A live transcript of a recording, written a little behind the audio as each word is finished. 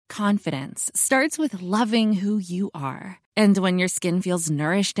Confidence starts with loving who you are. And when your skin feels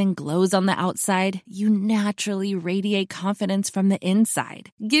nourished and glows on the outside, you naturally radiate confidence from the inside.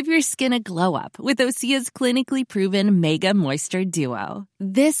 Give your skin a glow up with Osea's clinically proven Mega Moisture Duo.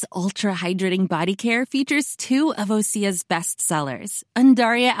 This ultra-hydrating body care features two of Osea's best sellers,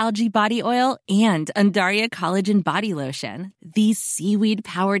 Undaria Algae Body Oil and Undaria Collagen Body Lotion. These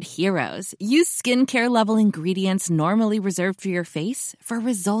seaweed-powered heroes use skincare-level ingredients normally reserved for your face for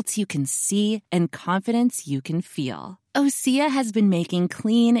results you can see and confidence you can feel. Osea has been making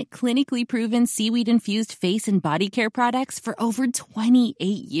clean, clinically proven seaweed-infused face and body care products for over 28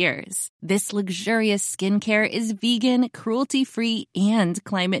 years. This luxurious skincare is vegan, cruelty-free, and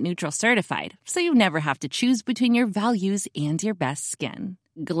climate-neutral certified, so you never have to choose between your values and your best skin.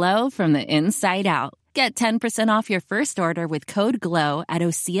 Glow from the inside out. Get 10% off your first order with code GLOW at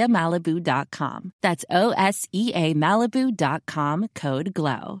OseaMalibu.com. That's OSEA Malibu.com, code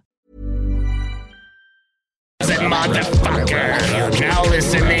GLOW. Motherfucker, you're now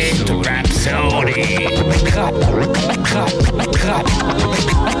listening to Rhapsody.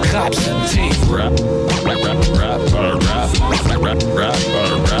 Cops and teeth. Rhapsody.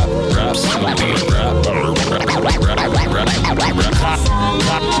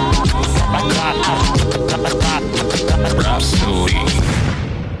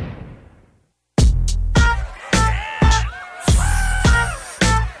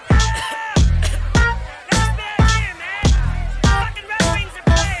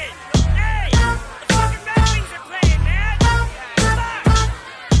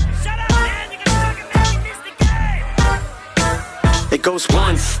 It goes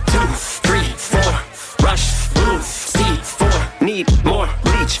 1, 2, 3, 4. Rush, move, C4. Need more,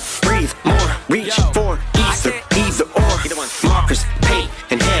 bleach, breathe more, reach for either or. Markers, paint,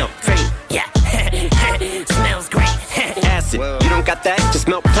 inhale, faint. Yeah, smells great. Acid, you don't got that? Just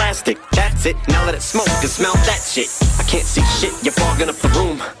melt plastic. That's it. Now let it smoke and smell that shit. I can't see shit. You're fogging up the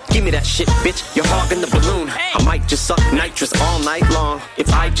room. Give me that shit, bitch. You're hogging the balloon. I might just suck nitrous all night long.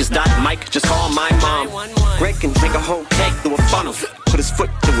 If I just die, Mike, just call my mom. Greg can make a whole keg through a funnel. Put his foot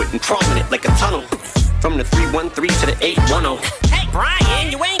through it and trauma it like a tunnel. From the 313 to the 810. Hey,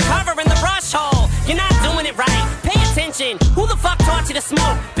 Brian, you ain't covering the brush hole. You're not doing it right. Pay attention. Who the fuck taught you to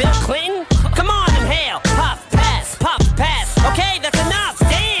smoke? Bill Clinton? Come on, inhale. Puff, pass. Okay, that's enough.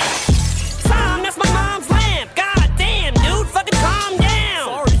 Damn. Tom, that's my mom's lamp. God damn, dude. Fucking calm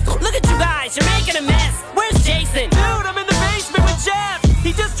down. Sorry. Look at you guys. You're making a mess. Where's Jason? Dude, I'm in the basement with Jeff.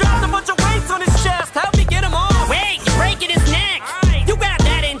 He just dropped a bunch of weights on his chest. Help me get him off. Wait, you're breaking his neck. Right. You grab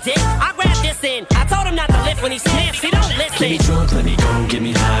that end, Dick. I'll grab this end. I told him not to lift when he sniffs. He don't listen. Get me drunk, let me go, get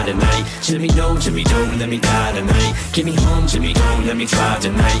me high tonight. Jimmy, no, Jimmy, don't let me die tonight. Get me home, Jimmy, don't let me try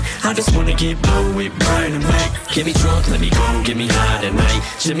tonight. I just wanna get blow with Brian and Mike. Get me drunk, let me go, get me high tonight.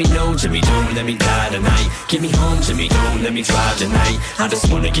 Jimmy, no, Jimmy, don't let me die tonight. Get me home, Jimmy, don't let me try tonight. I just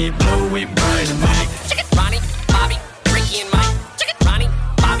wanna get blow with Brian and Mike. Check it, Ronnie, Bobby, Ricky and Mike. Check it, Ronnie,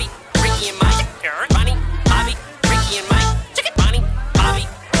 Bobby, Ricky and Mike. Ronnie, Bobby, Ricky and Mike. Check it, Ronnie, Bobby,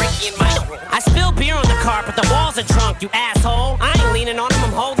 Ricky and Mike. I spilled beer on the carpet, the walls are drunk, you asshole. I ain't leaning on them,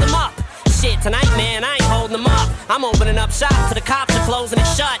 I'm holding them up. Shit, tonight, man, I ain't holding them up. I'm opening up shop till the cops are closing it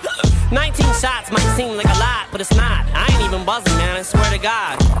shut. 19 shots might seem like a lot, but it's not. I ain't even buzzing, man, I swear to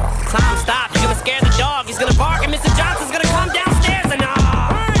God. Tom, stop, you're gonna scare the dog. He's gonna bark and Mr. Johnson's gonna come downstairs and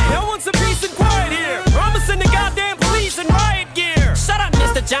Hey, I want some peace and quiet here, or I'm gonna send the goddamn police in riot gear. Shut up,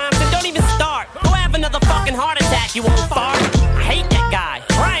 Mr. Johnson, don't even start. Go have another fucking heart attack, you won't fart. I hate that guy.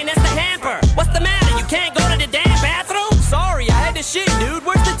 Brian, that's the hamper. What's the matter, you can't go to the damn bathroom? Sorry, I had to shit, dude.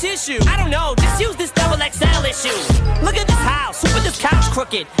 Where's the tissue? I don't know, just use this double XL issue. Look at this house, who put this couch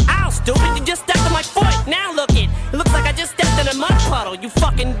crooked? Ow, stupid, you just stepped on my foot. Now look it looks like I just stepped in a mud puddle, you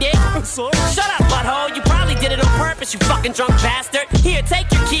fucking dick. Sorry. Shut up, butthole, you probably did it on purpose, you fucking drunk bastard. Here,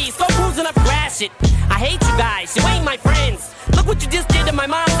 take your keys, go cruising up grass it. I hate you guys, you ain't my friends. Look what you just did to my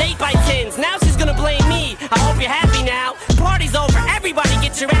mom's 8x10s. Now she's gonna blame me. I hope you're happy now. Party's over, everybody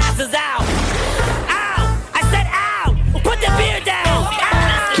get your asses out. Ow! I said ow! Put the beer down!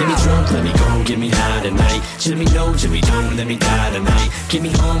 Ow! Get me drunk, let me go, get me high tonight. Jimmy, no, Jimmy, don't let me die tonight. Get me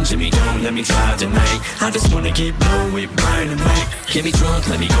home, Jimmy, don't let me try tonight. I just wanna get blow with Brian and Mike. Get me drunk,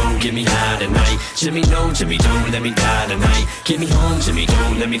 let me go, get me high tonight. Jimmy, no, Jimmy, don't let me die tonight. Get me home, Jimmy,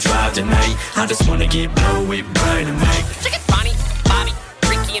 don't let me try tonight. I just wanna get blow with Brian and Mike. Check it, Ronnie, Bobby,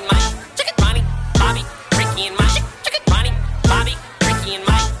 Ricky and Mike. Check it, Ronnie, Bobby, Ricky and Mike. Check it, Ronnie, Bobby, Ricky and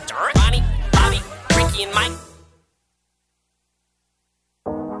Mike. Ronnie, Bobby, Ricky and Mike.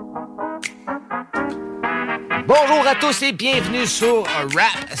 Bonjour à tous et bienvenue sur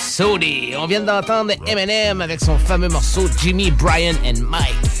Rhapsody. On vient d'entendre Eminem avec son fameux morceau Jimmy, Brian and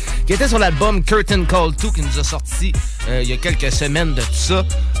Mike, qui était sur l'album Curtain Call 2 qui nous a sorti il y a quelques semaines de tout ça.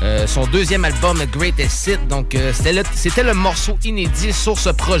 Son deuxième album Greatest Hits. Donc c'était le morceau inédit sur ce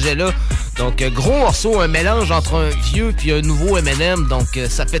projet-là. Donc gros morceau, un mélange entre un vieux puis un nouveau Eminem. Donc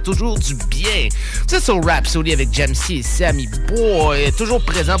ça fait toujours du bien. Vous êtes sur Rhapsody avec Jamsey et Sammy Boy, toujours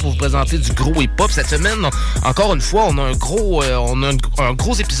présent pour vous présenter du gros hip-hop. Cette semaine, encore une fois, on a un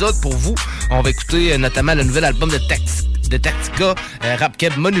gros épisode pour vous. On va écouter notamment le nouvel album de Tactica, Rap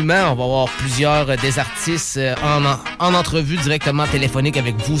Keb Monument. On va avoir plusieurs des artistes en entrevue directement téléphonique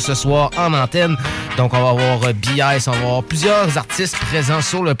avec vous ce soir en antenne. Donc on va avoir BS, on va avoir plusieurs artistes présents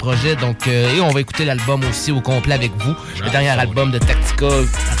sur le projet. Donc et on va écouter l'album aussi au complet avec vous. Le dernier album de Tactica,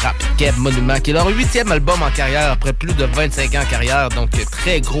 Rap Keb Monument, qui est leur 8e album en carrière après plus de 25 ans en carrière. Donc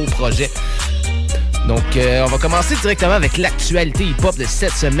très gros projet. Donc, on va commencer directement avec l'actualité hip-hop de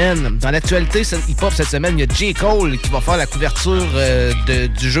cette semaine. Dans l'actualité hip-hop cette semaine, il y a J. Cole qui va faire la couverture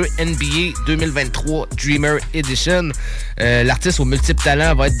du jeu NBA 2023 Dreamer Edition. L'artiste aux multiples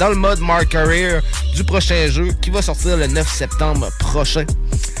talents va être dans le mode My Career du prochain jeu qui va sortir le 9 septembre prochain.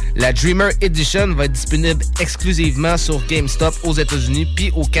 La Dreamer Edition va être disponible exclusivement sur GameStop aux États-Unis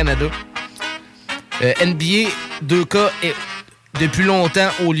puis au Canada. NBA 2K est depuis longtemps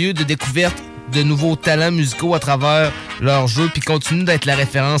au lieu de découverte de nouveaux talents musicaux à travers leur jeu, puis continue d'être la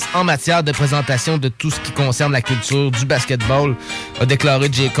référence en matière de présentation de tout ce qui concerne la culture du basketball, a déclaré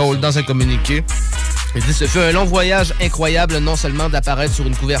J. Cole dans un communiqué. Il dit « Ce fut un long voyage incroyable, non seulement d'apparaître sur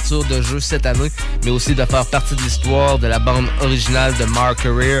une couverture de jeu cette année, mais aussi de faire partie de l'histoire de la bande originale de My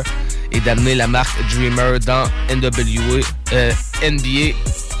Career et d'amener la marque Dreamer dans NBA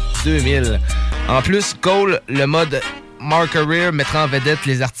 2000. En plus, Cole, le mode My Career mettra en vedette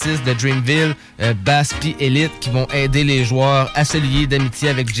les artistes de Dreamville, Bass puis Elite qui vont aider les joueurs à se lier d'amitié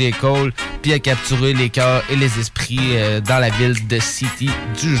avec J. Cole puis à capturer les cœurs et les esprits dans la ville de City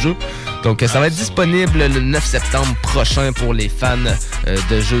du jeu. Donc ça va être disponible le 9 septembre prochain pour les fans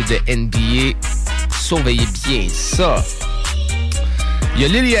de jeux de NBA. Surveillez bien ça. Il y a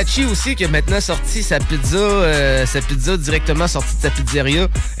Lil Yachty aussi qui a maintenant sorti sa pizza directement sortie de sa pizzeria,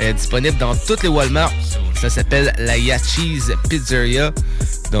 disponible dans toutes les Walmart. Ça s'appelle la Yachty's Pizzeria.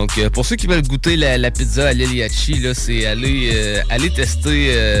 Donc pour ceux qui veulent goûter la pizza à Lil Yachty, là, c'est aller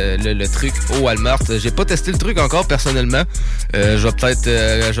tester le truc au Walmart. J'ai pas testé le truc encore personnellement. Je vais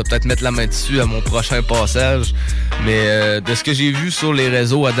peut-être mettre la main dessus à mon prochain passage. Mais de ce que j'ai vu sur les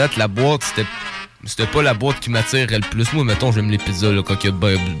réseaux à date, la boîte c'était pas la boîte qui m'attirerait le plus. Moi, mettons, j'aime les pizzas là, quand il y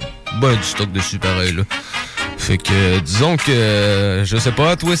a ben du stock dessus, pareil. Là. Fait que, disons que, je sais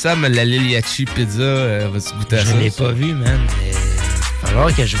pas, toi, Sam, la Lil Yachty pizza, vas-tu goûter à ça? Je l'ai pas vu, man. Il va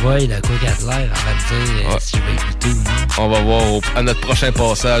falloir que je voie la coque à l'air avant de dire si je vais y goûter ou non. On va voir à notre prochain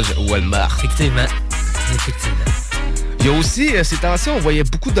passage au Walmart. Effectivement. Il y a aussi, ces temps-ci, on voyait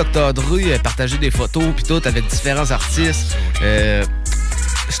beaucoup Dr. Dre partager des photos pis tout avec différents artistes.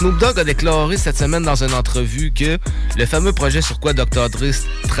 Snoop Dogg a déclaré cette semaine dans une entrevue que le fameux projet sur quoi Dr. Dre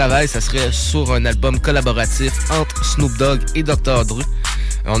travaille, ça serait sur un album collaboratif entre Snoop Dogg et Dr. Dre.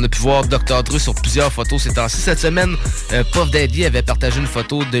 On a pu voir Dr. Dre sur plusieurs photos ces temps-ci. Cette semaine, Puff Daddy avait partagé une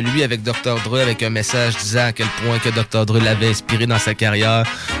photo de lui avec Dr. Dre avec un message disant à quel point que Dr. Dre l'avait inspiré dans sa carrière,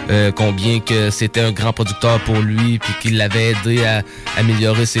 combien que c'était un grand producteur pour lui, puis qu'il l'avait aidé à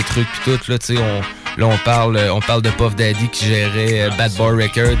améliorer ses trucs, puis tout. Là, tu sais, on parle de Puff Daddy qui gérait Bad Boy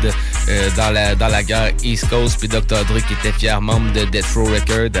Record dans la guerre East Coast, puis Dr. Dre qui était fier membre de Death Row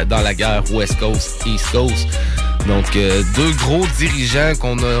Record dans la guerre West Coast, East Coast. Donc, deux gros dirigeants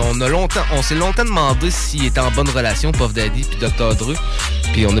on s'est longtemps demandé s'ils étaient en bonne relation, Puff Daddy puis Dr. Dre.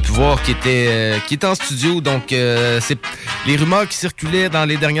 Puis on a pu voir qu'il était en studio. Donc, les rumeurs qui circulaient dans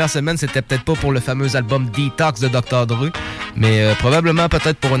les dernières semaines, c'était peut-être pas pour le fameux album Detox de Dr. Dre, mais probablement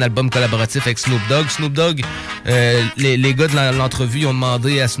peut-être pour un album collaboratif avec Snoop Dogg. Snoop Dogg, les gars de l'entrevue ont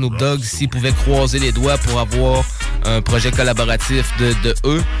demandé à Snoop Dogg s'il pouvait croiser les doigts pour avoir un projet collaboratif de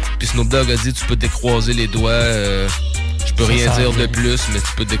eux. Puis Snoop Dogg a dit, tu peux décroiser les doigts. Je peux rien dire de plus, mais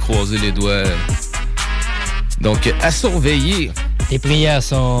tu peux décroiser les doigts. Donc, à surveiller. Tes prières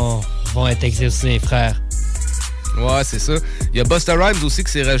vont être exercées, frère. Ouais, c'est ça. Il y a Busta Rhymes aussi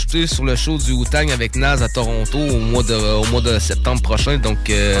qui s'est rajouté sur le show du Wu-Tang avec Nas à Toronto au mois de septembre prochain. Donc,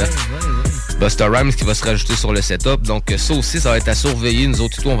 Busta Rhymes qui va se rajouter sur le setup. Donc, ça aussi, ça va être à surveiller. Nous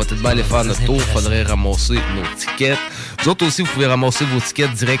autres, on va peut-être bien aller faire notre tour. Il faudrait ramasser nos tickets. Vous autres aussi, vous pouvez ramasser vos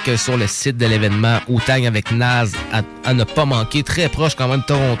tickets direct sur le site de l'événement Wu-Tang avec Nas à ne pas manquer. Très proche quand même de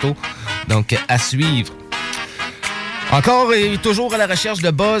Toronto. Donc, à suivre. Encore et toujours à la recherche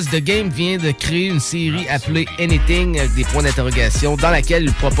de buzz, The Game vient de créer une série appelée Anything, avec des points d'interrogation, dans laquelle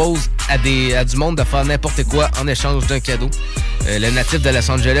il propose à du monde de faire n'importe quoi en échange d'un cadeau. Le natif de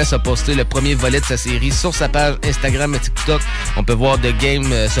Los Angeles a posté le premier volet de sa série sur sa page Instagram et TikTok. On peut voir The Game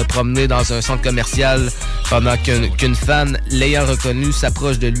se promener dans un centre commercial pendant qu'une fan l'ayant reconnu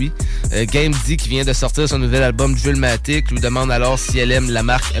s'approche de lui. Game dit qu'il vient de sortir son nouvel album Drillmatic, lui demande alors si elle aime la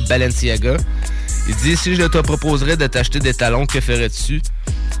marque Balenciaga. Il dit, si je te proposerais de t'acheter des talons, que ferais-tu?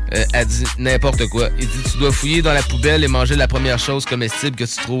 Elle dit, n'importe quoi. Il dit, tu dois fouiller dans la poubelle et manger la première chose comestible que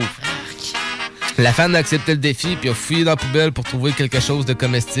tu trouves. La fan a accepté le défi puis a fouillé dans la poubelle pour trouver quelque chose de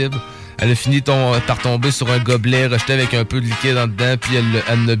comestible. Elle a fini par tomber sur un gobelet rejeté avec un peu de liquide en dedans, puis elle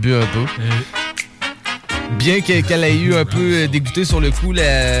en a bu un peu. Bien qu'elle ait eu un peu dégoûté sur le coup,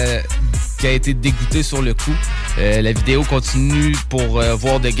 qui a été dégoûtée sur le coup. La vidéo continue pour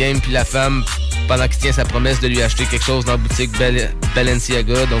voir The Game puis la femme pendant qu'il tient sa promesse de lui acheter quelque chose dans la boutique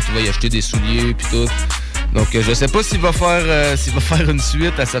Balenciaga. Donc il va y acheter des souliers puis tout. Donc je sais pas s'il va faire une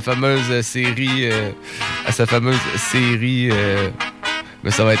suite à sa fameuse série mais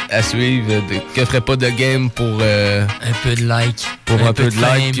ça va être à suivre. Que ferait pas The Game pour un peu de like. Pour un peu de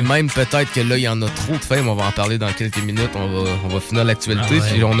like. Puis même peut-être que là, il y en a trop de fame. On va en parler dans quelques minutes. On va finir l'actualité. Ah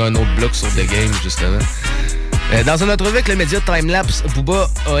ouais. Puis on a un autre bloc sur The Game, justement. Dans une entrevue avec le média Timelapse, Booba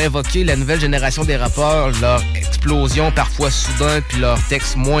a évoqué la nouvelle génération des rappeurs, leur explosion parfois soudain, puis leurs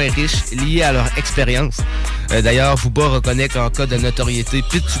textes moins riches liés à leur expérience. D'ailleurs, Booba reconnaît qu'en cas de notoriété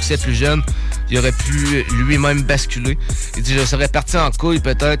puis de succès plus jeune, il aurait pu lui-même basculer. Il dit « Je serais parti en couille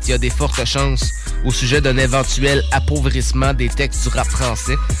peut-être, il y a des fortes chances au sujet d'un éventuel appauvrissement des textes du rap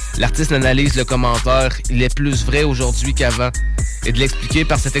français. » L'artiste analyse le commentaire « Il est plus vrai aujourd'hui qu'avant » et de l'expliquer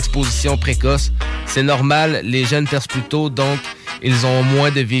par cette exposition précoce. C'est normal, les jeunes percent plus tôt, donc ils ont moins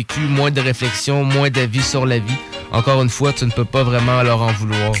de vécu, moins de réflexion, moins d'avis sur la vie. Encore une fois, tu ne peux pas vraiment leur en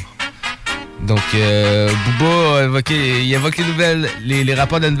vouloir. Donc, Booba il évoque les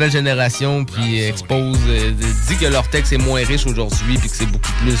rappeurs de la nouvelle génération, puis expose, dit que leur texte est moins riche aujourd'hui, puis que c'est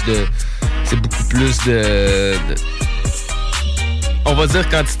beaucoup plus de on va dire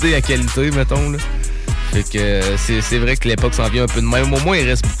quantité à qualité, mettons, là. Fait que c'est vrai que l'époque s'en vient un peu de même. Au moins, il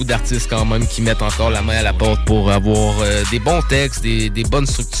reste beaucoup d'artistes quand même qui mettent encore la main à la porte pour avoir des bons textes, des bonnes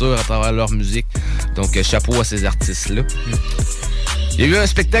structures à travers leur musique. Donc, chapeau à ces artistes-là. Il y a eu un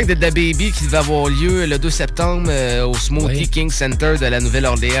spectacle de DaBaby qui devait avoir lieu le 2 septembre au Smoothie King Center de la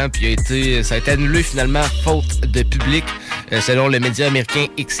Nouvelle-Orléans, puis ça a été annulé finalement faute de public. Selon le média américain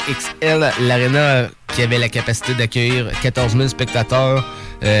XXL, l'aréna qui avait la capacité d'accueillir 14 000 spectateurs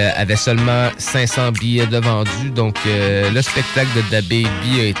avait seulement 500 billets de vendus. Donc, le spectacle de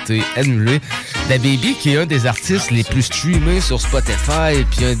DaBaby a été annulé. DaBaby, qui est un des artistes les plus streamés sur Spotify et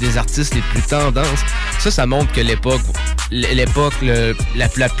puis un des artistes les plus tendances. Ça montre que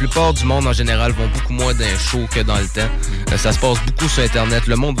la plupart du monde en général vont beaucoup moins d'un show que dans le temps. Ça se passe beaucoup sur Internet.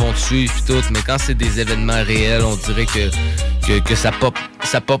 Le monde va te suivre et tout, mais quand c'est des événements réels, on dirait que ça pop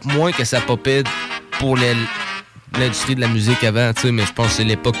moins que ça popait pour l'industrie de la musique avant, tu sais, mais je pense que c'est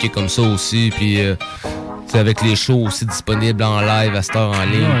l'époque qui est comme ça aussi, puis avec les shows aussi disponibles en live à cette heure en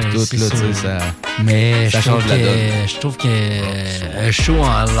ligne, puis tout, là, tu sais, ça change la donne. Je trouve qu'un show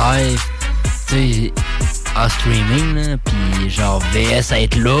en live, tu sais, en streaming, là, puis genre VS à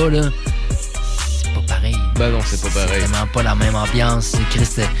être là, c'est pas pareil. Ben non, c'est pas pareil. C'est vraiment pas la même ambiance.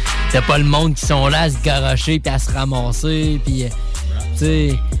 T'as pas le monde qui sont là à se garocher puis à se ramasser, puis tu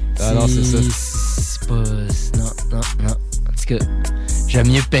sais. Ah non, c'est ça. C'est pas... Non. En tout cas, j'aime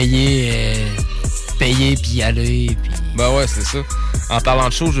mieux payer puis y aller. Puis... Ben ouais, c'est ça. En parlant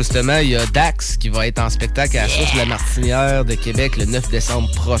de show, justement, il y a Dax qui va être en spectacle à la Source de la Martinière de Québec le 9 décembre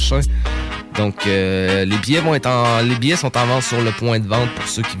prochain. Donc, les billets sont en vente sur le point de vente pour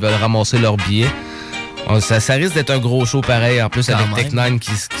ceux qui veulent ramasser leurs billets. Ça risque d'être un gros show pareil. En plus, avec Tech9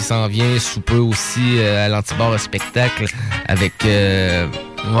 qui s'en vient sous peu aussi à l'Antibar spectacle avec...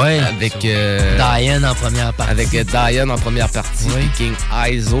 Diane en première partie. Avec Diane en première partie, puis King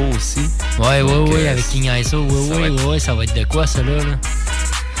Iso aussi. Oui, avec King Iso. Oui, ça va être de quoi, ça, là?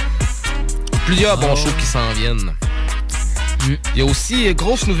 Plusieurs bons shows qui s'en viennent. Il y a aussi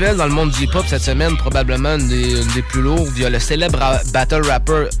grosse nouvelle dans le monde du hip-hop cette semaine, probablement une des plus lourdes. Il y a le célèbre battle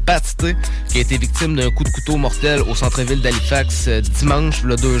rapper Pat T qui a été victime d'un coup de couteau mortel au centre-ville d'Halifax dimanche,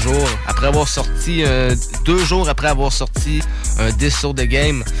 là, 2 jours après avoir sorti un diss sur The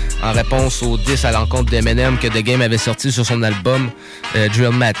Game en réponse au diss à l'encontre d'Eminem que The Game avait sorti sur son album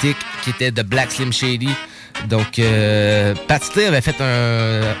Drillmatic, qui était de Black Slim Shady. Donc, Pat T avait fait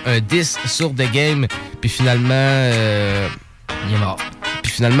un diss sur The Game, puis finalement... il est mort. Puis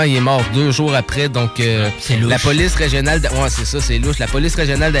finalement, il est mort 2 jours après. Donc, la police régionale... Ouais, c'est ça, c'est louche. La police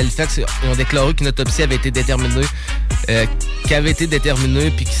régionale d'Halifax ont déclaré qu'une autopsie avait été déterminée, puis qu'il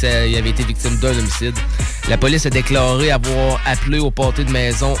avait été victime d'un homicide. La police a déclaré avoir appelé au pâté de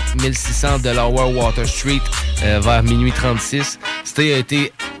maison 1600 de Lower Water Street vers minuit 36. C'était a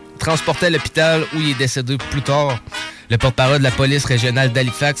été transporté à l'hôpital où il est décédé plus tard. Le porte-parole de la police régionale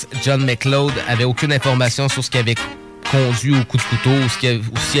d'Halifax, John McLeod, avait aucune information sur ce qui avait conduit au coup de couteau ou s'il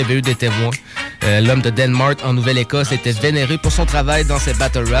y avait eu des témoins. L'homme de Denmark en Nouvelle-Écosse était vénéré pour son travail dans ses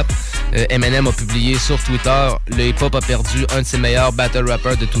battle rap. Eminem a publié sur Twitter « Le hip-hop a perdu un de ses meilleurs battle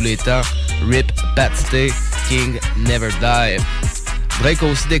rappers de tous les temps. RIP Pat Stay, King Never Die ». Drake a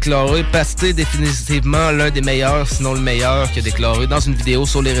aussi déclaré « Pat Stay définitivement l'un des meilleurs, sinon le meilleur », qu'il a déclaré dans une vidéo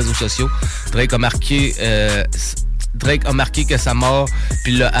sur les réseaux sociaux. Drake a marqué que sa mort,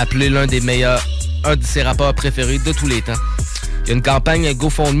 puis l'a appelé un de ses rappeurs préférés de tous les temps. Il y a une campagne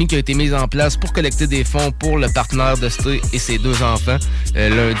GoFundMe qui a été mise en place pour collecter des fonds pour le partenaire de Stay et ses 2 enfants.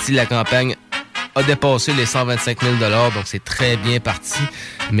 Lundi, la campagne a dépassé les 125 000 $, donc c'est très bien parti.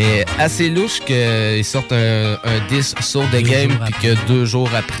 Mais assez louche qu'ils sortent un 10 sur The Game, puis que 2 jours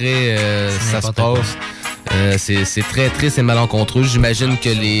après, ça se passe. C'est très triste et malencontreux. J'imagine que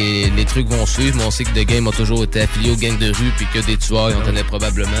les trucs vont suivre, mais on sait que The Game a toujours été affilié aux gangs de rue, puis que des tueurs, ils en tenaient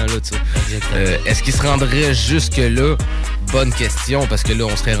probablement. Là, est-ce qu'ils se rendraient jusque-là? Bonne question, parce que là,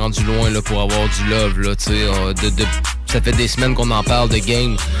 on serait rendu loin là, pour avoir du love. Là, ça fait des semaines qu'on en parle de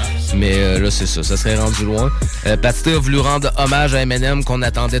Game, mais là, c'est ça serait rendu loin. Pat Stay a voulu rendre hommage à Eminem, qu'on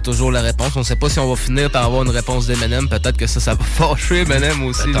attendait toujours la réponse. On ne sait pas si on va finir par avoir une réponse d'Eminem. Peut-être que ça va fâcher Eminem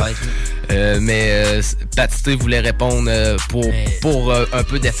aussi. Mais Pat Stay voulait répondre pour un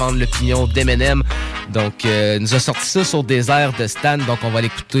peu défendre l'opinion d'Eminem. Donc, il nous a sorti ça sur des airs de Stan. Donc, on va aller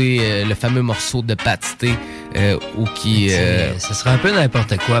écouter le fameux morceau de Pat Stay. Ce serait un peu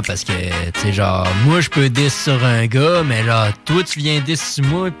n'importe quoi parce que, tu sais, genre, moi, je peux diss sur un gars, mais là, toi, tu viens diss sur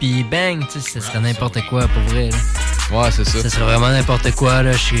moi, puis bang, tu sais, ce serait n'importe quoi pour vrai, là. Ouais, c'est ça. Ça serait vraiment n'importe quoi,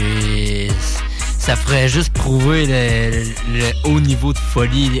 là. Ça ferait juste prouver le haut niveau de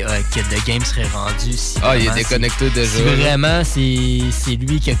folie que The Game serait rendu. Si il est déconnecté déjà. Si vraiment c'est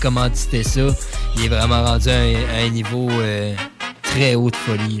lui qui a commandité ça, il est vraiment rendu à un niveau très haut de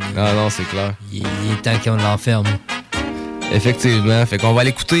folie. Là. Ah non, c'est clair. Il est temps qu'on l'enferme. Effectivement. Fait qu'on va aller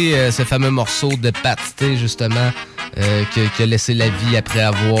écouter ce fameux morceau de Pat Stay, justement, qui a laissé la vie après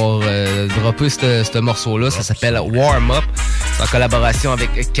avoir droppé ce morceau-là. Ça s'appelle Warm Up. C'est en collaboration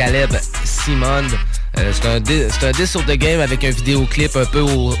avec Caleb Simond. C'est un disque sur The Game avec un vidéoclip un peu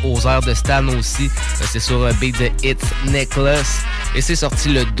aux airs de Stan aussi. C'est sur un beat de It's Necklace. Et c'est sorti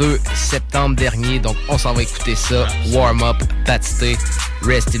le 2 septembre dernier. Donc, on s'en va écouter ça. Warm Up, Pat Stay.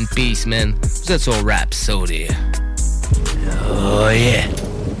 Rest in peace, man. Vous êtes sur Rhapsody. Oh, yeah.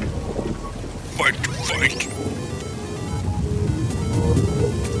 Fight.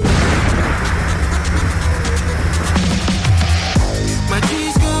 My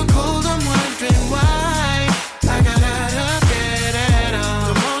G's gone cold, I'm wondering why I got out of bed at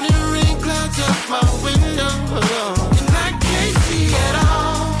all. The morning rain clouds up my window, and I can't see at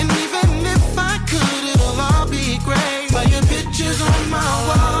all. And even if I could, it'll all be great. But your pictures on my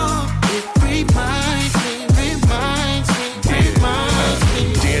wall, it reminds me.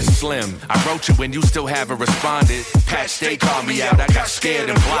 Dear Slim, I wrote you when you still haven't responded. Pat Stay called me out, I got scared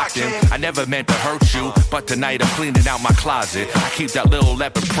and blocked him. I never meant to hurt you, but tonight I'm cleaning out my closet. I keep that little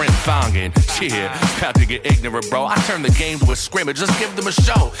leopard print thongin'. Yeah, it's about to get ignorant, bro. I turn the game to a scrimmage, just give them a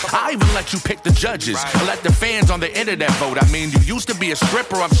show. I even let you pick the judges. I let the fans on the internet vote. I mean, you used to be a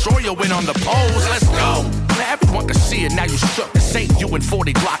stripper, I'm sure you'll win on the polls. Let's go. Now everyone can see it, now you shook. This ain't you and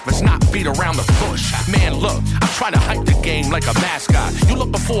 40 Glock, let's not beat around the bush. Man, look, I'm trying to hype the game like a mascot. You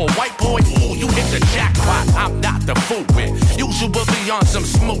look before a white boy, ooh, you hit the jackpot. I'm not the fool with. Usually on some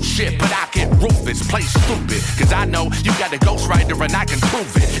smooth shit, but I get ruthless, play stupid. Cause I know you got a ghostwriter and I can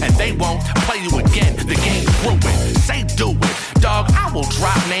prove it. And they won't play you again, the game's ruined. Say do it, dog, I will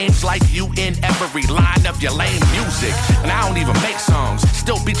drop names like you in every line of your lame music. And I don't even make songs,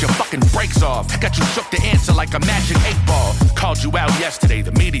 still beat your fucking brakes off. Got you shook to answer like a magic 8-ball. Called you out yesterday,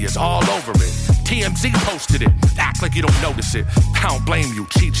 the media's all over it. TMZ posted it, act like you don't notice it. I don't blame you,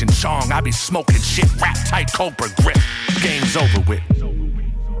 Cheech and Chong, I be smoking shit, rap tight, Cobra grip. Game's over with.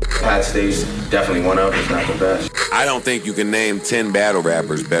 Pat Stay's definitely one of, if not the best. I don't think you can name 10 battle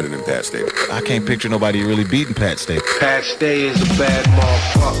rappers better than Pat Stay. I can't picture nobody really beating Pat Stay. Pat Stay is a bad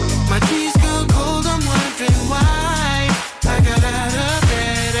motherfucker. My G's gone cold, I'm wondering why I got out of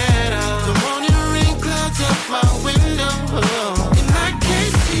bed at all. The morning rain clouds up my window, and I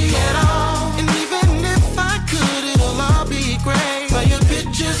can't see at all. And even if I could, it'll all be great. But your picture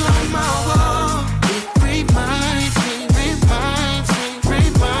pictures on my wall. It reminds me.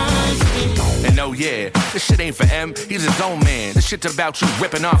 And oh yeah, this shit ain't for M, he's his own man. This shit's about you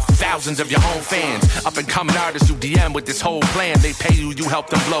ripping off thousands of your own fans. Up and coming artists who DM with this whole plan. They pay you, you help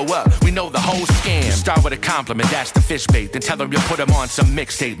them blow up. We know the whole scam. You start with a compliment, that's the fish bait. Then tell them you put them on some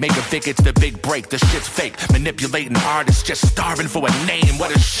mixtape. Make them think it's the big break, the shit's fake. Manipulating artists, just starving for a name.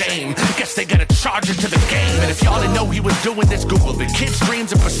 What a shame, guess they gotta charge it to the game. And if y'all didn't know he was doing this, Google it. Kids'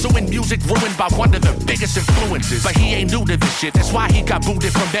 dreams of pursuing music ruined by one of the biggest influences. But he ain't new to this shit, that's why he got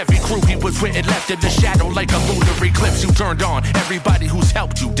booted from every crew he was with and left in the shadow like a lunar eclipse. You turned on everybody who's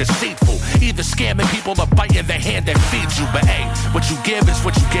helped you, deceitful, either scamming people or biting the hand that feeds you. But hey, what you give is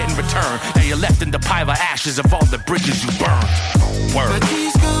what you get in return. Now you're left in the pile of ashes of all the bridges you burned. Word. My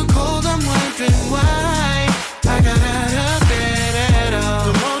tea's gone cold, I'm wondering why I got out of bed at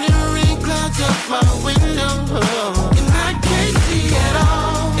all. The morning rain clouds up my window, and I can't see at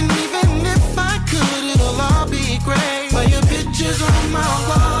all. And even if I could, it'll all be great. But your pictures on my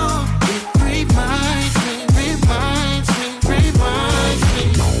wall.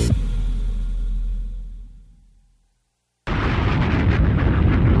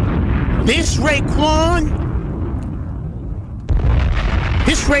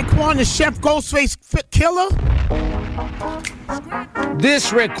 This Raekwon, the Chef Ghostface Killah.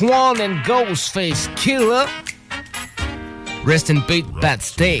 This Raekwon and Ghostface Killah. Rest in peace, Pat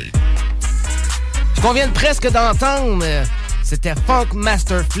Stay. Ce qu'on vient de presque d'entendre, c'était Funk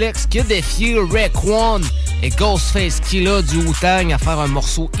Master Flex qui a défié Raekwon et Ghostface Killah du Wu-Tang à faire un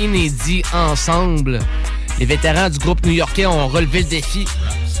morceau inédit ensemble. Les vétérans du groupe new-yorkais ont relevé le défi.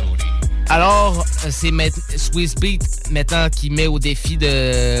 Alors, c'est Swizz Beatz maintenant qui met au défi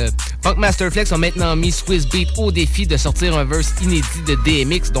de... Funk Master Flex ont maintenant mis Swizz Beatz au défi de sortir un verse inédit de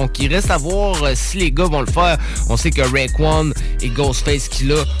DMX. Donc, il reste à voir si les gars vont le faire. On sait que Raekwon et Ghostface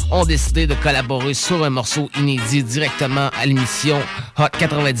Killah ont décidé de collaborer sur un morceau inédit directement à l'émission Hot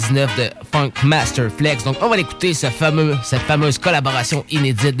 99 de Funk Master Flex. Donc, on va l'écouter, cette fameuse collaboration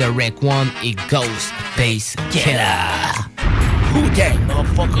inédite de Raekwon et Ghostface Killah. Who that,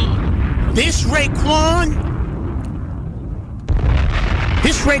 motherfucker? This Raekwon,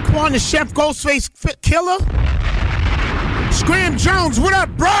 the Chef Ghostface Killah. Scram Jones, what up,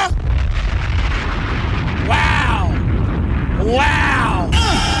 bruh? Wow.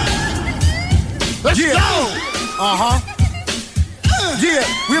 Let's go. Yeah,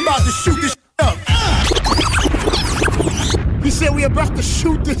 we're about to shoot this up. He said we're about to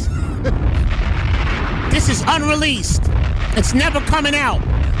shoot this. This is unreleased. It's never coming out.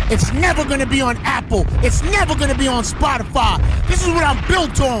 It's never gonna be on Apple. It's never gonna be on Spotify. This is what I'm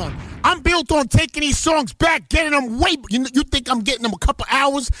built on. I'm built on taking these songs back, getting them way... You think I'm getting them a couple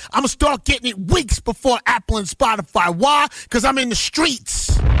hours? I'm gonna start getting it weeks before Apple and Spotify. Why? Because I'm in the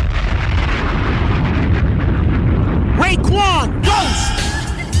streets. Raekwon, Ghost!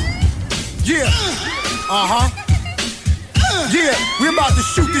 Yeah. Yeah, we're about to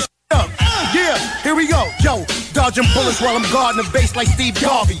shoot this up. Yeah, here we go. Yo, dodging bullets while I'm guarding the base like Steve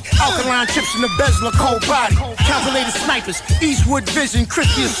Garvey. Alkaline chips in the bezel of cold body. Calculated snipers, Eastwood Vision,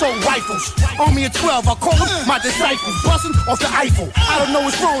 Christie assault rifles. Army of 12, I call them my disciples. Busting off the Eiffel. I don't know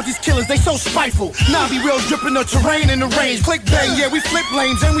what's wrong with these killers, they so spiteful. Navi rails dripping the terrain in the range. Click bang, yeah, we flip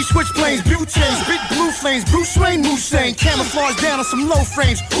lanes and we switch planes. Butanes, big blue flames, Bruce Wayne, Mustang. Camouflage down on some low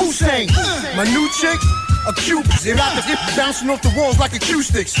frames. Hussein, my new chick. A Cupid, it out the bouncing off the walls like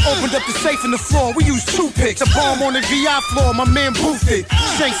acoustics. Opened up the safe in the floor, we used toothpicks. A bomb on the VI floor, my man boofed it.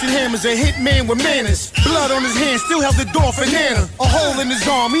 Shanks and hammers, a hit man with manners. Blood on his hands, still held the door for Nana. A hole in his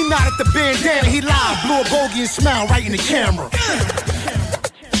arm, he nodded the bandana. He lied, blew a bogey and smiled right in the camera.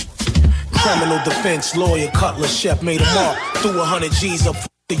 Criminal defense lawyer, Cutler Chef made a mark. Threw 100 G's up.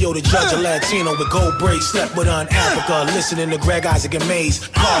 Yo, the judge, a Latino with gold braids, slept with her in Africa, listening to Greg Isaac and Maze.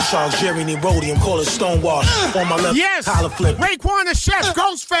 Car sharks, Jerry Nerodium, call it Stonewash. On my left, yes, collar flip. Raekwon the Chef,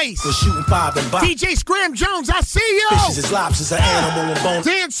 Ghostface. We're shooting 5 and bop. DJ Scram Jones, I see you. Fishes is lobsters, an animal with bones.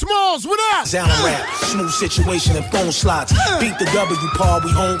 Dan Smalls, what up? Sound rap, smooth situation and phone slots. Beat the W par,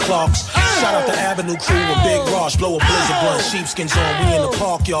 we own clocks. Shout out the Avenue crew with Big Ross, blow a blizzard blunt, sheepskins on, we in the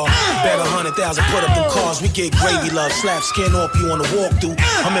park, y'all. Bet 100,000, put up them cars, we get gravy love, slap skin off you on the walkthrough.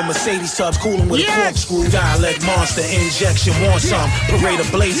 I'm in Mercedes tubs, cooling with a corkscrew. Dialect monster, injection, want some. Parade a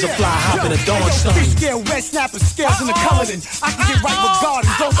blazer, fly, hop in a dawn sun. Free scale, red snapper, scales in the Cullinan. I can get right with God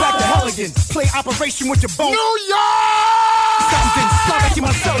and go back to hell again. Play operation with your bone. New York! Something, stop making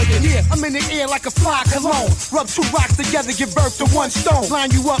my cell again. Yeah, I'm I'm in the air like a fly cologne. Rub two rocks together, give birth to one stone. Line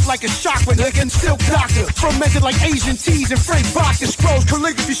you up like a chakra, nigga, and silk doctor. Fermented like Asian teas and Frank vodka. Scrolls,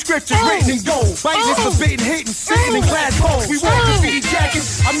 calligraphy, scriptures written in gold. Biting, forbidden, hitting, sitting in glass bowls. We wear graffiti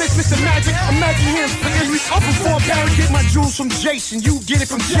jackets. I miss Mr. Magic. Imagine him flicking me up before Barrett. Get my jewels from Jason, you get it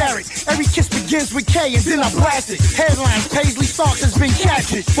from Jared. Every kiss begins with K and then I blast it. Headlines, Paisley Starks has been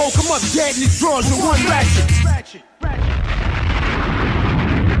captured. Woke him up dead in his drawers with one ratchet.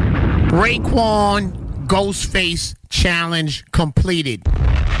 Raekwon Ghostface challenge completed.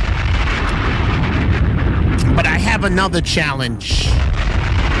 But I have another challenge.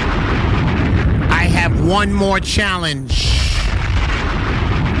 I have one more challenge.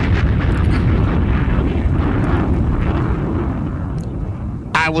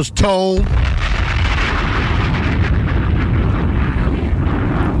 I was told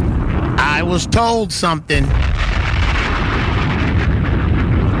something.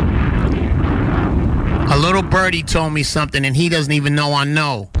 A little birdie told me something and he doesn't even know I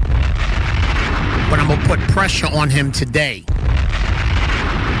know. But I'm gonna put pressure on him today.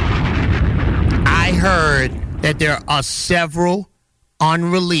 I heard that there are several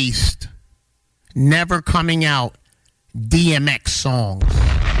unreleased, never coming out DMX songs.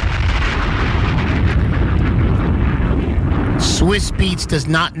 Swiss Beats does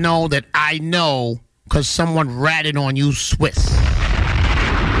not know that I know because someone ratted on you, Swiss.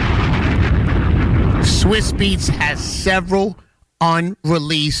 Swiss Beats has several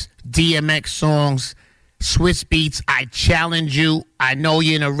unreleased DMX songs. Swiss Beats, I challenge you. I know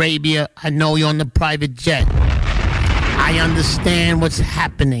you're in Arabia. I know you're on the private jet. I understand what's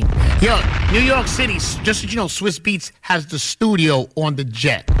happening. Yo, New York City, just so you know, Swiss Beats has the studio on the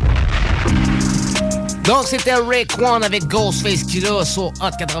jet. Donc, c'était Raekwon avec Ghostface Killah sur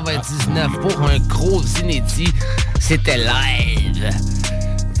Hot 99 pour un gros inédit. C'était live.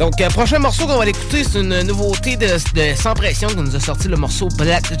 Donc, prochain morceau qu'on va l'écouter, c'est une nouveauté de Sans Pression qui nous a sorti le morceau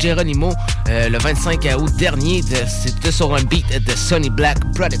Black Geronimo le 25 août dernier. C'était sur un beat de Sonny Black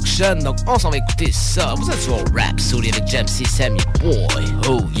Production. Donc, on s'en va écouter ça. Vous êtes sur Rhapsody avec Jamsey Sammy Boy.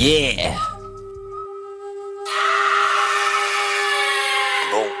 Oh yeah!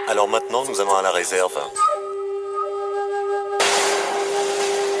 Bon, alors maintenant, nous allons à la réserve.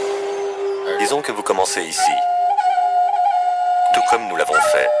 Disons que vous commencez ici. Tout comme nous l'avons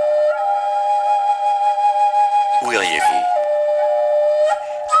fait. Où iriez-vous?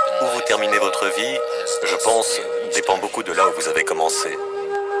 Où vous terminez votre vie, je pense, dépend beaucoup de là où vous avez commencé.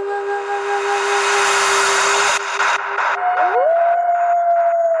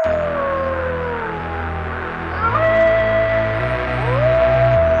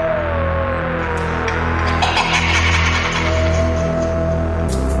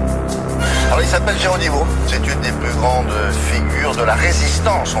 Alors il s'appelle Geronimo, c'est une des plus grandes figures de la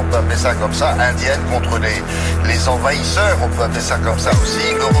résistance, on peut appeler ça comme ça, indienne contre les envahisseurs, on peut appeler ça comme ça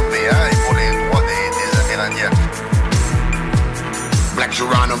aussi, européens et pour les droits des Amérindiens. Black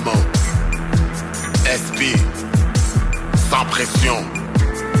Geronimo, SP, Sans Pression,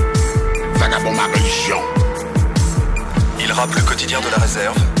 vagabond ma religion. Il rappe le quotidien de la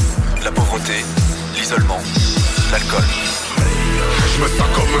réserve, la pauvreté, l'isolement, l'alcool. Je me sens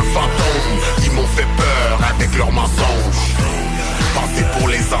comme un fantôme, ils m'ont fait peur avec leurs mensonges. Pensez pour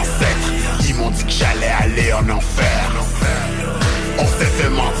les ancêtres, ils m'ont dit que j'allais aller en enfer. On s'est fait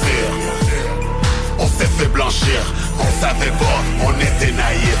mentir, on s'est fait blanchir. On savait pas, on était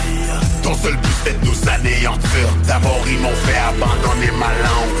naïfs. Ton seul but c'était de nous anéantir. D'abord ils m'ont fait abandonner ma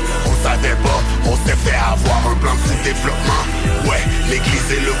langue. On savait pas, on s'est fait avoir un plan de sous-développement. Ouais,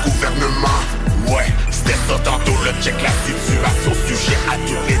 l'église et le gouvernement. Ouais, c'était ça tantôt le check, la situation sujet à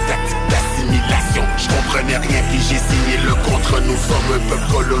toutes les tactiques d'assimilation. Je comprenais rien puis j'ai signé le contrat. Nous sommes un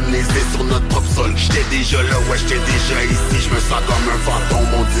peuple colonisé sur notre propre sol. J'étais déjà là, ouais j'étais déjà ici. Je me sens comme un fantôme,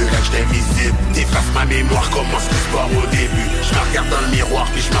 on dirait que j'étais visible. T'effaces ma mémoire, commence l'histoire au début. Je me regarde dans le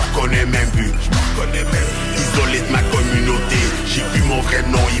miroir puis je me reconnais même plus. Isolé de ma communauté, j'ai plus mon vrai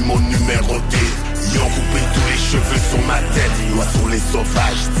nom, ils m'ont numéroté. Ils ont coupé tous les cheveux sur ma tête. Loi sur les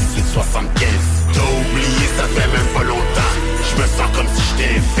sauvages, 1875. T'as oublié, ça fait même pas longtemps. Je me sens comme si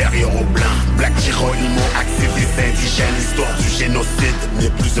j'étais inférieur aux blancs. Black Geronimo, activiste indigène. L'histoire du génocide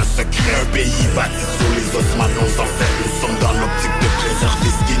n'est plus un secret. Un pays bâti sur les ossements de nos ancêtres. Nous sommes dans l'optique de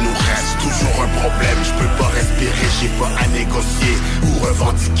préserver ce qui nous reste. Toujours un problème, je peux pas respirer. J'ai pas à négocier ou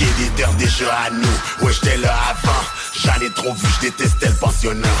revendiquer des terres déjà à nous. Ouais, j'étais là avant. J'en ai trop vu, je détestais le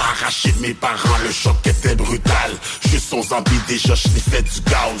pensionnat. Arraché de mes parents, le choc était brutal. Juste son zombie, déjà je l'ai fait du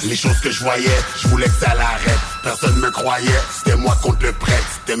gaz. Les choses que je voyais, je voulais que ça l'arrête. Personne me croyait, c'était moi contre le prêtre.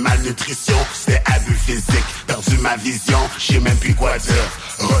 C'était malnutrition, c'était abus physique. Perdu ma vision, j'ai même plus quoi dire.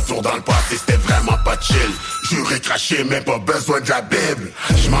 Retour dans le passé, craché, même pas besoin de la Bible.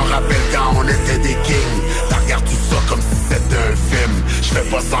 Je m'en rappelle quand on était des kings. T'as regardé tout ça comme si c'était un film. Je fais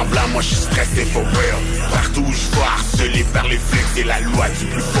pas semblant, moi je suis stressé for real. Partout où je vais, harcelé par les flics, c'est la loi du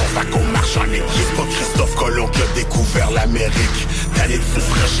plus fort, fait qu'on marche en équipe. C'est pas Christophe Colomb qui a découvert l'Amérique. Tanné de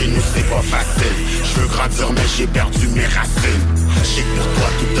souffrir chez nous, c'est pas facile. Je veux grandir, mais j'ai perdu mes racines. Je sais que pour toi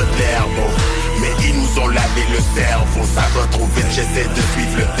tout a l'air beau, mais ils nous ont lavé le cerveau. Ça va trop vite, j'essaie de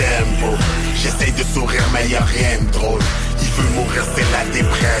suivre le tempo. J'essaie de sourire, mais y'a rien de drôle. Il veut mourir, c'est la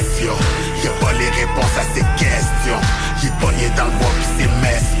dépression. Y'a pas les réponses à ces questions. Il est pogné dans le bois pis c'est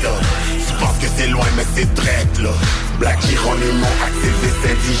messed up. Tu penses que c'est loin, mais c'est direct là. Black Geronimo, activiste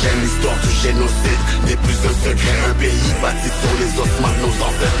indigène, l'histoire du génocide n'est plus un secret. Un pays bâti sur les ossements de nos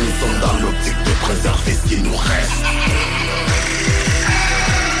ancêtres. Nous sommes dans l'optique de préserver ce qui nous reste.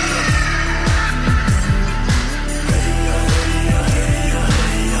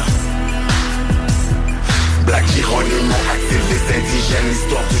 Black Geronimo, activiste indigène,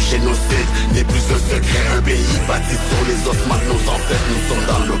 l'histoire du génocide n'est plus un secret. Un pays bâti sur les ossements de nos ancêtres. Nous sommes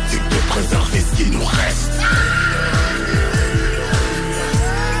dans l'optique de préserver ce qui nous reste.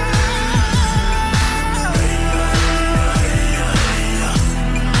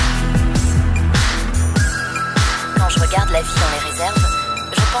 Quand je regarde la vie dans les réserves,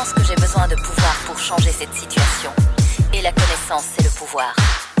 je pense que j'ai besoin de pouvoir pour changer cette situation. Et la connaissance, c'est le pouvoir.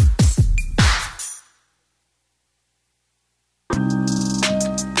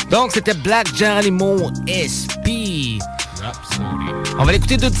 Donc, c'était Black Geronimo SP. On va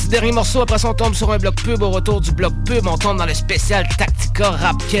l'écouter 2 petits derniers morceaux. Après ça, on tombe sur un bloc pub. Au retour du bloc pub, on tombe dans le spécial Tactica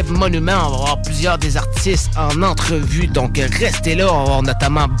Rap Keb Monument. On va avoir plusieurs des artistes en entrevue. Donc, restez là. On va avoir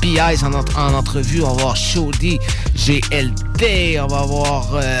notamment B.I.S. en entrevue. On va avoir Shody, GLD. On va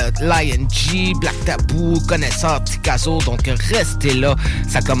avoir Lion G, Black Tabou, Connaisseur, Picasso. Donc, restez là.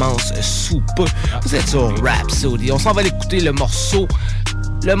 Ça commence sous peu. Vous êtes sur Rhapsody. On s'en va l'écouter le morceau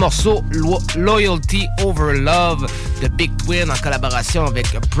Loyalty Over Love de Big Twin en collaboration avec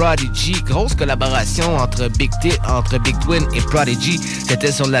Prodigy. Grosse collaboration entre Big Twin et Prodigy.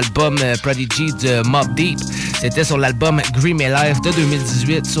 C'était sur l'album Prodigy de Mobb Deep. C'était sur l'album Green My Life de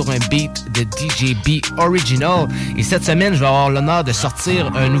 2018 sur un beat de DJB Original. Et cette semaine, je vais avoir l'honneur de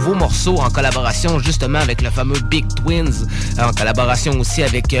sortir un nouveau morceau en collaboration justement avec le fameux Big Twins. En collaboration aussi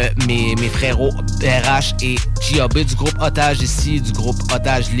avec mes frérots RH et G.A.B. du groupe Otage ici, du groupe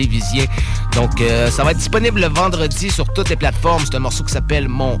Otage Lévisien. Donc, ça va être disponible le vendredi sur toutes les plateformes. C'est un morceau qui s'appelle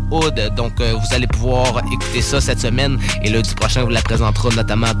Mon Hood. Donc, vous allez pouvoir écouter ça cette semaine. Et lundi prochain, on vous la présentera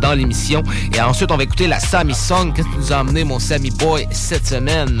notamment dans l'émission. Et ensuite, on va écouter la Sammy Song. Qu'est-ce que nous a amené mon Sammy Boy cette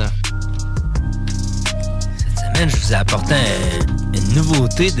semaine? Cette semaine, je vous ai apporté une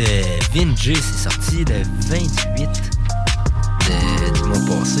nouveauté de Vinjay. C'est sorti le 28 du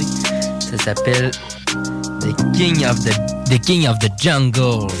mois passé. Ça s'appelle The King of the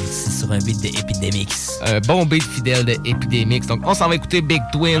Jungle. C'est sur un beat de Epidemics. Un bon beat fidèle de Epidemics. Donc, on s'en va écouter Big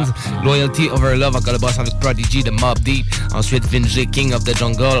Twins, Loyalty Over Love en collaboration avec Prodigy de Mobb Deep. Ensuite, Vinjay, King of the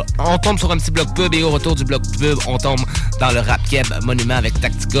Jungle. On tombe sur un petit bloc pub et au retour du bloc pub, on tombe dans le Rap Keb Monument avec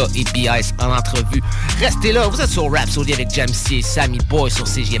Tactica et B.I.S. en entrevue. Restez là, vous êtes sur Rhapsody avec Jamsey et Sammy Boy sur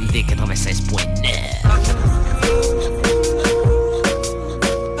CJMD 96.9.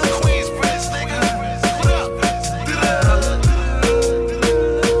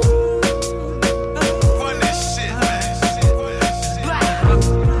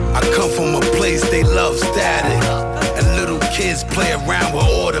 They love static, and little kids play around with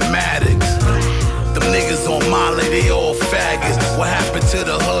automatics. Them niggas on Molly, they all faggots. What happened to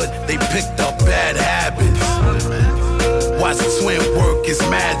the hood? They picked up bad habits. Watch twin work is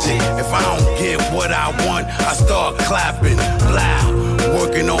magic. If I don't get what I want, I start clapping. Loud,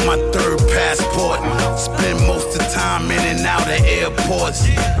 working on my 3rd passport. Spend most of the time in and out of airports.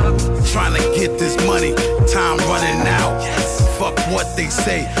 Trying to get this money, time running out. Fuck what they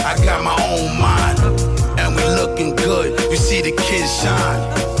say, I got my own mind. And we looking good, you see the kids shine.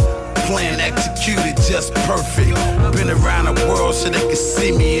 Plan executed just perfect. Been around the world so they can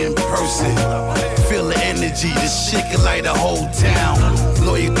see me in person. Feel the energy, this shit can light the whole town.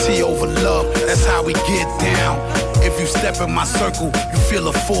 Loyalty over love, that's how we get down. If you step in my circle, you feel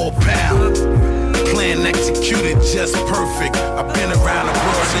a 4 pound. Plan executed just perfect. I've been around the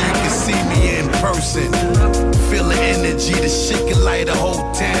world so you can see me in person. Feel the energy, the shit can light the whole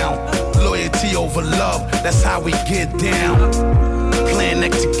town. Loyalty over love, that's how we get down. Plan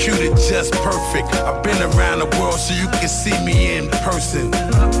executed just perfect. perfect. I've been around the world so you can see me in person.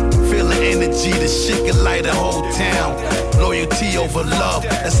 Feel the energy, the shit can light a whole town. Loyalty over love,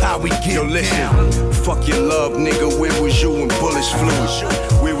 that's how we get down. Fuck your love, nigga, where was you when bullets flew?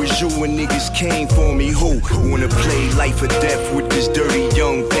 Where was you when niggas came for me? Who wanna play life or death with this dirty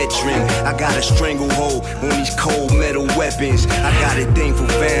young veteran? I got a stranglehold on these cold metal weapons. I got a thing for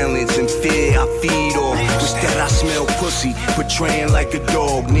violence and fear I feed off. What's that I smell pussy, portraying like a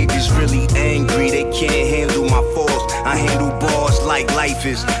dog. Niggas really angry, they can't handle my force. I handle bars like life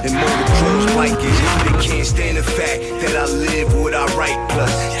is, and motocross bikers. They can't stand the fact that I live what I write.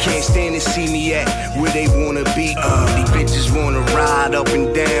 Plus, can't stand to see me at where they wanna be. These bitches wanna ride up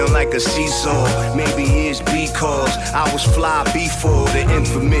and down like a seesaw. Maybe it's because I was fly before the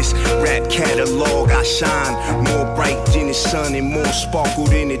infamous rap catalog. I shine more bright than the sun and more sparkle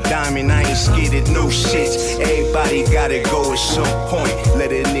than a diamond. I ain't scared of no shits. Everybody gotta go at some point.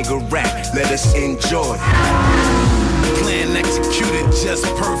 Let a nigga rap, let us enjoy. Plan executed just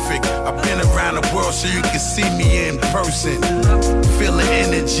perfect. I've been around the world so you can see me in person. Feel the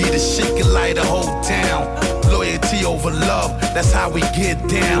energy, the shit can light a whole town. Loyalty over love, that's how we get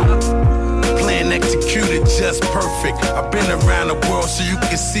down. Plan executed just perfect. I've been around the world so you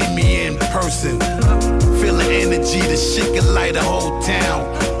can see me in person. Feel the energy, the shit can light a whole town.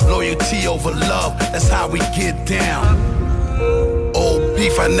 Loyalty over love, that's how we get down. Old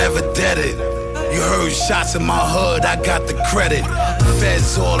beef, I never did it. You heard shots in my hood, I got the credit.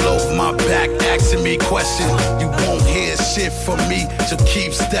 Feds all over my back, asking me questions. You won't hear shit from me, so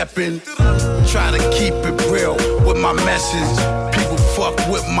keep stepping. Try to keep it real with my message. People fuck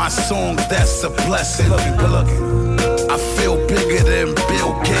with my songs, that's a blessing. Good looking. I feel bigger than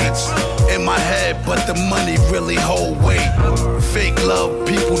Bill Gates in my head, but the money really hold weight. Fake love,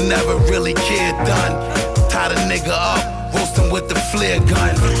 people never really cared done. Tie the nigga up, roast him with the flare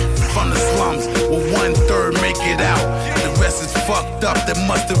gun. From the slums, well 1/3 make it out. The rest is fucked up, they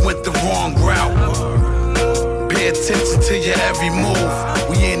must've went the wrong route. Pay attention to your every move.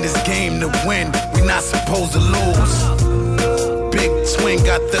 We in this game to win, we not supposed to lose. Big Twin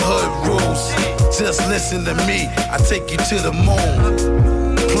got the hood rules. Just listen to me, I take you to the moon.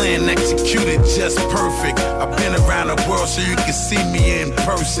 Plan executed just perfect. I've been around the world so you can see me in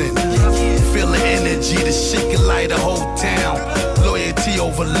person. Feel the energy, the shit can light a whole town. Loyalty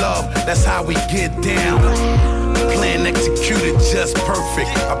over love, that's how we get down. Plan executed just perfect.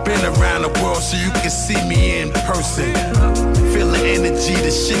 I've been around the world so you can see me in person. Feel the energy,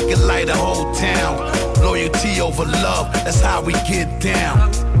 the shit can light a whole town. Loyalty over love, that's how we get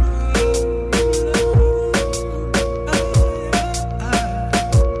down.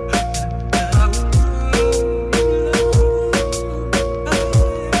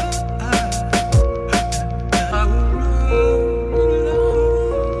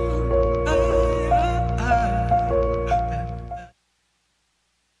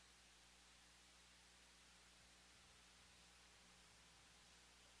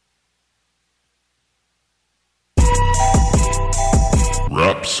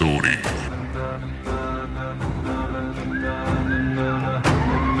 Rhapsody.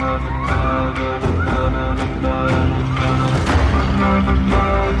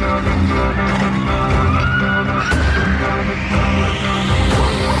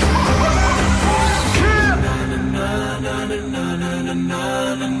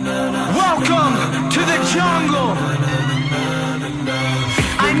 Welcome to the jungle.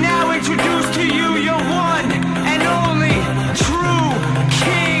 I now introduce to you your one and only true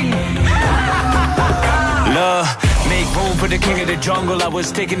king. Make room for the king of the jungle. I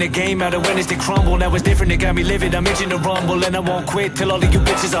was taking the game out of when they crumble. That was different, it got me livid. I'm itching to rumble, and I won't quit till all of you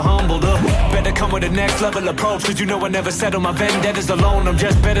bitches are humbled. Better come with a next level approach, cause you know I never settle my vendettas alone. I'm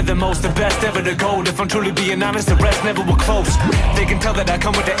just better than most, the best ever to gold. If I'm truly being honest, the rest never were close. They can tell that I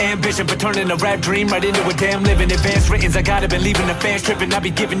come with the ambition for turning a rap dream right into a damn living. Advanced writtens, I gotta believe in the fans tripping. I be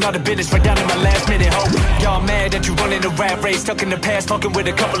giving all the business right down to my last minute. Hope y'all mad that you running a rap race, stuck in the past, fucking with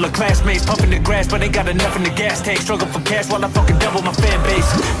a couple of classmates, puffing the grass, but ain't got enough in the gas tank. Struggle for cash while I fucking double my fan base.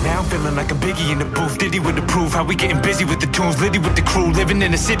 Now I'm feeling like a Biggie in the booth, Diddy with the proof. How we getting busy with the tunes, Liddy with the crew, living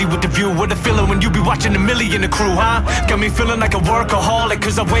in the city with the view. What a feeling when you be watching a million the crew, huh? Got me feeling like a workaholic,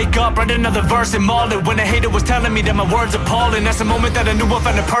 cause I wake up, write another verse and maul it. When a hater was telling me that my words appalling, that's the moment that I knew I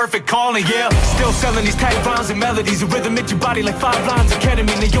found the perfect calling, yeah. Still selling these tight rhymes and melodies, a rhythm hit your body like 5 lines of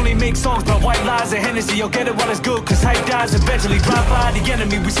ketamine. They only make songs about white lies and Hennessy. You'll get it while it's good, cause hype dies eventually. Drive by the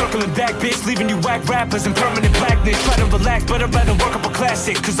enemy, we circling back, bitch, leaving you whack rappers in permanent blackness. Try to relax, but I'd rather work up a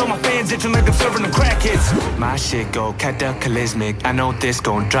classic. Cause all my fans itching like I'm serving them crackheads. My shit go cataclysmic. I know this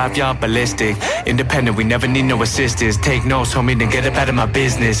gon' drive y'all ballistic. Independent, we never need no assistance. Take notes, homie, then get up out of my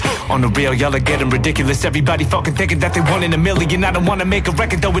business. On the real, y'all are getting ridiculous. Everybody fucking thinking that they 1 in a million. I don't wanna make a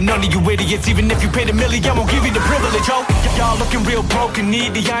record though with none of you idiots. Even if you paid $1 million, I won't give you the privilege, ho. Y'all looking real broke and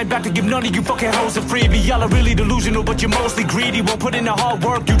needy. I ain't about to give none of you fucking hoes a freebie. Y'all are really delusional, but you're mostly greedy. Won't put in the hard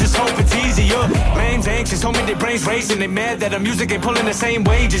work, you just hope it's easier. Man's anxious, homie, their brains racing. They mad that our music ain't pulling the same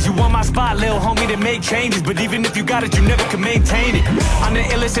wages. You want my spot, lil' homie, to make changes. But even if you got it, you never can maintain it. I'm the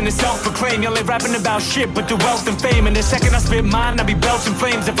illest and the self-proclaimed. Y'all ain't rapping about shit, but the wealth and fame. And the second I spit mine, I be belching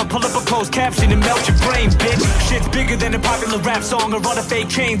flames. If I pull up a closed caption and melt your brain, bitch. Shit's bigger than a popular rap song or all the fake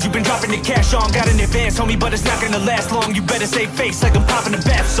chains you've been dropping the cash on. Got an advance, homie, but it's not gonna last long. You better save face like I'm popping a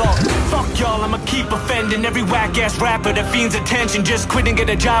bath salt. Fuck y'all, I'ma keep offending every whack-ass rapper that fiends attention. Just quit and get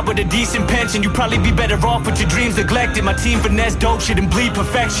a job with a decent pension. You'd probably be better off with your dreams neglected. My team finesse dope shit and bleed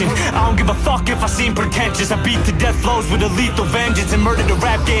perfection. I don't give a fuck if I seem pretentious. I beat to death flows with a lethal vengeance and murder the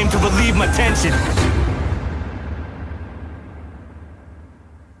rap game to relieve my tension.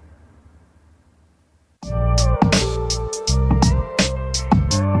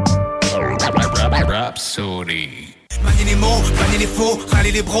 Rhapsody. Manier les mots, manier les faux,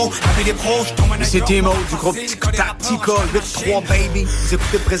 râler les bros, avec les pros, je tombe un C'est Timo du groupe Tic-Tac-Tica 8-3 Baby. Vous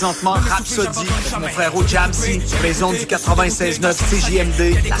écoutez présentement Rhapsody avec mon frère Jamsey, maison du 96.9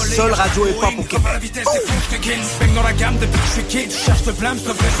 CJMD, la seule radio hip-hop au Québec.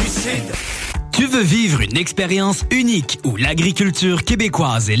 Tu veux vivre une expérience unique où l'agriculture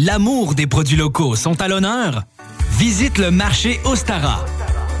québécoise et l'amour des produits locaux sont à l'honneur? Visite le marché Ostara.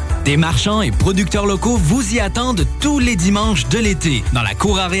 Des marchands et producteurs locaux vous y attendent tous les dimanches de l'été dans la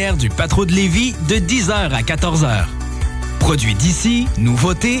cour arrière du Patro de Lévis de 10h à 14h. Produits d'ici,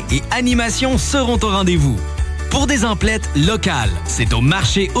 nouveautés et animations seront au rendez-vous. Pour des emplettes locales, c'est au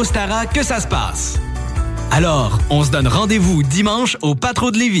marché Ostara que ça se passe. Alors, on se donne rendez-vous dimanche au Patro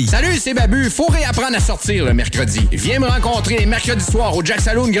de Lévis. Salut, c'est Babu. Faut réapprendre à sortir le mercredi. Viens me rencontrer les mercredis soirs au Jack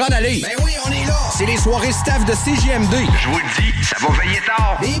Saloon Grande Allée. Ben oui, on est là. C'est les soirées staff de CJMD. Je vous le dis, ça va veiller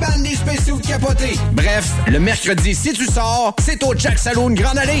tard. Des bandes, des spéciaux de capotés. Bref, le mercredi, si tu sors, c'est au Jack Saloon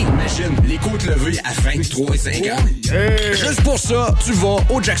Grande Allée. Imagine, les côtes levées à 23 et 50. Juste pour ça, tu vas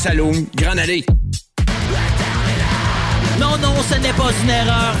au Jack Saloon Grande Allée. Non, non, ce n'est pas une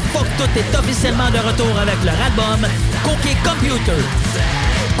erreur. Fuck Tout est officiellement de retour avec leur album Cookie Computer.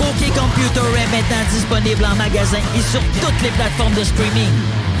 Cookie Computer est maintenant disponible en magasin et sur toutes les plateformes de streaming.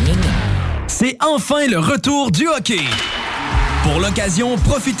 C'est enfin le retour du hockey. Pour l'occasion,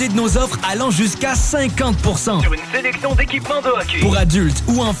 profitez de nos offres allant jusqu'à 50%. Sur une sélection d'équipements de hockey. Pour adultes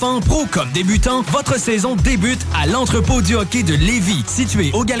ou enfants, pros comme débutants, votre saison débute à l'entrepôt du hockey de Lévis, situé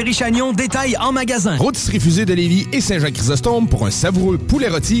aux Galeries Chagnon, détail en magasin. Rôtisserie Fusée de Lévis et Saint-Jean-Chrysostome pour un savoureux poulet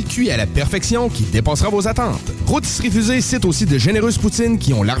rôti cuit à la perfection qui dépassera vos attentes. Rôtisserie Fusée cite aussi de généreuses poutines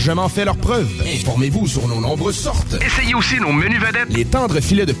qui ont largement fait leurs preuves. Informez-vous sur nos nombreuses sortes. Essayez aussi nos menus vedettes. Les tendres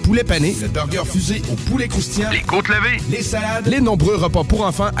filets de poulet pané, le burger fusé au poulet croustillant, les côtes levées, les salades, les nombreux repas pour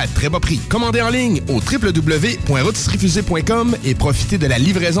enfants à très bas prix. Commandez en ligne au www.rôtisseriefusée.com et profitez de la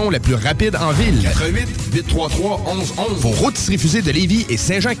livraison la plus rapide en ville. 88 833 1111. Vos Rôtisseries Fusées de Lévis et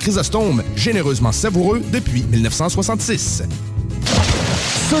Saint-Jean-Chrysostome, généreusement savoureux depuis 1966.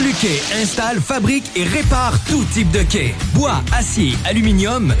 Soluquet installe, fabrique et répare tout type de quai. Bois, acier,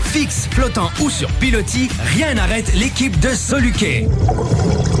 aluminium, fixe, flottant ou sur pilotis, rien n'arrête l'équipe de Soluquet.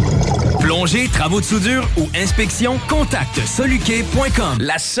 Plongée, travaux de soudure ou inspection, contacte soluquet.com.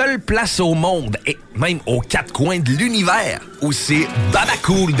 La seule place au monde, et même aux quatre coins de l'univers, où c'est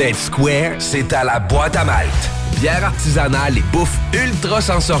babacool d'être square, c'est à la Boîte à Malte. Bière artisanale et bouffe ultra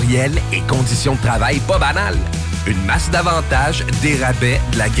sensorielle et conditions de travail pas banales. Une masse d'avantages, des rabais,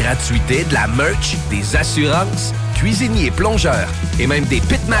 de la gratuité, de la merch, des assurances, cuisiniers, plongeurs et même des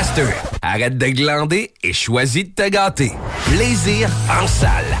pitmasters. Arrête de glander et choisis de te gâter. Plaisir en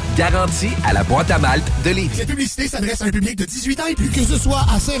salle. Garantie à la Boîte à Malte de Lévis. Cette publicité s'adresse à un public de 18 ans et plus. Que ce soit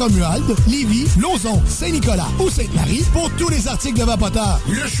à Saint-Romuald, Lévis, Lauson, Saint-Nicolas ou Sainte-Marie, pour tous les articles de Vapoteur,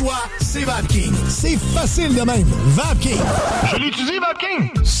 le choix, c'est VapKing. C'est facile de même. VapKing. Je l'utilise,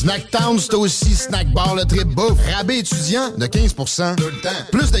 VapKing. Snacktown, c'est aussi Snack Bar, le trip bouffe. Rabais étudiant de 15%. Tout le temps.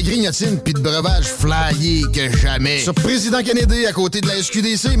 Plus de grignotines pis de breuvages flyés que jamais. Sur Président Kennedy, à côté de la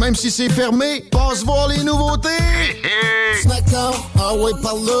SQDC, même si c'est fermé, passe voir les nouveautés. Snacktown, ah ouais,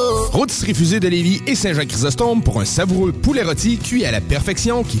 par là. Rôtisserie Fusée de Lévis et Saint-Jean-Chrysostome pour un savoureux poulet rôti cuit à la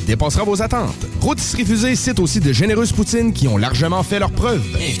perfection qui dépassera vos attentes. Rôtisserie Fusée cite aussi de généreuses poutines qui ont largement fait leurs preuves.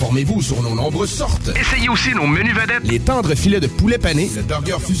 Informez-vous sur nos nombreuses sortes. Essayez aussi nos menus vedettes. Les tendres filets de poulet pané, le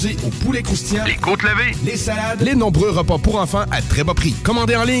burger fusées au poulet croustillant, les côtes levées, les salades, les nombreux repas pour enfants à très bas prix.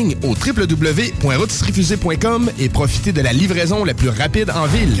 Commandez en ligne au www.rotisseriefusée.com et profitez de la livraison la plus rapide en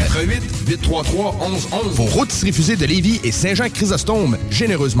ville. 88 833 1111. Vos Rôtisseries Fusées de Lévis et Saint-Jean-Chrysostome,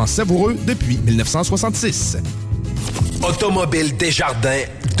 généreusement savoureux depuis 1966. Automobile Desjardins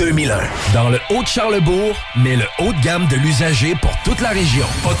 2001. Dans le Haut-de-Charlebourg, mais le haut de gamme de l'usager pour toute la région.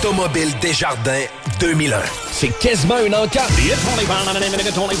 Automobile Desjardins 2001. C'est quasiment une encarte.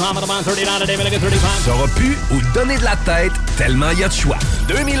 Sauras plus où donner de la tête tellement il y a de choix.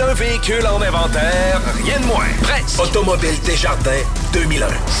 2001 véhicules en inventaire, rien de moins. Presse. Automobile Desjardins 2001.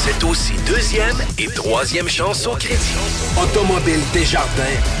 C'est aussi deuxième et troisième chance au crédit. Automobile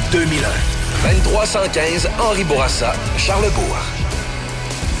Desjardins 2001. 2315 Henri Bourassa, Charlebourg.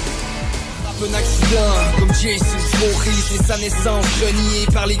 Un accident, comme Jason Voorhees et sa naissance reniée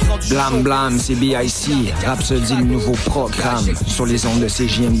par les grands du Blam Blam, c'est BIC. Rhapsody, le nouveau programme sur les ondes de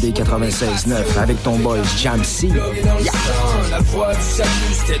CJMD 96.9 avec ton boy Jamsey. La voix du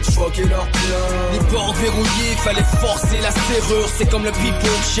salut, c'était de choquer leur plan. Les portes verrouillées, fallait forcer la serrure. C'est comme le people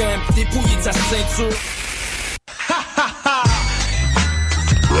champ, dépouillé de sa ceinture.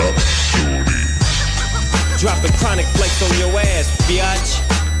 Drop a chronic flakes on your ass, biatch.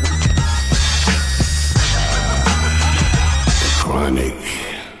 Chronic.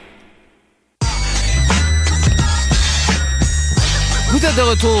 Vous êtes de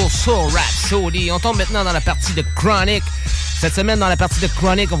retour sur Rhapsody. On tombe maintenant dans la partie de Chronic. Cette semaine, dans la partie de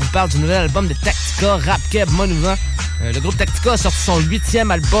Chronic, on vous parle du nouvel album de Tactica, Rap Keb Monument. Le groupe Tactica a sorti son 8e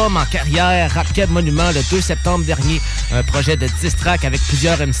album en carrière, Rap Keb Monument, le 2 septembre dernier. Un projet de 10 tracks avec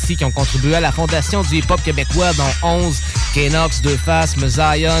plusieurs MC qui ont contribué à la fondation du hip-hop québécois, dont 11, K-Nox, Deux Faces,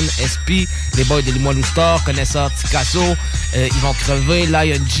 Mezion, SP, les boys de Limoilou Star, Connaisseur Ticasso, Ils vont crever,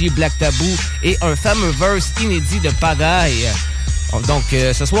 Lion G, Black Taboo et un fameux verse inédit de Pagaille. Donc,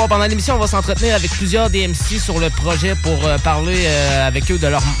 ce soir, pendant l'émission, on va s'entretenir avec plusieurs DMC sur le projet pour parler avec eux de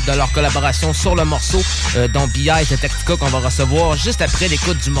leur collaboration sur le morceau, dont BI et Tactica qu'on va recevoir juste après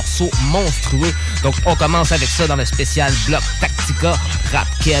l'écoute du morceau Monstrueux. Donc, on commence avec ça dans le spécial bloc Tactica, Rap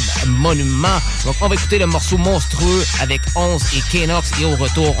Keb Monument. Donc, on va écouter le morceau Monstrueux avec 11 et K-Nox. Et au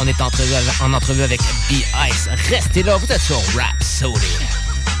retour, on est en entrevue avec B-Ice. Restez là, vous êtes sur Rhapsody.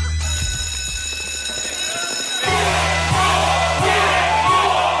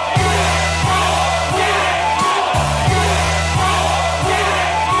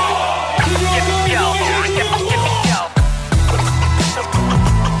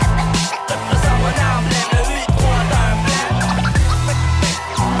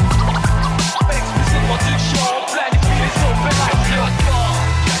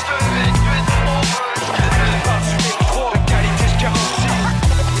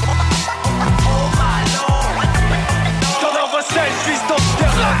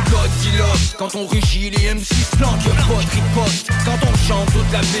 Quand on rugit, les MC se planquent, y'a pas de riposte. Quand on chante,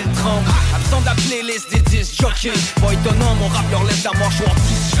 toute la ville tremble. Absent de la playlist des 10 jockeys. Pas étonnant, mon rap leur laisse la mâchoire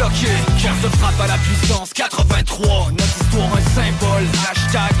disloquée. Car se frappe à la puissance 83. Notre histoire un symbole,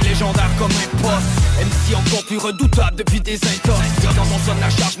 hashtag légendaire comme un poste. MC encore plus redoutable depuis des intox. Quand on sonne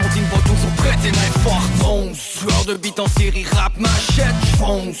la charge, mon team va toujours prêter main forte. 11, sueur de beat en série, rap machette,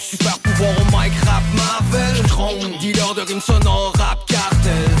 j'fonce. Super pouvoir au mic, rap Marvel, j'trompe. Dealer de rimes sonores, rap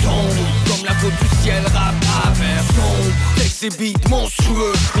cartel, tombe. Comme la faute du ciel, rap averse, sombre. Texte et beat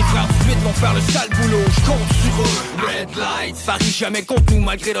monstrueux. Mes frères du 8 vont faire le sale boulot, j'compte sur eux. Red light, Paris jamais contre nous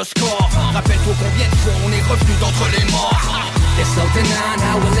malgré le score. Rappelle-toi combien de fois on est revenu d'entre les morts. There's something on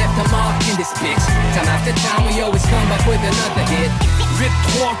how we left a mark in this bitch. Time after time we always come back with another hit.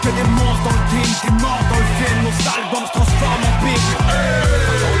 8-3, que des monstres dans le team, des morts dans le film. Nos albums se transforment en big.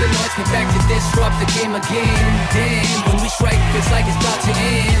 All the noise came back to disrupt the game again. Damn, when we strike feels like it's about to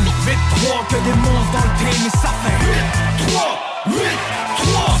end. 8-3, que des monstres dans le team, et ça fait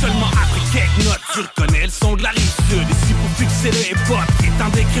 8-3. Seulement après quelques notes, tu reconnais le son de la rive sud. Ici pour fixer le hip-hop qui est en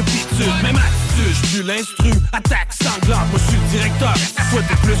décrépitude. Même attitude, j'suis l'instru, attaque sanglante. Moi j'suis le directeur, toi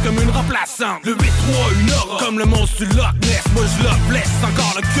t'es plus comme une remplaçante. Le 8-3, une aura, comme le monstre du Loch Ness. Moi j'la blesse,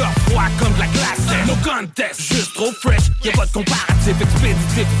 encore le cœur froid comme de la glace. No contest, juste trop fresh, y'a pas de comparatif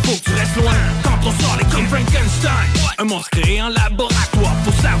expéditif. Faut que tu restes loin, quand on sort les comme Frankenstein. Un monstre créé en laboratoire,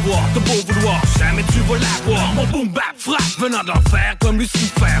 faut savoir, t'as beau vouloir, jamais tu vas l'avoir. Mon boom bap frappe, venant de l'enfer comme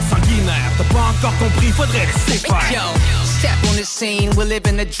Lucifer. Sans ordinaire. T'as pas encore compris, faudrait rester faire. Yo, step on the scene, we're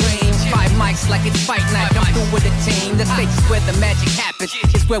living a dream. 5 mics like it's fight night, I'm through with the team. The stage is where the magic happens,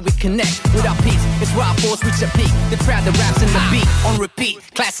 it's where we connect with our peace. It's where our force reach a peak. The crowd that raps in the beat, on repeat.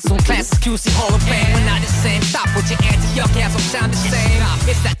 Classes on classes, QC Hall of Fame. We're not the same, stop with your anti, your cats don't sound the same.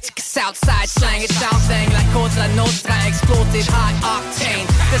 It's that Southside slang, it sounds dang like Cosa Nostra, exploded high octane.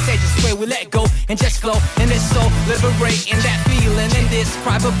 The stage is where we let go and just flow, and it's so liberating that feeling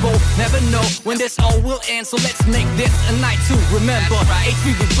indescribable. Never know when this all will end, so let's make this a night to remember.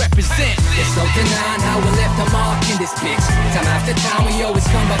 H3 we represent. It's so denying how we left a mark in this bitch. Time after time we always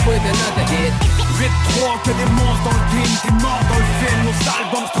come back with another hit. Vite 3 que des monstres dans le team, t'es mort dans le film, nos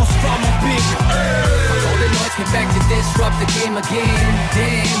albums se transforment en big. All the noise came back to disrupt the game again.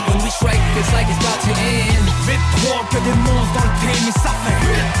 Damn, when we strike, it's like it's about to end. Vite 3 que des monstres dans le team, et ça fait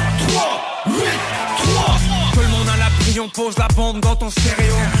 8, 3, 8, 3. Tout le monde à l'abri, on pose la bombe dans ton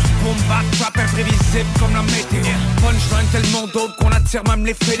stéréo. Boom, back, trap imprévisible comme la météo. Punchline tellement dope qu'on attire même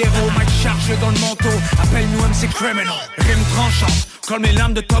les fédéraux. Mike chargé dans le manteau, appelle-nous MC Criminal. Rime tranchante, comme les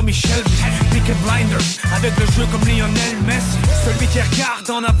lames de Tommy Shelby. Peaky Blinders, avec le jeu comme Lionel Messi. Celui qui regarde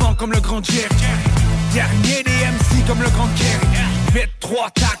en avant comme le grand Jerry. Dernier des MC comme le grand Kerry.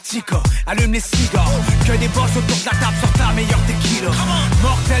 8-3 Tactica, allume les cigares. Que des boss autour de la table sur ta meilleure tequila.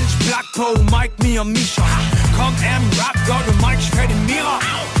 Mortel, Black Poe, Mike, me en Misha. Comme M, rap, God, le mic, j'fais des miracles.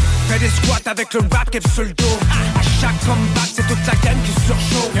 Fais des squats avec le rap qui est sur le dos. À chaque comeback, c'est toute la game qui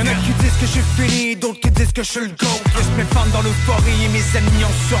surchauffe. Y'en a qui disent que j'ai fini, d'autres qui disent que je suis le GOAT. Laisse mes fans dans l'euphorie et mes ennemis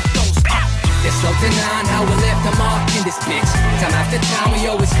en surdose. It's so denying how we left a mark in this bitch. Time after time we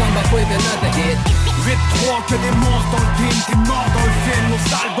always come back with another hit. 8-3 que des monstres dans le team, t'es mort dans le film, nos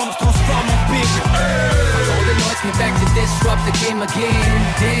albums se transforment en big. All the noise came back to disrupt the game again.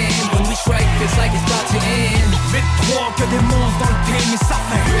 Damn, when we strike, it's like it's about to end. 8-3 que des monstres dans le team, et ça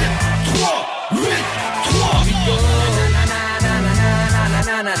fait 8-3, 8-3. We go. Na na na na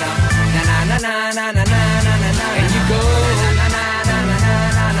na na na na na na na na na na na na. And you go. Na na na na na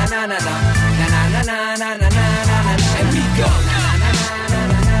na na na na na. Na na na na na na na na. And we go. Na na na na na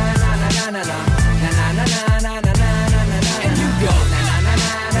na na na na. And you go.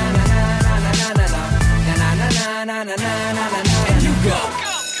 And you go.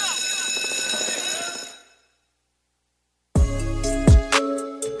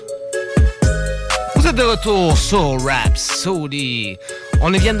 Vous êtes de retour sur Rhapsody. On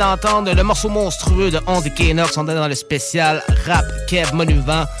vient d'entendre le morceau monstrueux de Andy Kenox. On est dans le spécial Rap Kev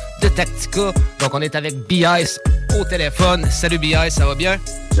Monument de Tactica. Donc on est avec B-Ice au téléphone. Salut B-Ice, ça va bien?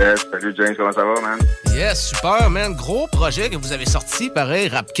 Yes, salut James, comment ça va, man? Yes, super, man. Gros projet que vous avez sorti, pareil,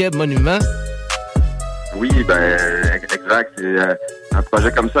 Rap Kev Monument. Oui, ben, exact. C'est un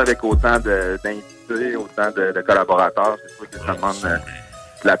projet comme ça avec autant d'invités, autant de collaborateurs. C'est sûr que ça demande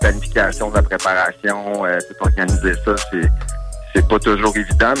de la planification, de la préparation, tout organiser ça. C'est pas toujours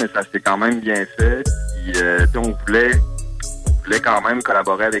évident, mais ça s'est quand même bien fait. Puis, on voulait quand même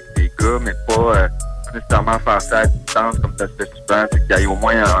collaborer avec des gars, mais pas nécessairement faire ça à distance comme ça se fait souvent. C'est qu'il y ait au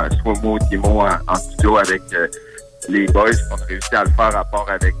moins soit mot ou 10 mots en studio avec les boys. On a réussi à le faire à part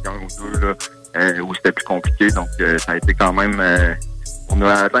avec un ou deux là, où c'était plus compliqué. Donc, ça a été quand même... on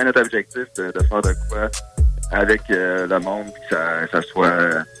a atteint notre objectif de faire de quoi avec le monde, puis que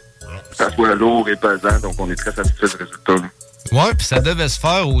ça soit lourd et pesant. Donc, on est très satisfait du résultat. Là. Ouais, puis ça devait se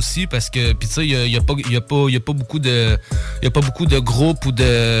faire aussi parce que, puis tu sais, il y a pas beaucoup de groupes ou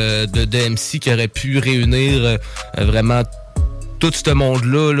de MC qui auraient pu réunir vraiment tout ce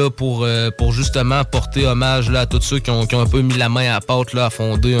monde-là là, pour justement porter hommage là, à tous ceux qui ont un peu mis la main à la pâte là, à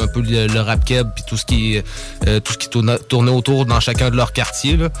fonder un peu le rap keb puis tout ce qui tournait autour dans chacun de leurs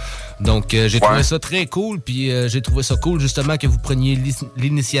quartiers là. Donc j'ai trouvé ça très cool, puis j'ai trouvé ça cool justement que vous preniez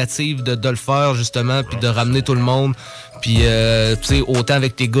l'initiative de le faire justement, puis de ramener tout le monde. Puis tu sais, autant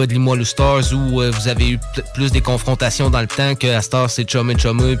avec tes gars de Limoilou Stars où vous avez eu plus des confrontations dans le temps que à Stars c'est chumé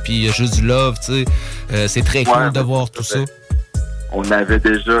puis juste du love, tu sais. C'est très cool de voir tout ça. On avait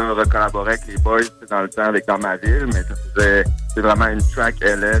déjà recollaboré avec les boys dans le temps avec Dans ma ville, mais c'est vraiment une track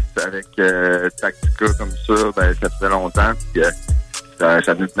LS avec Tactica comme ça, ben ça faisait longtemps, puis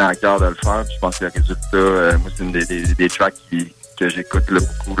ça nous tenait à cœur de le faire, puis je pense que le résultat, moi c'est une des tracks que j'écoute là,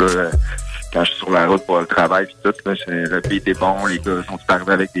 beaucoup là, quand je suis sur la route pour le travail puis tout, là, le beat est bon, les gars sont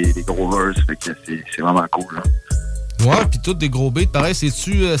arrivés avec des gros verses, fait que c'est vraiment cool là. Ouais, puis toutes des gros beats, pareil,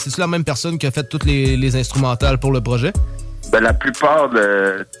 c'est-tu la même personne qui a fait toutes les instrumentales pour le projet? Ben, la plupart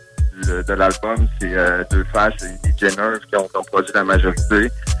de l'album, c'est deux faces et des Jenners qui ont produit la majorité.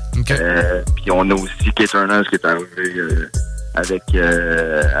 Okay. Puis on a aussi K-Turners qui est arrivé avec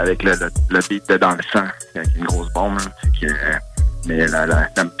le beat de Dans le sang, avec une grosse bombe. Mais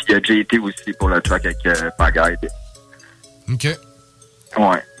puis il y a JT aussi pour le track avec Pagaille. OK.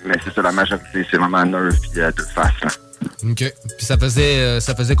 Ouais, mais c'est ça, la majorité, c'est vraiment Nerve puis Deux Faces. Là. OK. Puis ça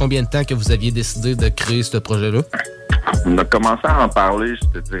faisait combien de temps que vous aviez décidé de créer ce projet-là? On a commencé à en parler,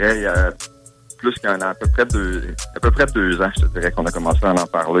 je te dirais, il y a plus qu'un an, à peu près 2 ans, je te dirais qu'on a commencé à en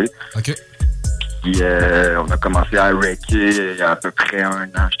parler. OK. Puis on a commencé à wrecker il y a à peu près 1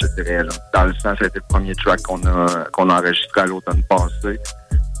 an, je te dirais. Là. Dans le sens, c'était le premier track qu'on a enregistré à l'automne passé.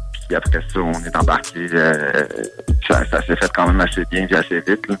 Puis après ça, on est embarqué. Ça s'est fait quand même assez bien et assez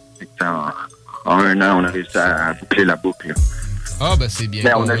vite. Là. En 1 an, on a réussi à boucler la boucle. Là. Ah, ben c'est bien.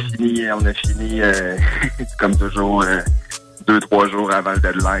 Mais on a fini comme toujours, 2-3 jours avant le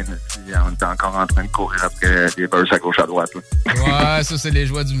deadline. Puis on était encore en train de courir après des verses à gauche à droite. Là. Ouais, ça, c'est les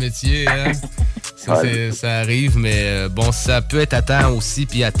joies du métier. Hein? Ça arrive, mais bon, ça peut être à temps aussi,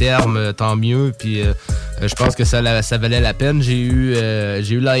 puis à terme, tant mieux. Puis je pense que ça valait la peine. J'ai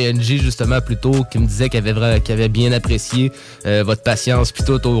eu l'ING justement plus tôt qui me disait qu'il avait bien apprécié votre patience puis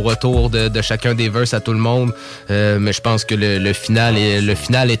tout au retour de chacun des verses à tout le monde. Mais je pense que le final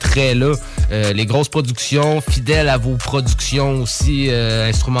est très là. Les grosses productions, fidèles à vos productions aussi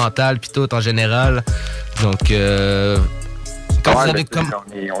instrumentales puis tout en général. Donc quand vous avez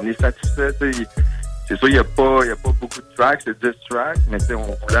on est satisfait. C'est sûr, il n'y a pas beaucoup de tracks, c'est 10 tracks, mais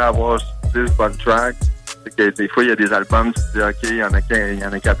on voulait avoir 10 bonnes tracks. C'est que des fois, il y a des albums, tu te dis, OK, il y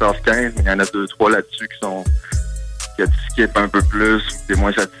en a 14-15, mais il y en a 2-3 là-dessus que tu skippes un peu plus, ou que tu es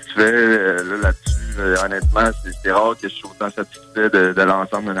moins satisfait. Là-dessus, honnêtement, c'est rare que je suis autant satisfait de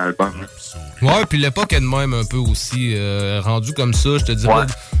l'ensemble d'un album. Ouais, puis l'époque est de même un peu aussi. Rendu comme ça, je te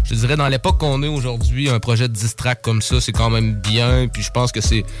dirais dans l'époque qu'on est aujourd'hui, un projet de 10 tracks comme ça, c'est quand même bien. Puis je pense que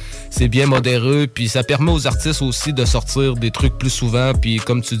c'est bien modéré. Puis ça permet aux artistes aussi de sortir des trucs plus souvent. Puis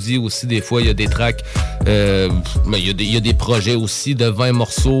comme tu dis aussi, des fois, il y a des tracks, il y a des projets aussi de 20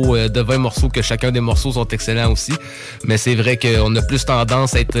 morceaux, que chacun des morceaux sont excellents aussi. Mais c'est vrai qu'on a plus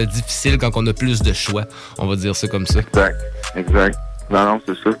tendance à être difficile quand on a plus de choix. On va dire ça comme ça. Exact. Non,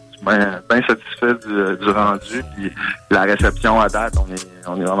 c'est ça. Bien satisfait du rendu. Puis la réception à date, on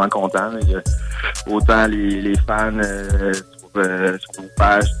est vraiment contents. Autant les fans sur nos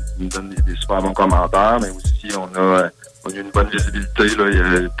pages qui nous donnent des super bons commentaires, mais aussi on a une bonne visibilité. Là. Il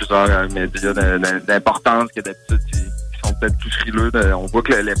y a plusieurs médias d'importance que d'habitude qui sont peut-être plus frileux. On voit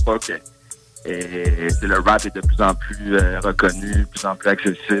que l'époque le rap est de plus en plus reconnu, de plus en plus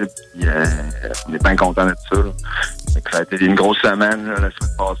accessible. Puis, on est bien content de ça. Ça a été une grosse semaine la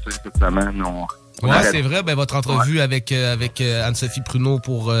semaine passée, cette semaine. Ouais, c'est vrai, votre entrevue avec Anne-Sophie Pruneau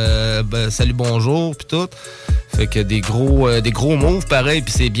pour Salut Bonjour puis tout. Fait que des gros moves pareil,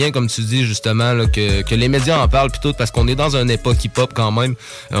 puis c'est bien comme tu dis justement là, que les médias en parlent puis tout, parce qu'on est dans une époque hip-hop quand même.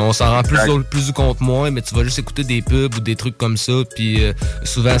 On s'en rend plus du compte moins, mais tu vas juste écouter des pubs ou des trucs comme ça, puis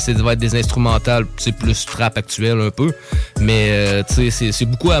souvent ça va être des instrumentales, c'est plus trap actuel un peu. Mais tu sais, c'est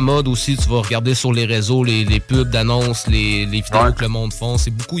beaucoup à mode aussi, tu vas regarder sur les réseaux les pubs d'annonces, les vidéos que le monde font,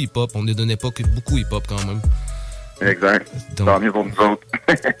 c'est beaucoup hip-hop, on est d'une époque beaucoup hip-hop quand même. Exact. Tant mieux pour nous autres.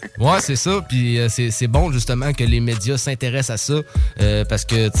 Ouais, c'est ça. Puis c'est bon justement que les médias s'intéressent à ça, parce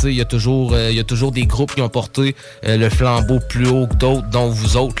que tu sais, il y a toujours des groupes qui ont porté le flambeau plus haut que d'autres, dont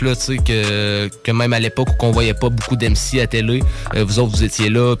vous autres là, tu sais, que même à l'époque où on voyait pas beaucoup d'MC à télé, vous autres vous étiez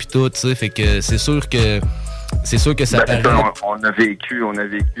là puis tout, tu sais, fait que c'est sûr que ça paraît. On a vécu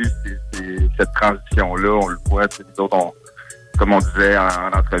cette transition là, on le voit, nous autres comme on disait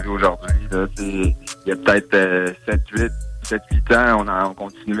en entrevue aujourd'hui, il y a peut-être 7-8 ans, on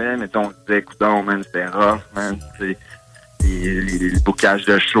continuait, mais on se disait, écoutons, man, c'était rough, man, les boucages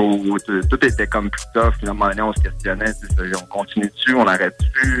de show, tout était comme plus tough. Puis à un moment donné, on se questionnait, on continue dessus, on arrête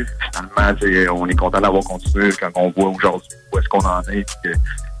dessus. Finalement, on est content d'avoir continué quand on voit aujourd'hui où est-ce qu'on en est, puis que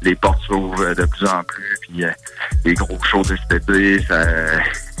les portes s'ouvrent de plus en plus, puis les gros shows de cet été,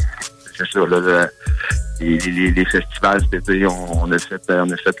 c'est ça, là, les festivals cet été, on a fait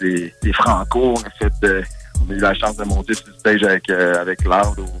les Franco, on a eu la chance de monter sur le stage avec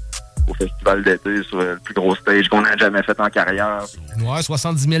Loud au festival d'été, sur le plus gros stage qu'on n'a jamais fait en carrière. Ouais,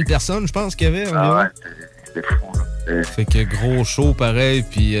 70 000 personnes, je pense qu'il y avait. Ah ouais, c'était fou, là. Fait que gros show pareil,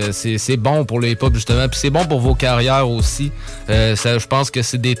 puis c'est bon pour le hip-hop justement, puis c'est bon pour vos carrières aussi. Je pense que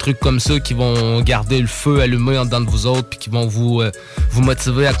c'est des trucs comme ça qui vont garder le feu allumé en dedans de vous autres, puis qui vont vous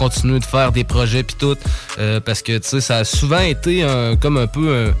motiver à continuer de faire des projets puis tout, parce que tu sais, ça a souvent été comme un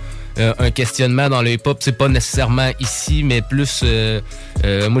peu un questionnement dans le hip-hop, c'est pas nécessairement ici, mais plus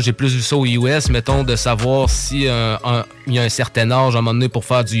moi j'ai plus vu ça aux US, mettons, de savoir si il y a un certain âge à un moment donné pour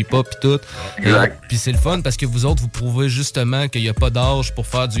faire du hip-hop et tout. Puis c'est le fun parce que vous autres, vous prouvez justement qu'il n'y a pas d'âge pour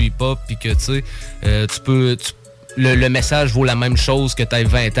faire du hip-hop, puis que tu sais, le message vaut la même chose que t'aies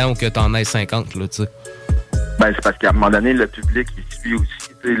 20 ans ou que t'en aies 50, là, tu sais. Ben, c'est parce qu'à un moment donné, le public, il suit aussi.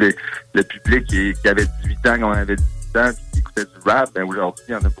 Le public qui avait 18 ans, quand on avait 18 ans, puis qui écoutait du rap, ben aujourd'hui,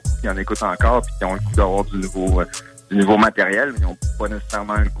 il y en a beaucoup qui en écoutent encore, puis qui ont le goût d'avoir du nouveau matériel, mais ils n'ont pas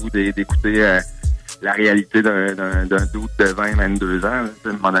nécessairement le goût d'écouter la réalité d'un doute de 20, 22 ans. À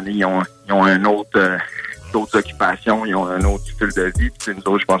un moment donné, ils ont d'autres occupations, ils ont un autre style de vie. Puis nous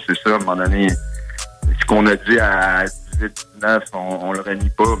autres, je pense que c'est ça. À un moment donné, ce qu'on a dit à 18, 19, on le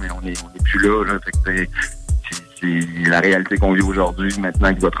renie pas, mais on est plus là. Fait que c'est la réalité qu'on vit aujourd'hui,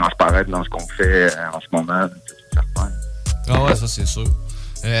 maintenant, qui va transparaître dans ce qu'on fait en ce moment. C'est certain. Ah ouais, ça c'est sûr.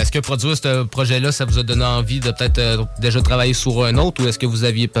 Est-ce que produire ce projet-là, ça vous a donné envie de peut-être déjà travailler sur un autre, ou est-ce que vous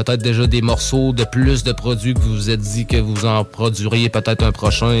aviez peut-être déjà des morceaux de plus de produits que vous vous êtes dit que vous en produiriez peut-être un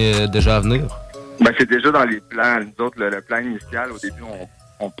prochain déjà à venir? Ben, c'est déjà dans les plans. Nous autres, le plan initial, au début,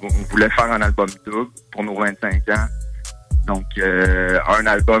 on voulait faire un album double pour nos 25 ans. Donc, un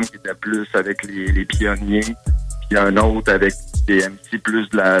album qui était plus avec les pionniers, puis un autre avec des MC plus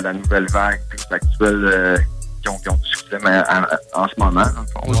de la nouvelle vague, plus actuelle, qui ont du succès en ce moment.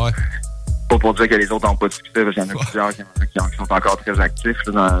 Ouais. Pas pour dire que les autres n'ont pas de succès, parce qu'il y en a plusieurs qui sont encore très actifs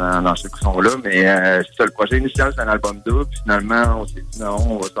là, dans ceux qui sont là. Mais c'est ça, le projet initial, c'est un album double. Puis finalement, on s'est dit non,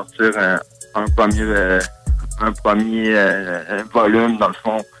 on va sortir un premier volume, dans le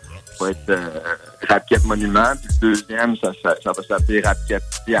fond, qui va être Rap Cap Monument. Puis le deuxième, ça va s'appeler Rap Cap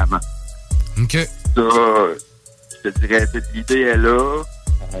Diamant. OK. Ça, je te dirais, l'idée est là.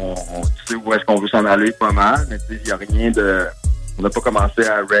 On sait où est-ce qu'on veut s'en aller pas mal, mais il n'y a rien de... On n'a pas commencé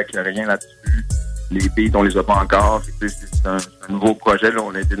à rec, il n'y a rien là-dessus. Les beats, on les a pas encore. C'est un nouveau projet. Là.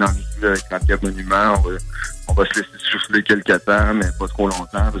 On a été dans le milieu avec Rap Cap Monument. On va se laisser souffler quelques temps, mais pas trop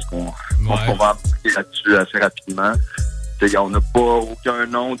longtemps, parce qu'on va embarquer là-dessus assez rapidement. On n'a pas aucun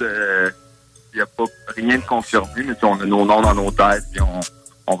nom de... Il n'y a pas rien de confirmé, mais on a nos noms dans nos têtes, puis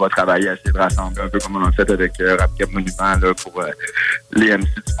on va travailler à essayer de rassembler un peu comme on a fait avec Rap Cap Monument là, pour les MC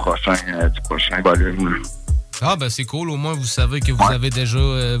du prochain volume. Là. Ah ben c'est cool, au moins vous savez que vous avez déjà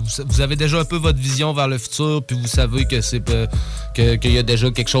vous avez déjà un peu votre vision vers le futur, puis vous savez que c'est qu'il y a déjà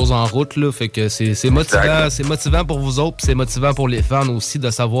quelque chose en route là, fait que c'est motivant, c'est motivant pour vous autres, puis c'est motivant pour les fans aussi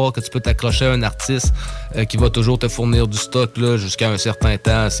de savoir que tu peux t'accrocher à un artiste qui va toujours te fournir du stock là jusqu'à un certain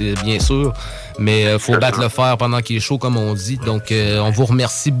temps, c'est bien sûr, mais faut battre le fer pendant qu'il est chaud comme on dit. Donc on vous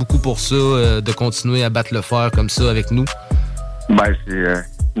remercie beaucoup pour ça, de continuer à battre le fer comme ça avec nous. Ben c'est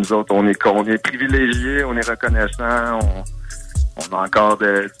nous autres, on est privilégiés, on est reconnaissants, on a encore du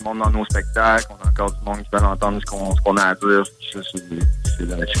monde dans nos spectacles, on a encore du monde qui peut entendre ce qu'on a à dire.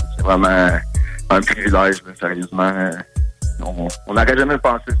 C'est vraiment un privilège, là, sérieusement. On n'aurait jamais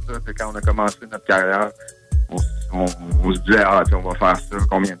pensé ça. Quand on a commencé notre carrière, on se disait, on va faire ça,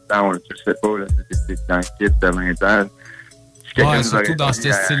 combien de temps, tu le sais pas, là, c'est dans le kit de 20 ans. Ouais, surtout dans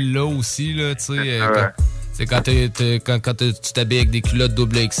ce style-là aussi, là, tu sais. C'est quand tu t'habilles avec des culottes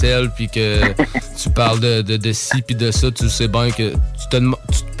double XL puis que tu parles de ci puis de ça, tu sais bien que tu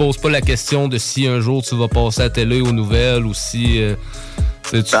te poses pas la question de si un jour tu vas passer à la télé aux nouvelles ou si...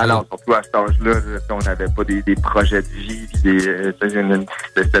 non, surtout à cet âge-là, on n'avait pas des projets de vie.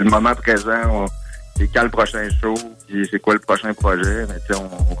 C'était le moment présent. C'est quand le prochain show, puis c'est quoi le prochain projet. Mais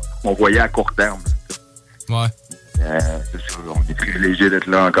on voyait à court terme. Ouais. C'est sûr, on est privilégié d'être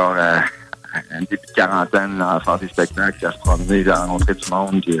là encore un début de quarantaine, à faire des spectacles, à se promener, à rencontrer du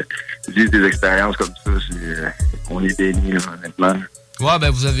monde, vivre des expériences comme ça. On est bénis, honnêtement. Ouais, ben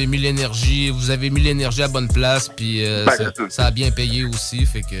vous avez mis l'énergie à bonne place, puis ça a bien payé aussi,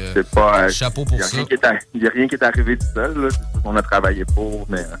 fait que chapeau pour ça. Il n'y a rien qui est arrivé tout seul, là. C'est ça qu'on a travaillé pour,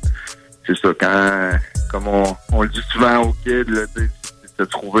 mais c'est ça, comme on le dit souvent aux kids, là, c'est de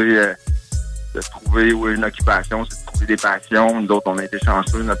trouver une occupation, c'est de trouver des passions. Nous autres, on a été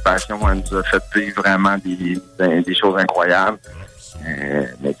chanceux, notre passion, elle nous a fait vivre vraiment des choses incroyables.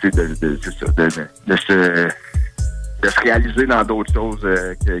 Mais tu sais, de se réaliser dans d'autres choses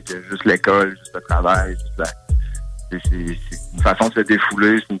que juste l'école, juste le travail. C'est une façon de se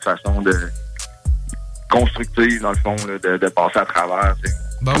défouler, c'est une façon de constructive, dans le fond, là, de passer à travers.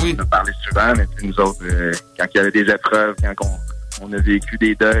 Ben oui. On a parlé souvent, mais nous autres, quand il y avait des épreuves, quand on a vécu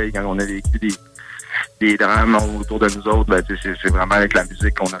des deuils, quand on a vécu des drames autour de nous autres, ben, c'est vraiment avec la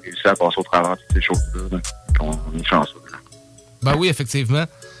musique qu'on a réussi à passer au travers de ces choses-là. On est chanceux. Ben oui, effectivement.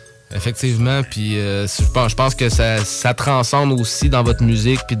 Effectivement, puis je pense que ça transcende aussi dans votre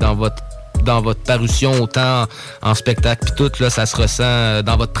musique puis dans votre parution, autant en spectacle puis tout, là, ça se ressent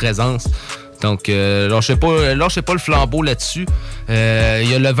dans votre présence. Donc, lâchez pas le flambeau là-dessus. Il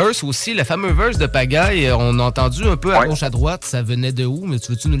y a le verse aussi, le fameux verse de Pagaille. On a entendu un peu à gauche, à droite. Ça venait de où? Mais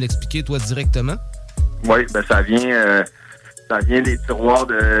tu veux-tu nous l'expliquer, toi, directement? Oui, ben ça vient des tiroirs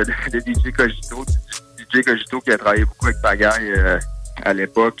de DJ Cogito. DJ Cogito qui a travaillé beaucoup avec Pagaille à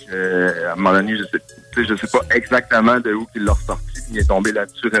l'époque. À un moment donné, je sais pas exactement de où il l'a ressorti. Il est tombé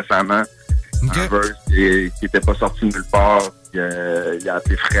là-dessus récemment. Okay. Un verse qui était pas sorti nulle part. Il a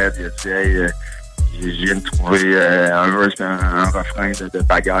appelé Fred, il a dit hey, je viens de trouver un verse et un refrain de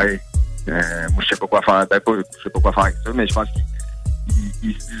Pagaille. Moi je sais pas quoi faire. Je sais pas quoi faire avec ça, mais je pense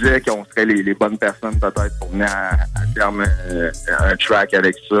qu'il se disait qu'on serait les bonnes personnes peut-être pour venir à terme un track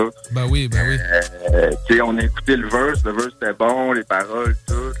avec ça. Ben oui. Tu sais, on a écouté le verse était bon, les paroles,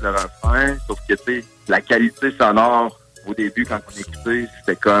 tout, le refrain, sauf que tu sais, la qualité sonore au début quand on écoutait,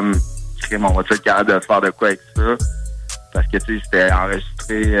 c'était comme on va être capable de faire de quoi avec ça. Parce que tu sais, c'était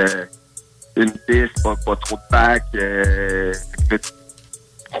enregistré une piste, pas trop de pack.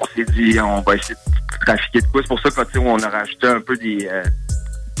 On s'est dit on va essayer de trafiquer de quoi. C'est pour ça qu'on a rajouté un peu des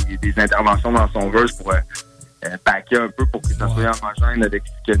interventions dans son verse pour packer un peu pour que ça soit homogène avec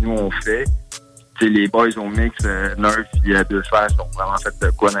ce que nous on fait. T'sais, les boys au mix, Nerf et Deux Faces ont vraiment fait de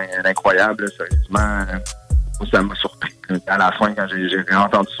quoi d'incroyable. Sérieusement, ça m'a surpris. À la fin, quand j'ai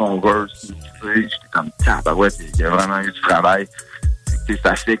réentendu son verse, j'étais comme tabarouette, il y a vraiment eu du travail.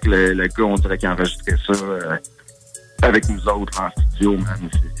 Ça fait que le gars, on dirait qu'il enregistrait ça avec nous autres en studio, même.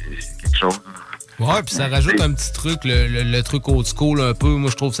 C'est quelque chose. Ouais, puis ça rajoute un petit truc, le truc old school un peu. Moi,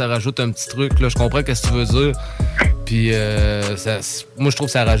 je trouve que ça rajoute un petit truc. Là, je comprends ce que tu veux dire. Puis, moi, je trouve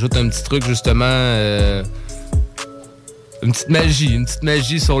que ça rajoute un petit truc, justement. Une petite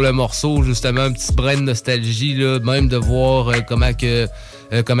magie sur le morceau, justement, un petit brin de nostalgie, là, même de voir comment que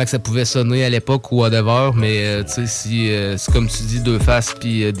ça pouvait sonner à l'époque ou whatever, mais tu sais, si c'est comme tu dis, Deux Faces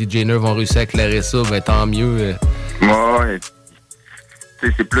puis DJ Nerve vont réussir à éclairer ça, ben tant mieux. Ouais, tu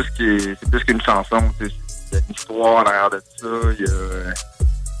sais, c'est plus qu'une chanson, il y a une histoire derrière de ça,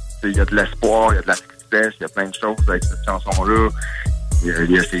 il y a de l'espoir, il y a de la tristesse, il y a plein de choses avec cette chanson-là.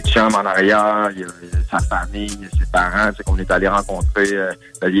 Il y a ses chums en arrière, il y a sa famille, il y a ses parents, tu sais, qu'on est allé rencontrer.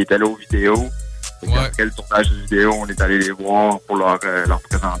 Il était là aux vidéos. Après le tournage de vidéo, on est allé les voir pour leur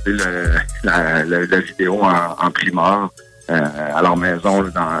présenter la vidéo en primeur à leur maison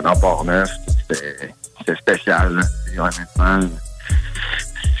là, dans Port-Neuf. C'était spécial, là, honnêtement.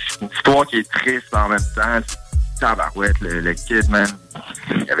 C'est une histoire qui est triste en même temps. Tabarouette, le kid, man,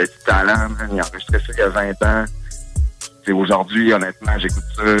 il avait du talent, man, il enregistrait ça il y a 20 ans. T'sais, aujourd'hui, honnêtement, j'écoute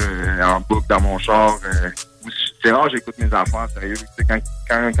ça en boucle dans mon char. C'est rare, j'écoute mes affaires, sérieux.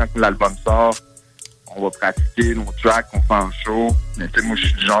 Quand l'album sort, on va pratiquer nos tracks, on fait en show. Mais tu sais, moi, je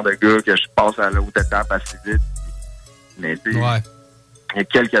suis le genre de gars que je passe à l'autre étape assez vite. Mais tu sais, il y a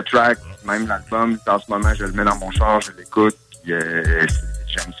quelques tracks, même l'album, en ce moment, je le mets dans mon char, je l'écoute, puis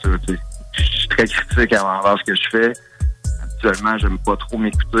j'aime ça, tu sais. Je suis très critique envers ce que je fais. Habituellement, j'aime pas trop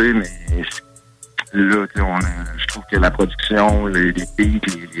m'écouter, mais là, je trouve que la production, les beats,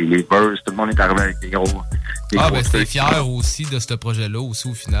 les verses, tout le monde est arrivé avec des gros ben c'était fier aussi de ce projet-là, aussi,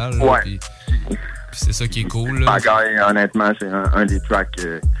 au final. Là, puis c'est ça qui est cool. Pagaille, honnêtement, c'est un des tracks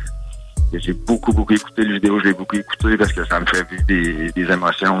que j'ai beaucoup écouté. Le vidéo, je l'ai beaucoup écouté parce que ça me fait vivre des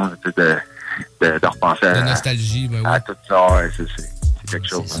émotions, de repenser à nostalgie, ben à tout ça. C'est quelque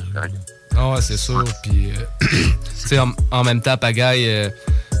chose. Ah ouais, c'est sûr. Puis, tu sais, en même temps, Pagaille...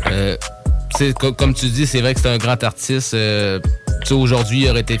 comme tu dis, c'est vrai que c'est un grand artiste. Aujourd'hui, il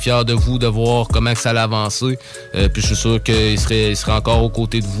aurait été fier de vous, de voir comment que ça allait avancer. Puis je suis sûr qu'il serait encore aux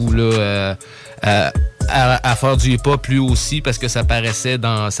côtés de vous là, à faire du hip-hop lui aussi, parce que ça paraissait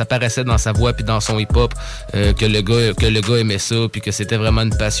dans sa voix puis dans son hip-hop que le gars aimait ça, puis que c'était vraiment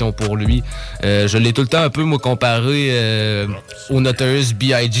une passion pour lui. Je l'ai tout le temps un peu, moi, comparé au Notorious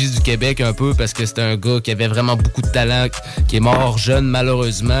B.I.G. du Québec, un peu, parce que c'était un gars qui avait vraiment beaucoup de talent, qui est mort jeune,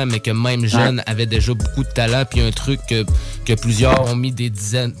 malheureusement, mais que même jeune avait déjà beaucoup de talent, puis un truc que plusieurs ont mis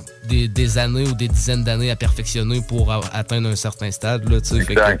des années ou des dizaines d'années à perfectionner pour atteindre un certain stade, là, tu sais.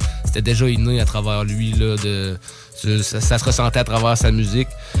 Fait que c'était déjà inné à travers lui, là, ça se ressentait à travers sa musique,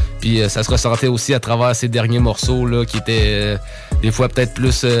 puis ça se ressentait aussi à travers ses derniers morceaux, là, qui étaient des fois peut-être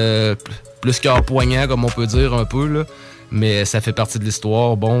plus cœur poignant, comme on peut dire, un peu, là. Mais ça fait partie de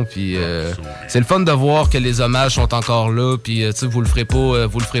l'histoire, bon, puis c'est le fun de voir que les hommages sont encore là, puis tu sais, vous le ferez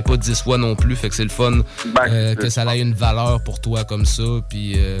pas 10 fois non plus, fait que c'est le fun que ça ait une valeur pour toi comme ça,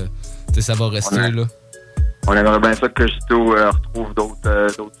 puis tu sais, ça va rester, là. On aimerait bien ça que Cogito retrouve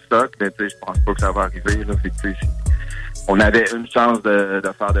d'autres stocks, mais tu sais, je pense pas que ça va arriver, là, fait que tu sais, on avait une chance de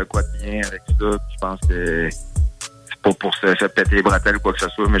faire de quoi de bien avec ça, puis je pense que c'est pas pour se péter les bretelles ou quoi que ce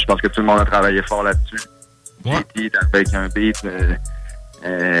soit, mais je pense que tout le monde a travaillé fort là-dessus. Avec un beat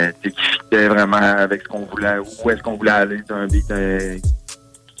qui fitait vraiment avec ce qu'on voulait, où est-ce qu'on voulait aller. C'est un beat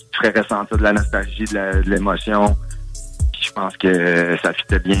qui ferait ressentir de la nostalgie, de l'émotion. Puis je pense que ça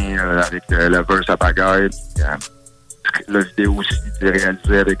fitait bien avec le verse à pagaille. La vidéo aussi,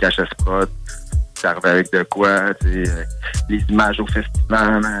 réalisée avec HS Prod. Ça arrivait avec de quoi, les images au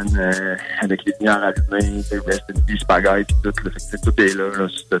festival, man, avec les lumières allumées, Rest in Peace, pagaille, puis tout. Là, tout est là,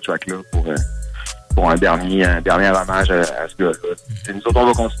 sur ce track-là pour un dernier hommage à ce gars-là. Nous autres, on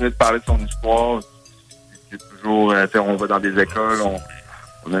va continuer de parler de son histoire. C'est toujours, on va dans des écoles,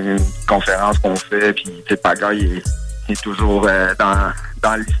 on a une conférence qu'on fait, puis pagaille est toujours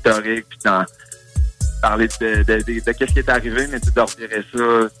dans l'historique, puis dans parler de qu'est-ce qui est arrivé, mais de revirer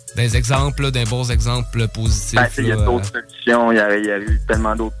ça. Des exemples, des bons exemples positifs. Il y a d'autres solutions, il y a eu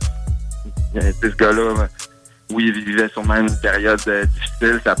tellement d'autres. Ce gars-là, oui, il vivait sûrement une période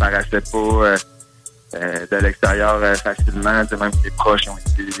difficile, ça paraissait pas de l'extérieur facilement. Même les proches ont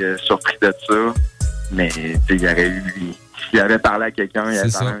été surpris de ça. Mais il y aurait eu. S'il avait parlé à quelqu'un, il avait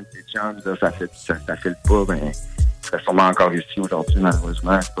parlé à un de ses chums, ça fait le pas, ben. Il serait sûrement encore ici aujourd'hui,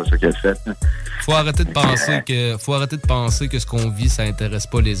 malheureusement. C'est pas ça qu'il a fait. Faut arrêter de penser que ce qu'on vit, ça intéresse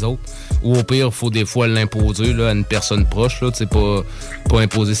pas les autres. Ou au pire, faut des fois l'imposer là, à une personne proche. Là, pas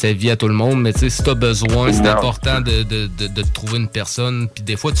imposer sa vie à tout le monde, mais si t'as besoin, c'est important de trouver une personne. Puis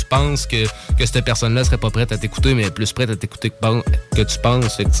des fois, tu penses que cette personne-là serait pas prête à t'écouter, mais elle est plus prête à t'écouter que tu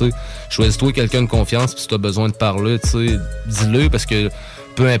penses. Fait que, choisis-toi quelqu'un de confiance, puis si t'as besoin de parler, dis-le, parce que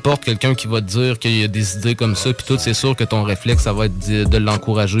peu importe, quelqu'un qui va te dire qu'il y a des idées comme ça, puis tout, c'est sûr que ton réflexe, ça va être de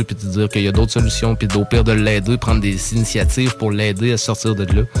l'encourager, puis de dire qu'il y a d'autres solutions, puis au pire de l'aider, prendre des initiatives pour l'aider à sortir de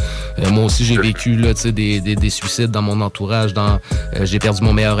là. Moi aussi, j'ai vécu là, des suicides dans mon entourage. J'ai perdu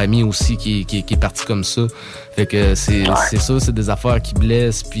mon meilleur ami aussi qui est parti comme ça. Fait que c'est ça, c'est des affaires qui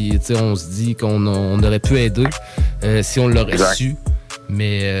blessent, puis on se dit qu'on aurait pu aider si on l'aurait su.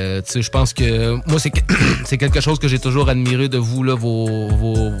 Mais je pense que moi, c'est quelque chose que j'ai toujours admiré de vous, là,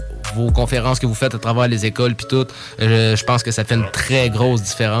 vos conférences que vous faites à travers les écoles puis tout. Je pense que ça fait une très grosse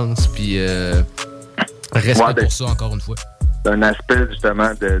différence. Puis respect pour ça, encore une fois. C'est un aspect,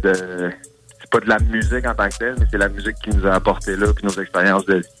 justement, c'est pas de la musique en tant que telle, mais c'est la musique qui nous a apporté là, puis nos expériences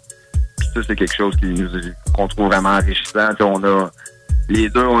de vie. Puis ça, c'est quelque chose qu'on trouve vraiment enrichissant. Les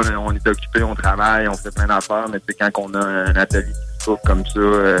deux, on est occupés, on travaille, on fait plein d'affaires, mais quand on a un atelier comme ça,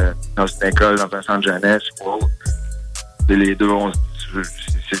 dans une école, dans un centre jeunesse, les deux,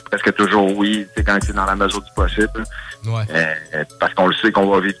 c'est presque toujours oui, quand c'est dans la mesure du possible. Ouais. Parce qu'on le sait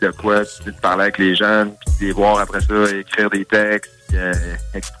qu'on va vivre de quoi, puis de parler avec les jeunes, puis de les voir après ça, écrire des textes, puis,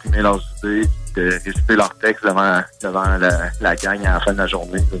 exprimer leurs idées, puis de réciter leurs textes devant la gang à la fin de la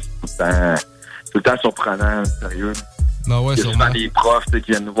journée. C'est tout le temps surprenant, sérieux. Ben ouais, il y a souvent des profs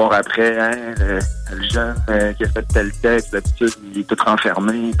qui viennent nous voir après, le jeune qui a fait tel texte, d'habitude, il est tout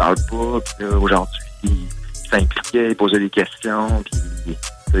renfermé, il parle pas, puis aujourd'hui, il s'impliquait, il posait des questions, puis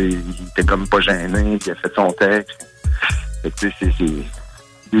il était comme pas gêné, puis il a fait son texte. Fait que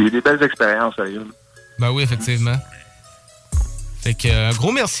c'est des belles expériences, sérieux. Ben oui, effectivement. Fait que un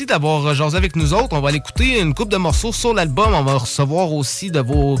gros merci d'avoir jasé avec nous autres. On va aller écouter une couple de morceaux sur l'album. On va recevoir aussi de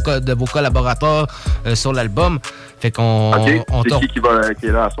vos collaborateurs sur l'album. Fait qu'on... OK. C'est qui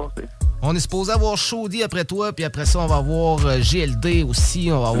est là à soir, c'est? On est supposé avoir Chaudy après toi, puis après ça, on va avoir GLD aussi,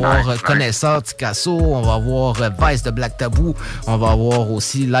 on va avoir Connaisseur Ticasso, on va avoir Vice de Black Tabou, on va avoir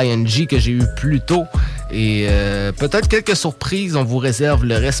aussi l'ING que j'ai eu plus tôt. Et peut-être quelques surprises, on vous réserve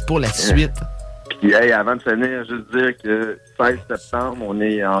le reste pour la suite. Puis, avant de finir, juste dire que 16 septembre, on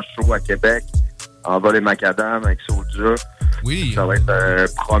est en show à Québec, en Vol et Macadam avec Soulja. Oui. Ça va être un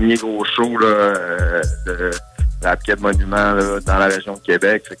premier gros show là, de Rap Keb Monument là, dans la région de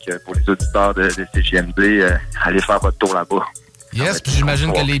Québec. Fait que pour les auditeurs de CJMD, allez faire votre tour là-bas. Yes, puis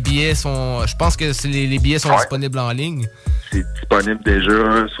j'imagine que les billets sont... Je pense que les billets sont disponibles en ligne. C'est disponible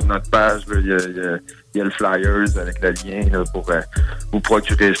déjà sur notre page. Il y a le Flyers avec le lien là, pour vous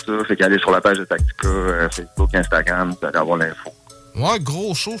procurer ça. Fait qu'allez sur la page de Tactica, Facebook, Instagram, vous allez avoir l'info. Ouais,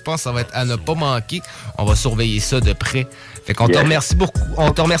 gros show, je pense que ça va être à ne pas manquer. On va surveiller ça de près. Fait qu'on te remercie beaucoup.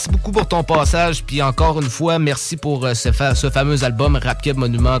 On te remercie beaucoup pour ton passage. Puis encore une fois, merci pour ce fameux album Rap Keb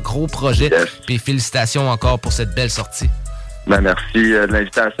Monument. Gros projet. Puis félicitations encore pour cette belle sortie. Ben merci de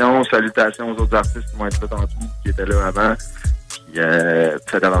l'invitation. Salutations aux autres artistes qui vont être là tantôt, qui étaient là avant. Puis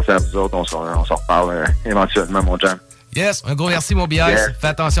faites avancer à vous autres. On s'en reparle éventuellement, mon Jam. Yes, un gros merci, mon B.I.S. Yes. Fais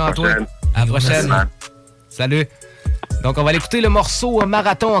attention à toi. À la prochaine. Merci, salut. Donc, on va aller écouter le morceau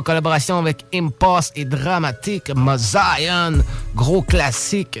Marathon en collaboration avec Impasse et Dramatique, Mozion. Gros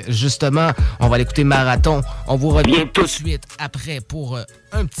classique, justement. On va aller écouter Marathon. On vous revient tout de suite après pour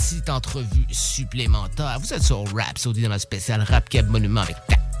un petit entrevue supplémentaire. Vous êtes sur Rhapsody dans le spécial Rap Keb Monument avec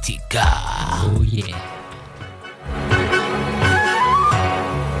Tactica. Oh yeah.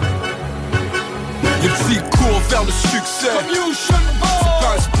 Les petits courent vers le succès. C'est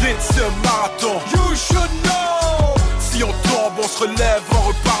pas un sprint, c'est un marathon. Si on tombe, on se relève, on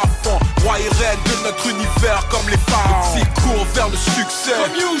repart à fond. Roi et reine de notre univers comme les pharaons. Les petits courent vers le succès.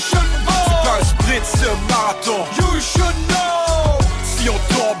 C'est pas un sprint, c'est un marathon. Si on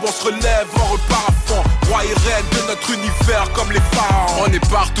tombe, on se relève, on repart à fond. Roi et reine de notre univers comme les pharaons. On est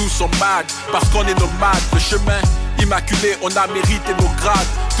partout, sont mad, parce qu'on est nomades. Le chemin immaculé, on a mérité nos grades.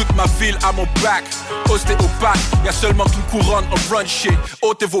 Toute ma ville à mon back, ostéopathe. Y'a seulement qu'une couronne, on run shit.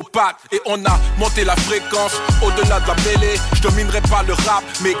 Ôtez vos pattes, et on a monté la fréquence. Au-delà de la mêlée, je dominerai pas le rap.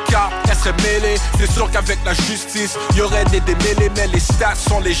 Mes cartes, elles seraient mêlées. C'est sûr qu'avec la justice, y'aurait des démêlés. Mais les stats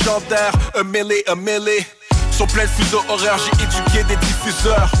sont légendaires. Un mêlé. Sont plein de fuseaux horaires, j'ai éduqué des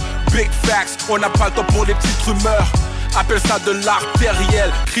diffuseurs. Big facts, on n'a pas le temps pour les petites rumeurs. Appelle ça de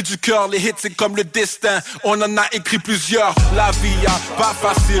l'artériel, cri du cœur, les hits c'est comme le destin. On en a écrit plusieurs, la vie pas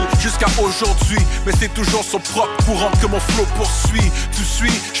facile jusqu'à aujourd'hui. Mais c'est toujours son propre courant que mon flow poursuit. Tu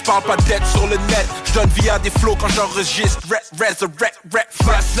suis, je parle pas d'être sur le net. Je donne vie à des flows quand j'enregistre.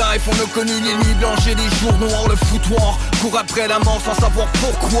 Fast life, on a connu les nuits blanches et les jours noirs, le foutoir. Court après la mort sans savoir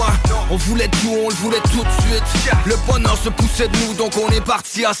pourquoi. On voulait tout, on le voulait tout de suite. Le bonheur se poussait de nous, donc on est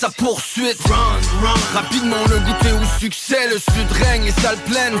parti à sa poursuite. Run, rapidement on a goûté au succès. Le sud règne, les salles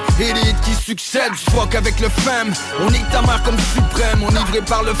pleines et les hits qui succèdent. Je crois qu'avec le femme, on nique ta mère comme suprême. Enivré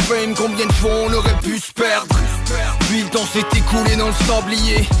par le fame, combien de fois on aurait pu se perdre. Puis le temps s'est écoulé dans le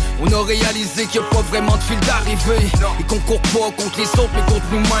sablier. On a réalisé qu'il n'y a pas vraiment de fil d'arrivée. Et qu'on court pas contre les autres mais contre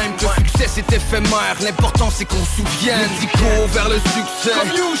nous-mêmes. Que le succès c'est éphémère, l'important c'est qu'on se souvienne. Les petits cours vers le succès.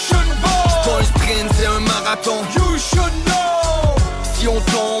 C'est pas un sprint, c'est un marathon. Si on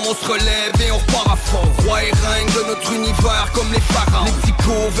tombe, on se relève et on repart à fond. Roi et reine de notre univers comme les pharaons. Les petits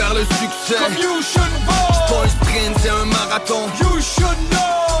cours vers le succès. C'est pas un sprint, c'est un marathon.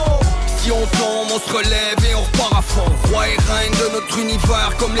 Si on tombe, on se relève et on repart à fond. Roi et reine de notre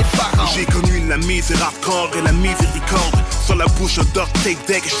univers comme les pharaons. J'ai connu la misère hardcore et la miséricorde. Sur la bouche un dark take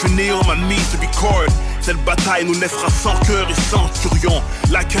deck, je suis né en ma miséricorde. Cette bataille nous laissera sans cœur et sans furion.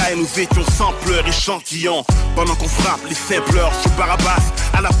 La caille nous étions sans pleurs, échantillons. Pendant qu'on frappe les simpleurs, je suis Barabbas.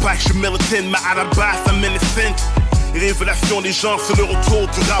 À la Pâque, je suis Militant, mais à la base, I'm innocent. Révélation des gens, c'est le retour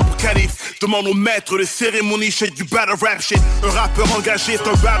du rap au calife. Demande au maître de cérémonie, shit du battle rap shit. Un rappeur engagé, c'est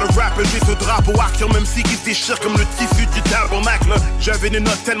un battle rapper. J'ai ce drapeau hacker, même si qui se déchire comme le tissu du tabernacle. J'avais des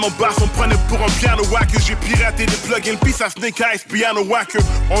notes tellement basses, on prenait pour un piano whacker. J'ai piraté des plugins, puis ça Snake Eyes, piano whacker.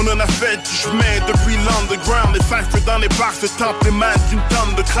 On en a fait du chemin depuis l'underground. Les cyphers dans les bars se tempent les mains d'une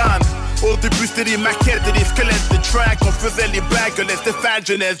tonne de crâne. Au début c'était des maquettes et des squelettes de track. On faisait les bagues, c'était fat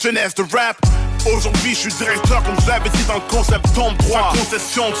jeunesse de rap. Aujourd'hui je suis directeur comme je l'avais dit dans le concept tombe 3. Sans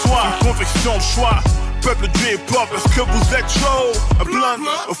concession de soi, une confection de choix. Peuple du hip-hop, est-ce que vous êtes chaud? Un blunt,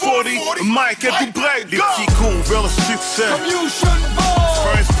 un 40, un mic et tout break. Les petits cours vers le succès.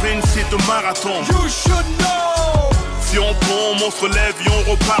 Un sprint c'est un marathon. Si on tombe, on se relève et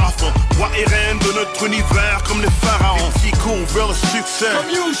on repart à fond. Roi et reine de notre univers comme les pharaons. Les petits cours vers le succès.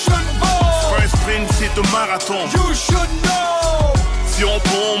 Un sprint c'est un marathon. Si on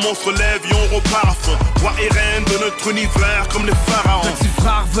tombe, on se relève et on repart à fond. Roi et reine de notre univers comme les pharaons. Petit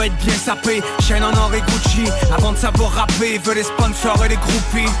frère veut être bien sapé, chaîne en or et Gucci. Avant de savoir rapper, veut les sponsors et les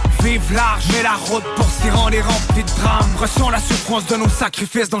groupies. Vive large, mais la route pour s'y rendre est remplie de drames. Ressens la souffrance de nos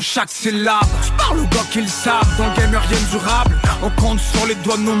sacrifices dans chaque syllabe. Je parle aux gars qui le savent, dans le game y'a rien de durable. On compte sur les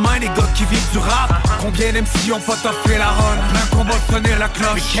doigts de nos mains les gars qui vivent du rap. Combien d'MC ont pas toffé la run, plein combat sonner la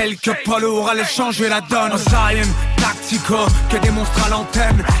cloche. Mais quelques pas lourds allaient changer la donne. Zion, Tactica, que démontre à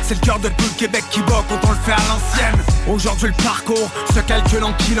l'antenne. C'est le cœur de tout le Québec qui bat quand on le fait à l'ancienne. Aujourd'hui le parcours se calcule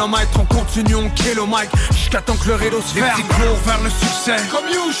en kilomètres. On continue, on kill au mic jusqu'à temps que le rideau se ferme. Les petits cours vers le succès. Comme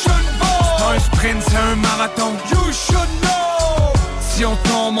you should know. C'est pas un sprint, c'est un marathon. You should know. Si on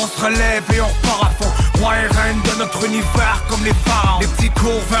tombe, on se relève et on repart à fond. Roi et reine de notre univers comme les pharaons. Les petits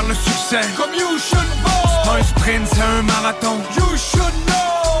cours vers le succès. Comme you should know. C'est pas un sprint, c'est un marathon. You should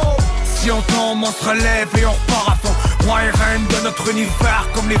know. Si on tombe, on se relève et on repart à fond. Roi et reine de notre univers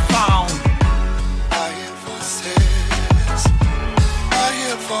comme les pharaons.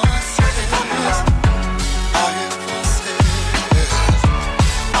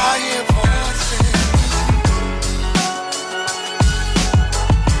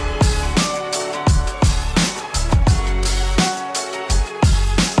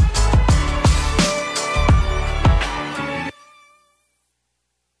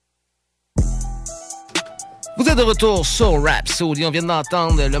 Vous êtes de retour sur Rhapsody. On vient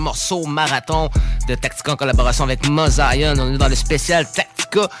d'entendre le morceau Marathon de Tactica en collaboration avec Mozion. On est dans le spécial Tactica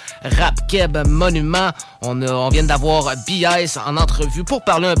Tactica, Rap Keb Monument. On vient d'avoir BS en entrevue pour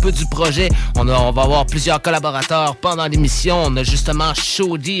parler un peu du projet. On va avoir plusieurs collaborateurs pendant l'émission. On a justement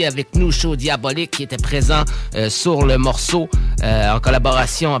Shody avec nous, Show Diabolique, qui était présent sur le morceau en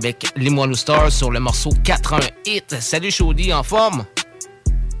collaboration avec Limoilou Stars sur le morceau 4-1 Hit. Salut Shody, en forme?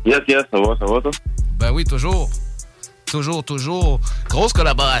 Yes, ça va toi? Ben oui, toujours. Toujours. Grosse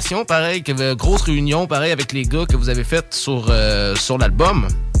collaboration, pareil, grosse réunion, pareil, avec les gars que vous avez faites sur l'album.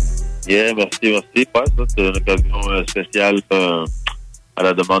 Yeah, merci. Ouais, ça, c'est une occasion spéciale à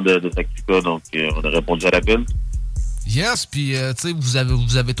la demande de Tactica, donc on a répondu à l'appel. Yes, puis tu sais,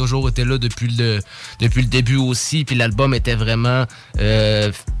 vous avez toujours été là depuis le début aussi, puis l'album était vraiment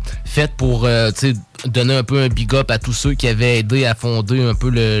fait pour tu sais, donner un peu un big up à tous ceux qui avaient aidé à fonder un peu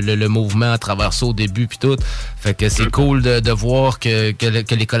le mouvement à travers ça au début puis tout. Fait que c'est cool de voir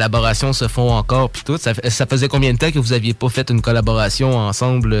que les collaborations se font encore puis tout. Ça faisait combien de temps que vous aviez pas fait une collaboration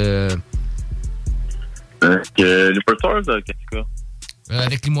ensemble? Les Stars, Tactica.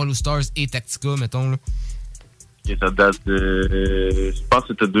 Avec Limoilou Stars et Tactica, mettons là. Et ça date de... je pense que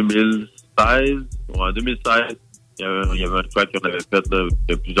c'était 2016. Ouais, 2016. Il y avait un track qu'on avait fait là,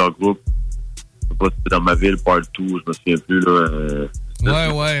 avec plusieurs groupes. Je sais pas si c'était dans ma ville, Part 2, je me souviens plus.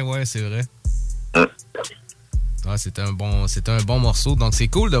 Là, ouais, c'est vrai. Ouais, c'était un bon morceau. Donc c'est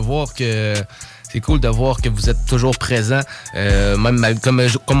cool de voir que vous êtes toujours présent. Même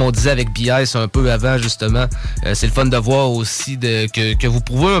comme on disait avec BS un peu avant, justement. C'est le fun de voir aussi que vous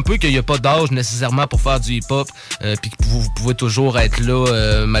prouvez un peu qu'il n'y a pas d'âge nécessairement pour faire du hip-hop. Puis que vous pouvez toujours être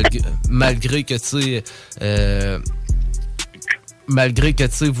là malgré que, tu sais... malgré que,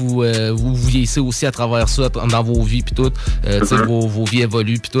 tu sais, vous vieillissez aussi à travers ça dans vos vies puis tout. Tu sais, vos vies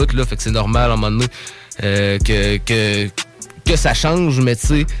évoluent puis tout, là. Fait que c'est normal à un moment donné que ça change, mais tu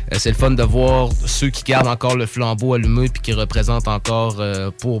sais, c'est le fun de voir ceux qui gardent encore le flambeau allumé puis qui représentent encore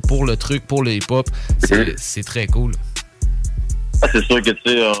pour le truc, pour le hip-hop. C'est très cool. C'est sûr que, tu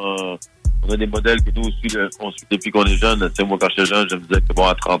sais, on a des modèles que nous aussi, on suit depuis qu'on est jeune. Tu sais, moi, quand j'étais jeune, je me disais que bon,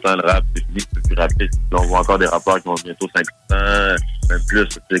 à 30 ans, le rap, c'est fini, tu peux plus rapper. Là, on voit encore des rappeurs qui ont bientôt 50 ans, même plus,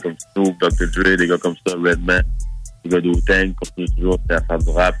 tu sais, comme Snoop, Dr. Dre, des gars comme ça, Redman, des gars d'Wu-Tang, continuent toujours à faire du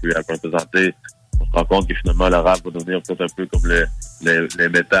rap puis à représenter. On se rend compte que finalement, le rap va devenir peut-être un peu comme les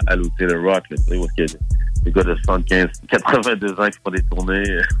métal ou le rock, là, tu sais, où est-ce qu'il y a des gars de 75, 82 ans qui font des tournées.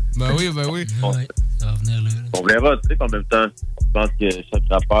 Ben oui. Bon, ouais, ça va venir là. On verra, tu sais, en même temps, je pense que chaque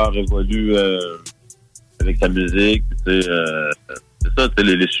rappeur évolue avec sa musique, tu sais, c'est ça, tu sais,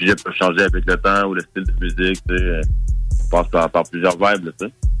 les sujets peuvent changer avec le temps ou le style de musique, tu sais, on passe par plusieurs vibes, là, tu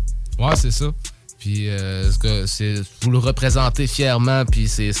sais. Ouais, c'est ça. Puis vous le représentez fièrement, puis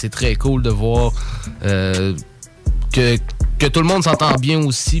c'est très cool de voir que tout le monde s'entend bien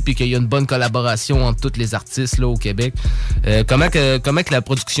aussi, puis qu'il y a une bonne collaboration entre tous les artistes là au Québec. Comment que la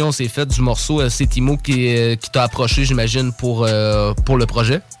production s'est faite du morceau? C'est Timo qui t'a approché, j'imagine, pour le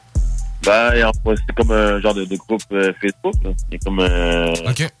projet? Ben, c'est comme un genre de groupe Facebook. Là. Il est comme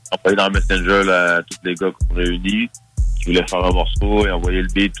envoyé dans Messenger là, tous les gars qu'on réunit, qui voulaient faire un morceau et envoyer le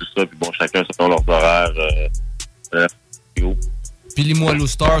beat, tout ça. Puis bon, chacun selon leurs horaires. Puis Limoilou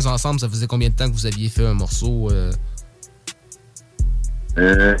Stars, ensemble, ça faisait combien de temps que vous aviez fait un morceau? En tout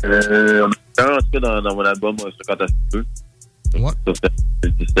cas, dans mon album, c'est quand t'as peu. Ouais. Ça, c'était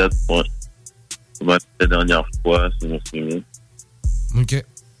 2017, ouais. C'était la dernière fois, si je me souviens. OK. Et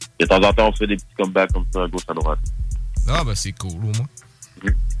de temps en temps, on fait des petits comebacks comme ça, à gauche, à droite. Ah, ben c'est cool, au moins.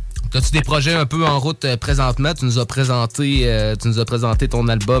 T'as-tu des projets un peu en route présentement? Tu nous as présenté ton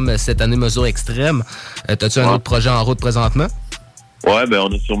album cette année, Mesure Extrême. T'as-tu un autre projet en route présentement? Ouais, ben on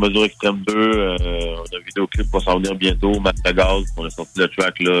est sur Mesure Extrême 2. On a un vidéoclip qui va s'en venir bientôt, Matagaz. On a sorti le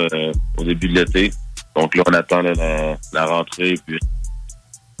track là, au début de l'été. Donc là, on attend là, la rentrée. Puis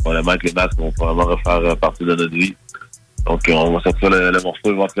on va mettre les masques, on va vraiment refaire partie de notre vie. Donc on va sortir le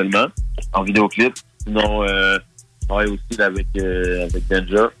morceau éventuellement en vidéoclip. Sinon, je travaille aussi là, avec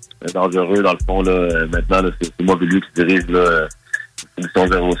Danger. Dangereux, dans le fond, là, maintenant, là, c'est moi et lui qui dirige là, l'émission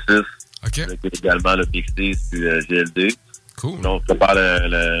 06. Okay. Avec également le Pixies puis GLD. Cool. Donc, on prépare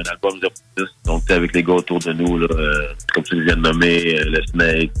l'album 06. Donc, avec les gars autour de nous, là, comme tu viens de nommer, le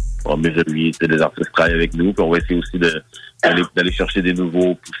Snake, Misery, des artistes qui travaillent avec nous. Puis on va essayer aussi d'aller chercher des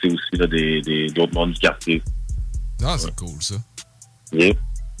nouveaux, pousser aussi là, d'autres mondes du quartier. Ah, c'est cool, ça. Yeah.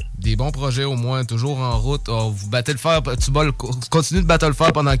 Des bons projets au moins, toujours en route. Oh, vous battez le fer, continuez de battre le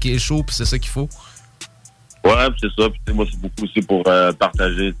fer pendant qu'il est chaud, puis c'est ça qu'il faut. Ouais, puis c'est ça. Puis moi, c'est beaucoup aussi pour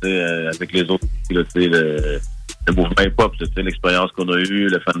partager avec les autres là, le mouvement hip-hop, l'expérience qu'on a eue,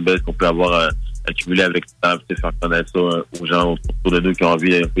 le fanbase qu'on peut avoir accumulé avec le temps, faire connaître ça aux gens autour de nous qui ont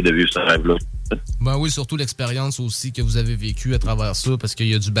envie un peu de vivre ce rêve-là. Ben oui, surtout l'expérience aussi que vous avez vécue à travers ça, parce qu'il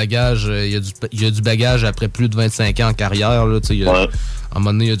y a du bagage, il y a du bagage après plus de 25 ans en carrière. Là, à un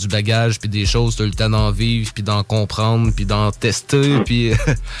moment donné, il y a du bagage, puis des choses, tu as le temps d'en vivre, puis d'en comprendre, puis d'en tester, puis...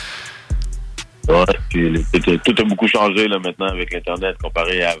 Ouais, puis tout a beaucoup changé là maintenant avec l'Internet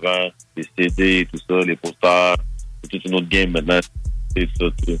comparé à avant, les CD, tout ça, les posters, c'est toute une autre game maintenant. C'est ça,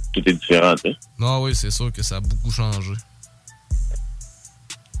 tout est différent. Hein? Non, oui, c'est sûr que ça a beaucoup changé.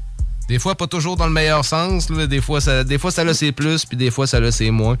 Des fois, pas toujours dans le meilleur sens. Là. Des fois, ça a ses plus, puis des fois, ça a ses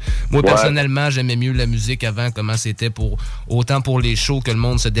moins. Moi, personnellement, j'aimais mieux la musique avant, comment c'était autant pour les shows que le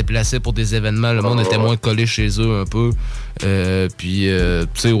monde se déplaçait pour des événements. Le monde était moins collé chez eux un peu. Puis,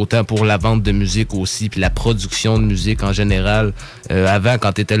 tu sais, autant pour la vente de musique aussi, puis la production de musique en général. Avant,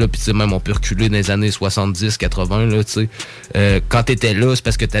 quand t'étais là, puis tu sais, même on peut reculer dans les années 70, 80, là, tu sais. Quand t'étais là, c'est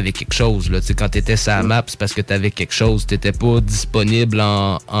parce que t'avais quelque chose, là. Tu sais, quand t'étais sur la map, c'est parce que t'avais quelque chose. T'étais pas disponible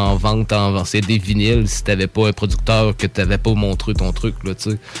en vente en CD vinyles si t'avais pas un producteur que t'avais pas montré ton truc, là,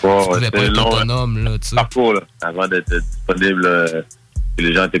 tu sais. Tu pouvais pas être autonome, là, tu sais. Parcours, là, avant d'être disponible, que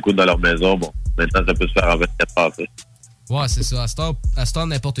les gens t'écoutent dans leur maison, bon, maintenant, ça peut se faire en 24 heures, tu sais. Ouais, c'est ça. À ce temps,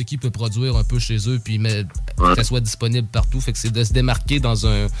 n'importe qui peut produire un peu chez eux, puis que ça soit disponible partout. Fait que c'est de se démarquer dans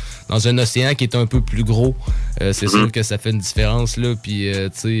un océan qui est un peu plus gros. C'est sûr que ça fait une différence, là. Puis, tu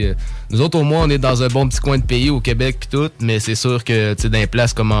sais, nous autres, au moins, on est dans un bon petit coin de pays, au Québec, puis tout. Mais c'est sûr que, tu sais, dans les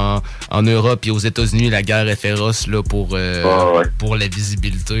places comme en Europe et aux États-Unis, la guerre est féroce, là, pour la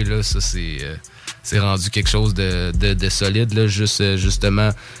visibilité, là. Ça, c'est rendu quelque chose de solide, là. Justement,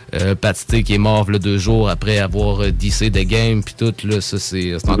 Patité qui est mort là 2 jours après avoir dissé The Game puis tout, là, ça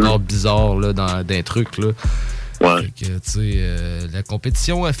c'est encore bizarre là dans un truc, là. Ouais. Fait que, tu sais, la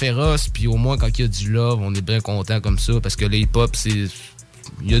compétition est féroce, puis au moins quand il y a du love, on est bien content comme ça, parce que le hip-hop, il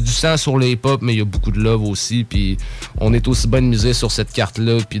y a du sang sur le hip-hop, mais il y a beaucoup de love aussi, puis on est aussi bien de miser sur cette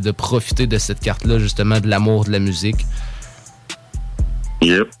carte-là, puis de profiter de cette carte-là, justement, de l'amour de la musique.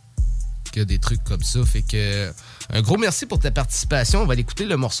 Yep. Que des trucs comme ça, fait que un gros merci pour ta participation. On va aller écouter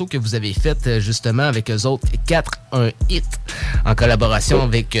le morceau que vous avez fait justement avec eux autres, 4 un hit, en collaboration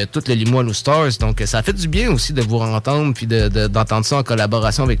avec tout le Limoilou Stars. Donc ça a fait du bien aussi de vous entendre puis d'entendre ça en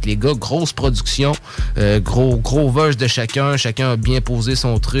collaboration avec les gars. Grosse production, gros verse de chacun a bien posé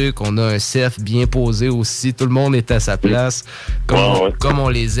son truc. On a un CF bien posé aussi. Tout le monde est à sa place comme on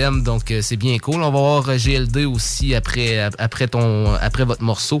les aime, donc c'est bien cool. On va voir GLD aussi après votre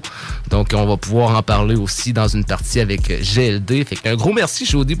morceau, donc on va pouvoir en parler aussi dans une partie avec GLD. Fait qu'un gros merci,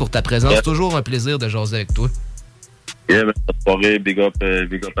 Jody, pour ta présence. Yeah. Toujours un plaisir de jaser avec toi. Yeah, bonne soirée. Big up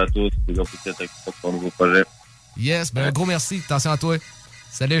à tous. Big up aussi à ton nouveau projet. Yes, un gros merci. Attention à toi.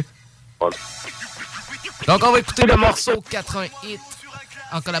 Salut. Voilà. Donc, on va écouter le morceau 4-1 hit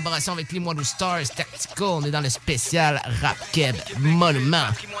en collaboration avec Limoilou Stars, Tactical. On est dans le spécial Rap Keb Monument.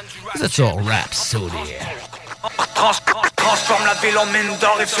 Vous êtes sur Rapsody. Transforme la ville en mine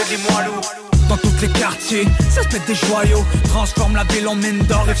d'or et ceux des Limoilou. Dans tous les quartiers, ça se pète des joyaux. Transforme la ville en mine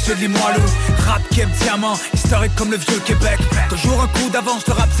d'or et ceux des Limoilou. Rap Keb diamant, historique comme le vieux Québec. Toujours un coup d'avance,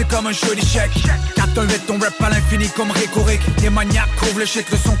 le rap c'est comme un jeu d'échecs. 4-1-8, ton rap à l'infini comme rhétorique. Les maniaques couvrent le shit,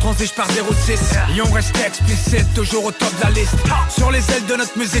 le son transige par 06. Et on reste explicite, toujours au top de la liste. Sur les ailes de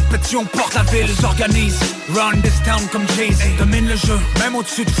notre musique, petit on porte la ville. Ils organisent, run this town comme Jay-Z. Domine le jeu, même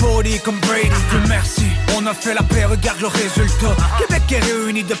au-dessus de 40 comme Brady. Dieu merci, on a fait la paix, regarde le résultat. Québec est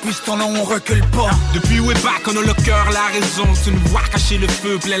réuni depuis ce temps-là, on recule pas. Depuis way back, on a le cœur, la raison. Tu nous vois cacher le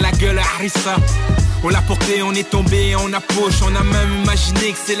feu, plein la gueule à Harissa. On l'a porté, on est tombé, on a push. On a même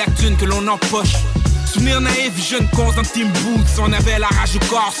imaginé que c'est la thune que l'on empoche. Souvenir naïf, jeune con dans Team Boots. On avait la rage au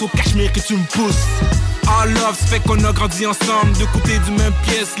corps, au cachemire que tu me pousses. All love, ça fait qu'on a grandi ensemble. De côté du même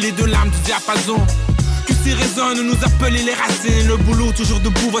pièce, les deux lames du diapason. Que si résonne, nous appeler les racines. Le boulot toujours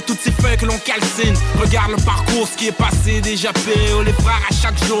debout, voit toutes ces feuilles que l'on calcine. Regarde le parcours, ce qui est passé, déjà payé. Oh les frères, à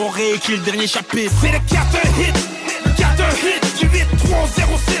chaque jour, réécrit le dernier chapitre. C'est le 4-1 hit, le 4-1 hit du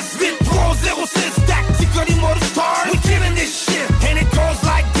 8-3-0-6, 8-3-0-6. Tactical Limoilou Stars, we killing this shit. And it goes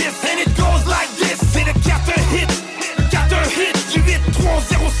like this, and it goes like this. C'est le 4-1 hit, le 4-1 hit du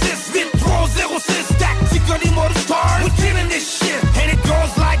 8-3-0-6, 8-3-0-6. Tactical Limoilou Stars, we killing this shit. And it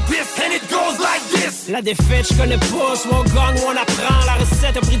goes like this, and it goes like this. La défaite, je connais pas, soit on gagne ou on apprend. La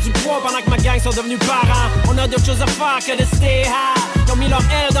recette a pris du poids pendant que ma gang sont devenus parents. On a d'autres choses à faire que de stay high. Ils ont mis leur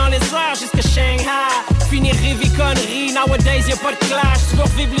aile dans les airs jusqu'à Shanghai. Finir rêver conneries, nowadays y'a pas de clash. Tu veux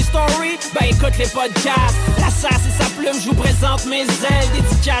revivre les stories? Ben écoute les podcasts. La sasse et sa plume, je vous présente mes ailes.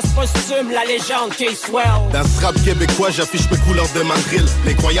 Dédicace posthume, la légende K-Swell. Dans ce rap québécois, j'affiche mes couleurs de mandrill.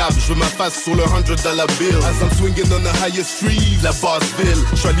 L'incroyable, je veux ma face sur le $100 bill. As I'm swinging on the highest street, la Basseville.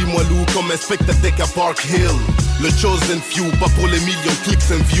 J'suis à Limoilou comme un spectateur à Park Hill. Le chosen few, pas pour les millions de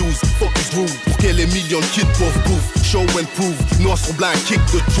clics and views. Focus vous, pour que les millions de kids peuvent bouffe. Show and prove, noir sur blanc, kick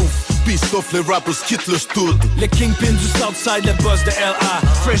the truth. Pissed off, les rappers quittent le stud. Les kingpins du Southside, les boss de LA.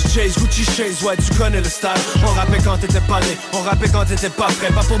 Fresh J's, Gucci Shades, ouais tu connais le style. On rappait quand t'étais pas né, on rappait quand t'étais pas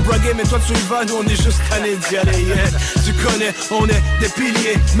prêt. Pas pour braguer, mais toi tu y vas, nous on est juste tannés d'y aller, yeah. Tu connais, on est des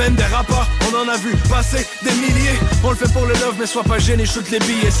piliers. Même des rappeurs, on en a vu passer des milliers. On le fait pour le love, mais sois pas gêné, shoot les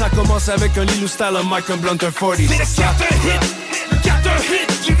billets. Ça commence avec un Lilou style, un Mike, un Blunt, un 40. C'est le 4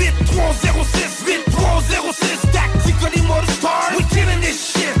 hit, du 8, 3, 0, 6, 8, 3, 0, 6, tactically motor. We killing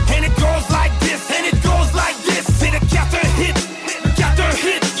this shit, and it goes like this, and it goes like this. C'est le 4 hit,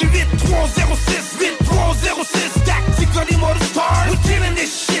 du 8, 3, 0, 6, 8, 3, 0, 6, tactically motor. We killing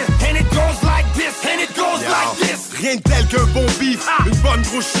this shit, and it goes like this, and it goes like this. Rien de tel qu'un bon beef, une bonne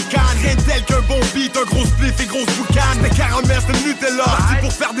grosse chicane. Rien de tel qu'un bon beat, un gros spliff et grosse boucane. C'était caramel, c'était Nutella, c'est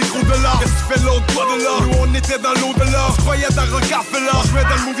pour faire des gros dollars. Qu'est-ce que tu fais l'autre, toi de là? Nous on était dans l'au-delà, je croyais dans Rockefeller. Je jouais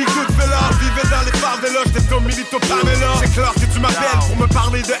dans le movie Goodfellas, je vivais dans les favelas. J'étais comme Milito Pamela. C'est clair que tu m'appelles pour me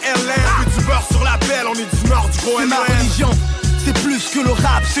parler de LM. Plus du beurre sur la pelle, on est du nord du gros LM. Ma religion, c'est plus que le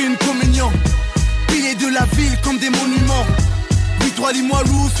rap, c'est une communion. Piliers de la ville comme des monuments. 8-3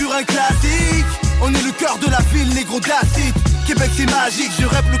 Limoilou sur un classique. On est le cœur de la ville, négro d'acide. Québec c'est magique, je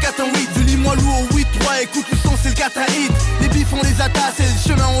rappe le 4-8. De Limoilou au 8-3, écoute le son, c'est le 4 hit. Les bifs on les attache et le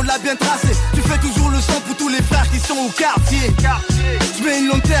chemin on l'a bien tracé. Tu fais toujours le son pour tous les frères qui sont au quartier. Je mets une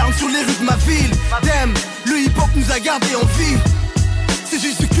lanterne sur les rues de ma ville. Damn, le hip-hop nous a gardé en vie. C'est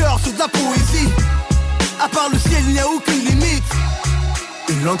juste du cœur sur de la poésie. À part le ciel, il n'y a aucune limite.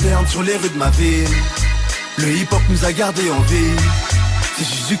 Une lanterne sur les rues de ma ville. Le hip-hop nous a gardé en vie. C'est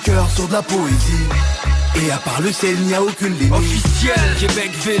juste du cœur sur de la poésie. Et à part le ciel, il n'y a aucune limite. Officiel,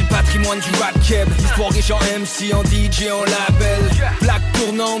 Québec-Ville, patrimoine du rap keb. Histoire riche en MC, en DJ, en label. Plaque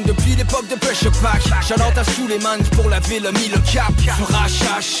tournante depuis l'époque de Pressure Pack. Shout-out à Suleiman pour la ville a mis le cap. Sur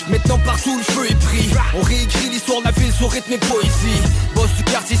HH, maintenant partout le feu est pris. On réécrit l'histoire de la ville sur rythme et poésie. Boss du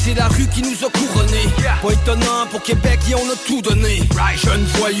quartier, c'est la rue qui nous a couronnés. Pas étonnant pour Québec et on a tout donné. Jeune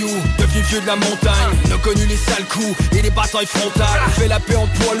voyou, devenu vieux de la montagne. On a connu les sales coups et les batailles frontales. On fait la paix en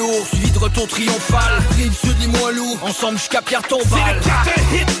poids lourd, suivi de retour triomphal. Rive sud Limoilou, ensemble jusqu'à Pierre-Tombal. C'est le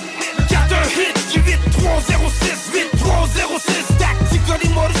 4 hit, du 8, 3, 0, 6, 8, 3, 0, 6, tactically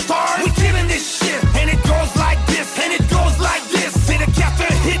motor. We killing this shit, and it goes like this, and it goes like this. C'est le 4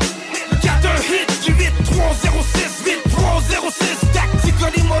 hit, du 8, 3, 0, 6, 8, 3, 0, 6,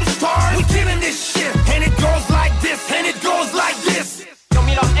 tactically motor. We killing this shit, and it goes like this, and it goes like this. Ils ont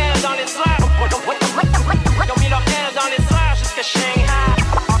mis leur air dans les airs. Ils ont mis leur air dans les airs jusqu'à Shanghai.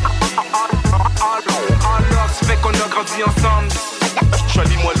 Alors, ça fait qu'on a grandi ensemble. Je suis à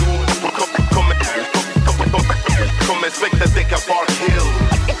Limoilou, comme un spectateur à Park Hill.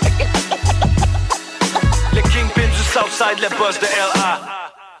 Les kingpins du Southside, les boss de LA.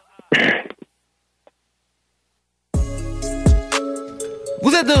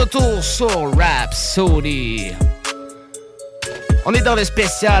 Vous êtes de retour sur Rhapsody. On est dans le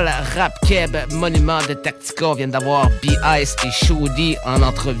spécial Rap Keb, monument de Tactica. On vient d'avoir B-Ice et Shody en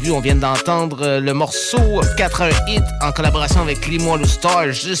entrevue. On vient d'entendre le morceau 4-1 hit en collaboration avec Limoilou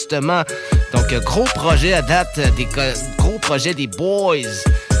Star, justement. Donc, gros projet à date, gros projet des boys.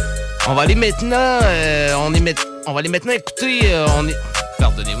 On va aller maintenant, on va aller maintenant écouter,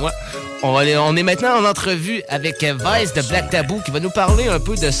 pardonnez-moi. On est maintenant en entrevue avec Vice de Black Tabou qui va nous parler un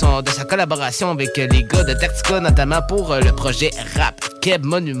peu de sa collaboration avec les gars de Tactica, notamment pour le projet Rap Keb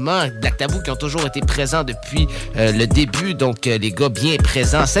Monument. Black Tabou qui ont toujours été présents depuis le début, donc les gars bien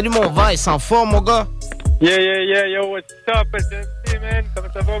présents. Salut mon Vice, en forme mon gars? Yeah, yo, what's up, SMC, man? Comment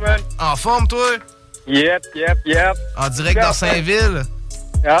ça va, man? En forme, toi? Yep. En direct dans Saint-Ville?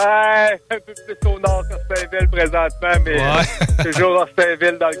 Ouais, un peu plus au nord sur Saint-Ville présentement, mais toujours dans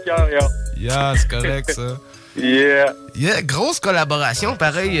Saint-Ville dans le cœur, yo. Yeah, c'est correct, ça. Yeah, grosse collaboration,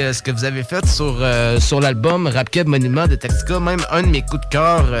 pareil, ce que vous avez fait sur l'album Rap Keb Monument de Tactica. Même un de mes coups de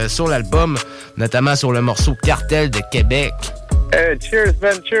cœur sur l'album, notamment sur le morceau Cartel de Québec. Cheers,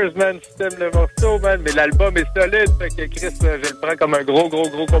 man, si t'aimes le morceau, man, mais l'album est solide, fait que Chris, je le prends comme un gros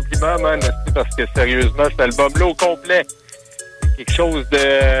compliment, man, parce que sérieusement, cet album-là au complet, quelque chose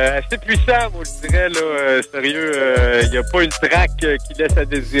de assez puissant, moi je dirais, là, sérieux, il y a pas une track qui laisse à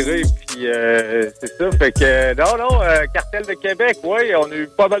désirer, puis c'est ça, fait que non, Cartel de Québec, ouais, on a eu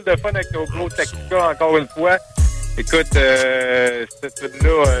pas mal de fun avec nos gros Tactica encore une fois. Écoute, cette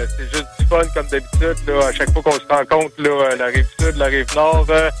tune-là, c'est juste du fun comme d'habitude, là, à chaque fois qu'on se rencontre, là, la rive sud, la rive nord,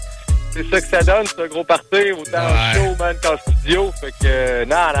 c'est ça que ça donne, c'est un gros party, autant en show, man, qu'en studio, fait que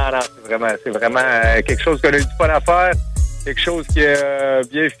non, c'est vraiment quelque chose qu'on a eu du fun à faire. quelque chose qui est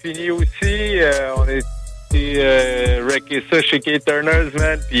bien fini aussi. On a été wrecker ça chez K-Turners,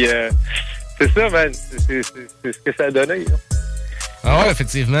 man. Puis c'est ça, man. C'est ce que ça a donné, là. Ah ouais,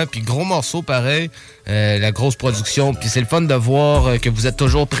 effectivement. Puis gros morceau, pareil. La grosse production. Puis c'est le fun de voir que vous êtes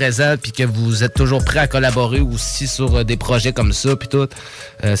toujours présent puis que vous êtes toujours prêt à collaborer aussi sur des projets comme ça puis tout.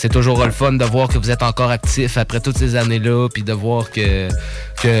 C'est toujours le fun de voir que vous êtes encore actif après toutes ces années-là puis de voir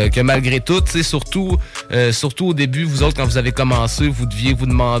que malgré tout, tu sais, surtout au début, vous autres, quand vous avez commencé, vous deviez vous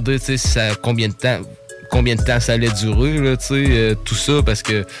demander, tu sais, combien de temps ça allait durer, là, tu sais, tout ça, parce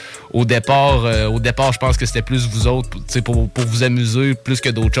que au départ, je pense que c'était plus vous autres, tu sais, pour vous amuser plus que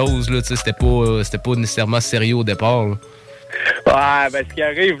d'autres choses, là, tu sais, c'était pas nécessairement sérieux au départ, là. Ouais, ben ce qui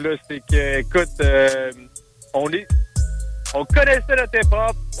arrive, là, c'est que, écoute, on connaissait notre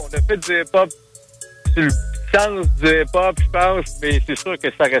hip-hop, on a fait du hip-hop sur le sens du hip-hop, je pense, mais c'est sûr que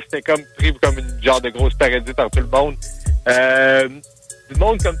ça restait comme pris comme une genre de grosse parodie par tout le monde. Du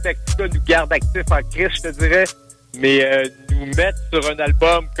monde comme Tactica nous garde actifs en crise, je te dirais, mais nous mettre sur un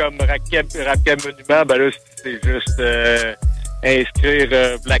album comme Rap Cab Monument, ben là, c'est juste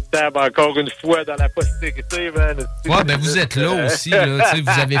inscrire Black Tab encore une fois dans la postérité, man. Ouais, ben vous êtes là aussi, là, tu sais,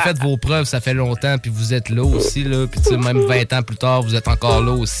 vous avez fait vos preuves, ça fait longtemps, puis vous êtes là aussi, là, puis tu sais, même 20 ans plus tard, vous êtes encore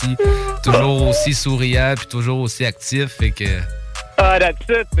là aussi, toujours aussi souriant, puis toujours aussi actif, fait que... Ah, that's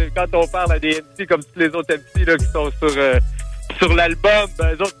it. Quand on parle à des MC comme tous les autres MC, là, qui sont sur l'album,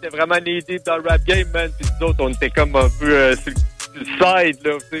 ben, eux autres, c'était vraiment nés deep dans le rap game, man. Puis nous autres, on était comme un peu sur le side,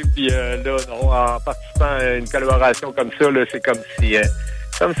 là, tu sais. Puis là, non, en participant à une collaboration comme ça, là, c'est comme si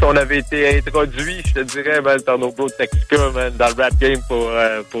on avait été introduit, je te dirais, man, par nos bros de Tactica, man, dans le rap game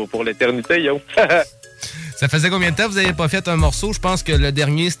pour l'éternité, yo. Ça faisait combien de temps que vous n'avez pas fait un morceau? Je pense que le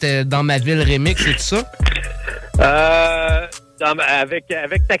dernier, c'était Dans ma ville remix, c'est tout ça? Avec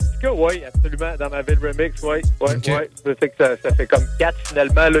Tactica, oui, absolument. Dans ma ville remix, oui. Okay. Ouais. Ça fait que ça fait comme 4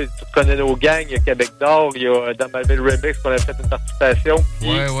 finalement. Là, tu connais nos gangs. Il y a Québec d'Or, il y a Dans ma ville remix qu'on a fait une participation. Puis,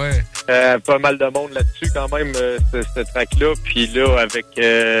 pas mal de monde là-dessus quand même, ce track-là. Puis là, avec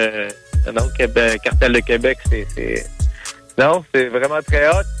Cartel de Québec, c'est vraiment très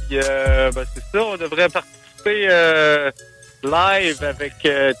hot. Puis c'est ça, on devrait participer live avec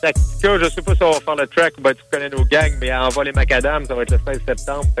Tactica. Je sais pas si on va faire le track, ben tu connais nos gangs, mais à Envol les Macadam, ça va être le 16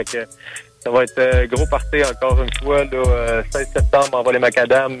 septembre. Fait que ça va être gros party encore une fois, là, 16 septembre, Envol les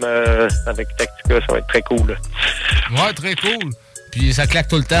Macadam avec Tactica, ça va être très cool. Là. Ouais, très cool. Puis ça claque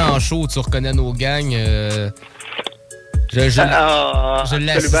tout le temps en show, tu reconnais nos gangs. Je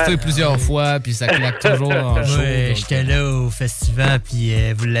l'ai assisté plusieurs fois, puis ça claque toujours en show. Ouais, j'étais là au festival, puis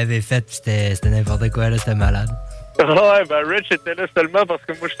vous l'avez fait, puis c'était n'importe quoi, là, c'était malade. Ouais, ben Rich était là seulement parce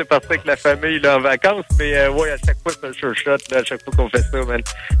que moi, j'étais parti avec la famille là, en vacances, mais ouais, à chaque fois, c'est un sure shot, là, à chaque fois qu'on fait ça, man.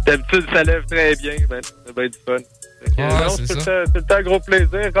 D'habitude, ça lève très bien, man. C'est bien du fun. C'est tout le temps un gros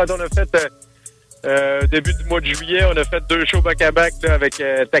plaisir. Quand on a fait... début du mois de juillet, on a fait 2 shows back-à-back là, avec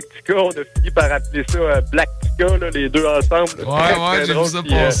Tactica. On a fini par appeler ça Black Tica, là, les deux ensemble. Ouais, j'ai vu ça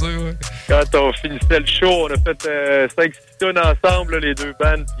passer, ouais. Quand on finissait le show, on a fait 5-6 tunes ensemble, là, les deux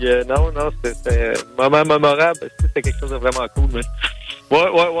bandes. Puis non, c'était un moment mémorable. C'était quelque chose de vraiment cool, man. Ouais.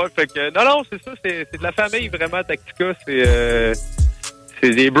 Fait que, non, c'est ça. C'est de la famille, vraiment, Tactica. C'est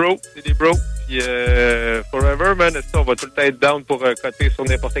des bros. Puis forever, man, on va tout le temps être down pour coter sur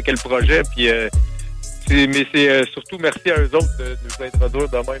n'importe quel projet. Puis mais c'est surtout merci à eux autres de nous introduire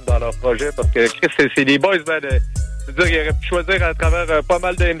de même dans leur projet parce que Chris, c'est des boys, man. Je veux dire, ils auraient pu choisir à travers pas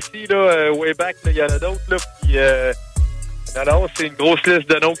mal de MC, là, way back, il y en a d'autres, là. Puis non, c'est une grosse liste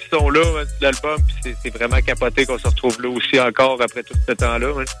de noms qui sont là, man, sur l'album. Puis c'est vraiment capoté qu'on se retrouve là aussi encore après tout ce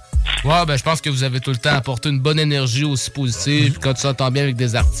temps-là, man. Ouais, ben je pense que vous avez tout le temps apporté une bonne énergie aussi positive. Puis quand tu s'entends bien avec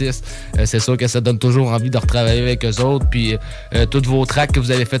des artistes, c'est sûr que ça donne toujours envie de retravailler avec eux autres. Puis toutes vos tracks que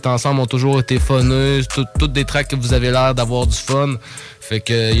vous avez fait ensemble ont toujours été funneuses. Toutes des tracks que vous avez l'air d'avoir du fun. Fait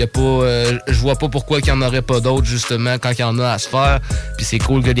que y a pas, je vois pas pourquoi qu'il y en aurait pas d'autres justement quand il y en a à se faire. Puis c'est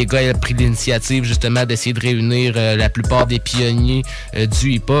cool que les gars aient pris l'initiative justement d'essayer de réunir la plupart des pionniers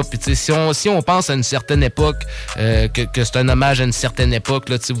du hip-hop. Puis tu sais, si on pense à une certaine époque, que c'est un hommage à une certaine époque,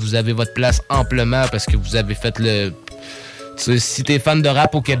 là, tu sais, vous avez votre place amplement parce que vous avez fait le... T'sais, si t'es fan de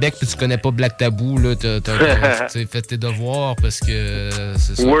rap au Québec puis tu connais pas Black Tabou, là, t'as fait tes devoirs parce que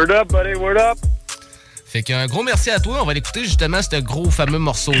c'est ça. Word up, buddy, word up! Fait qu'un gros merci à toi. On va l'écouter justement ce gros fameux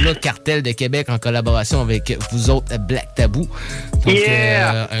morceau-là, Cartel de Québec, en collaboration avec vous autres, Black Tabou. Donc,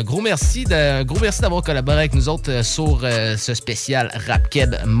 un gros merci d'avoir collaboré avec nous autres sur ce spécial Rap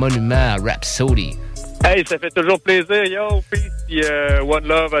Keb Monument Rhapsody. Hey, ça fait toujours plaisir, yo, peace, puis one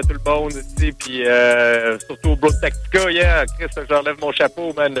love à tout le monde ici, puis surtout au Bro Tactica, yeah, Chris, j'enlève mon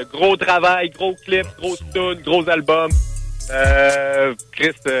chapeau, man. Gros travail, gros clip, gros tune, gros album.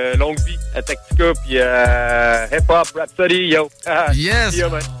 Chris, longue vie à Tactica, puis hip-hop, Rhapsody, yo. Yes! Yo,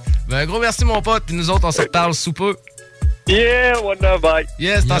 man. Ben, un gros merci, mon pote, puis nous autres, on se reparle sous peu. Yeah, one love, bye.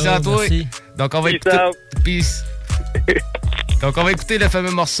 Yes, attention à toi. Merci. Donc, on va écouter... Peace. Donc, on va écouter le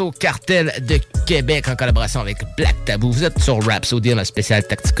fameux morceau Cartel de Québec en collaboration avec Black Tabou. Vous êtes sur Rhapsody, dans le spécial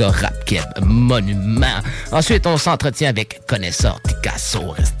Tactica Rap Keb Monument. Ensuite, on s'entretient avec Connaisseur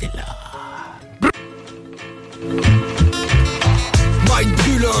Picasso. Restez là. Mike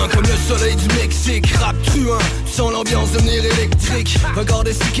brûlant comme le soleil du Mexique. Rap truand, tu sens l'ambiance devenir électrique.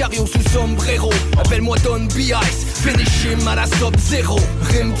 Regardez Sicario sous sombrero. Appelle-moi Don B.I.C. Finish him à la Sub-Zero.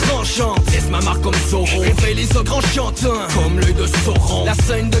 Rime tranchante, laisse ma marque comme Zorro. Réveille les ogres en chantant, comme l'œil de Sauron. La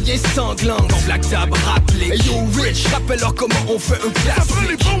scène devient sanglante, quand Black Tab rappelé. Hey yo Rich, rappelle-leur comment on fait un classique. Ça prend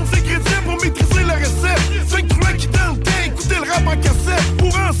les bons ingrédients pour maîtriser la recette. 5 trucs qui dans le temps, écouter le rap en cassette.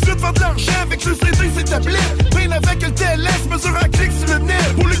 Pour ensuite faire de l'argent avec le CD et ses tablettes. Même avec le TLS, mesure un clic sur le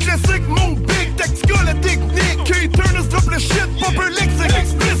net. Pour le classique, mon big Tactica, la technique. K-Turners drop le shit, Popper Lex, c'est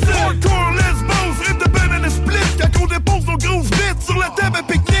explicite. Hardcore, lesbos, rip de banana split. Quand on dépose nos grosses bêtes sur la table à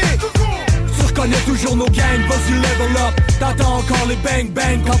pique-nique. Tu reconnais toujours nos gangs, vas-y level up. T'entends encore les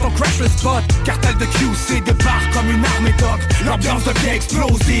bang-bang quand on crash le spot. Cartel de QC débarque comme une armée d'oc. L'ambiance devient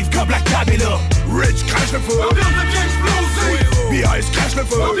explosive comme Black Tab est là. Rich crash le feu. L'ambiance devient explosive. B.I.S. crash le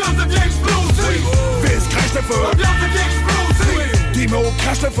feu. L'ambiance devient explosive. Fizz crash le feu. L'ambiance devient explosive. Dimo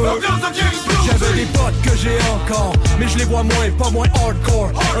crash le feu. J'avais des potes que j'ai encore, mais je les vois moins, pas moins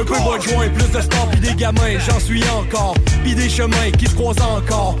hardcore. Un peu moins de joint, plus de sport pis des gamins, j'en suis encore. Pis des chemins qui se croisent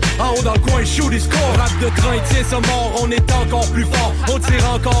encore. En haut dans le coin, shoot des scores. Rap de train, tiens ça mort, on est encore plus fort. On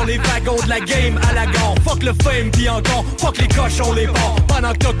tire encore les wagons de la game à la gare. Fuck le fame pis encore, fuck les cochons, les bords.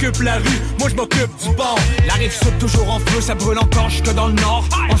 Pendant que t'occupes la rue, moi je m'occupe du bord. La rive sud toujours en feu, ça brûle encore jusque dans le nord.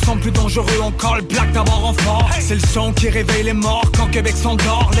 Ensemble plus dangereux encore, le Black d'abord en fort. C'est le son qui réveille les morts quand Québec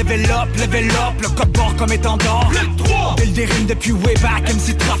s'endort. Level up, le code bord comme étendard. Build des rimes depuis way back,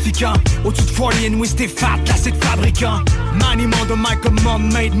 MC trafiquant. Au-dessus de 40 and we stay fat, là c'est de fabricant. Maniement de mic comme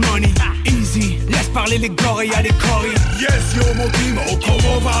mom made money. Easy, laisse parler les gorilles à les coris. Yes yo mon team, on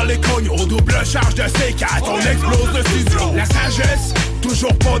comment va les cognes. On double charge de C4, on explose le studio. La sagesse,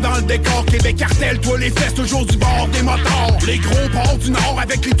 toujours pas dans le décor. Québec cartel, toi les fesses, toujours du bord des motards. Les gros ports du nord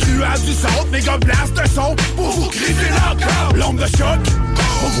avec les truands du centre. Les gars blast de son pour vous criser l'encore. L'ombre de choc,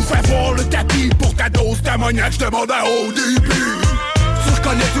 on vous fait voir le tapis. Pour ta dose d'ammoniaque, je demande à haut début. Tu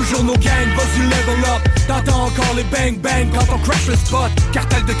reconnais toujours nos gangs, vas-y level up. T'entends encore les bang-bang quand on crash le spot.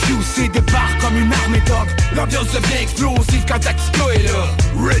 Cartel de QC débarque comme une armée d'og. L'ambiance devient explosive quand Tactica est là.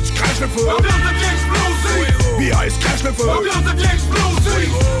 Rich crash le feu. L'ambiance devient explosive. B.I.S. crash le feu. L'ambiance devient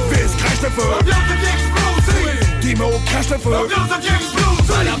explosive. Fizz crash le feu. L'ambiance devient explosive. Dimo crash le feu. L'ambiance devient explosive.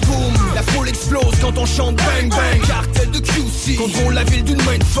 Bala boom, la foule explose quand on chante bang bang. Cartel de QC, contrôle la ville d'une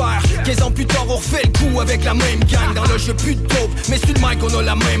main de fer. 15 ans plus tard on refait le coup avec la même gang. Dans le jeu plus de dope, mais sur le mic on a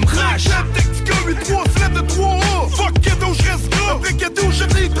la même rage. Tactica 8-3, slap de 3A. Fuck ghetto, je reste gras. Après ghetto, je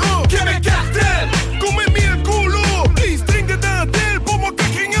les draps. Québec cartel, qu'on m'a mis un colo. Des strings de dentelle pour mon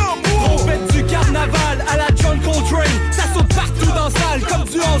coquin en bois. Trompette du carnaval à la John Coltrane. Ça saute partout dans la salle comme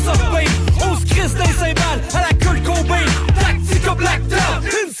du House of Pain. On se crisse des cymbales à la Kurt Cobain. Tactica Black Tab,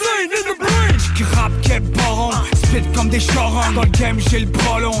 insane in the brain. Rap quel baron, spit comme des charons. Dans le game j'ai le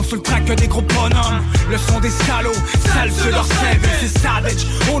bras long, sur le track que des gros bonhommes. Le son des salauds, sale sur leur cerveau. C'est savage,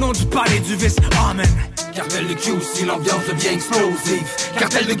 au nom du palais du vice, amen. Cartel de QC, l'ambiance devient explosive.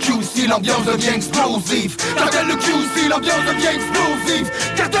 Cartel de QC, l'ambiance devient explosive. Cartel de QC, l'ambiance devient explosive.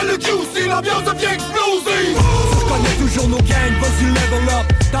 Cartel de QC, l'ambiance devient explosive. Tu reconnais toujours nos gangs, vas-y level up.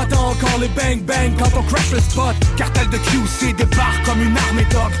 T'entends encore les bang-bang quand on crash le spot. Cartel de QC débarque comme une armée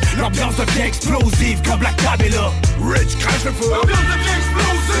d'og. L'ambiance devient explosive quand Black Tab est là. Rich crash le feu. L'ambiance devient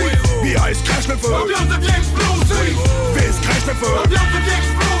explosive. B.I.S. crash le feu. L'ambiance devient explosive. Fizz crash le feu. L'ambiance devient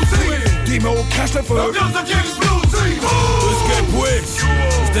explosive. Dimo crash le feu. L'ambiance devient explosive. Pues que pues,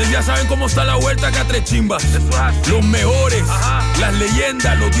 ustedes ya saben cómo está la vuelta acá a Tres Chimbas. Los mejores, las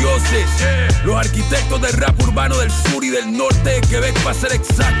leyendas, los dioses, los arquitectos del rap urbano del sur y del norte de Quebec para ser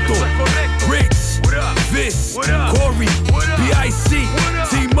exacto. Rich, Fizz, Corey, B.I.C,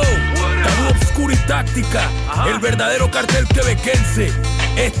 Timo, Tabú Obscuro y Táctica, el verdadero cartel quebequense.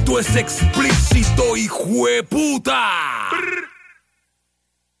 Esto es explícito, hijueputa.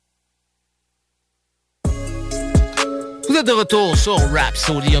 Vous êtes de retour sur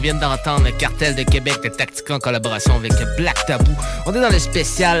Rhapsody. On vient d'entendre le Cartel de Québec de Tactica en collaboration avec Black Tabou. On est dans le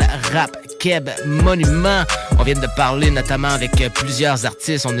spécial Rap Keb Monument. On vient de parler notamment avec plusieurs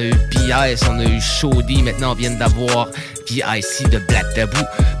artistes. On a eu P.I.S, on a eu Shody. Maintenant, on vient d'avoir P.I.C de Black Tabou.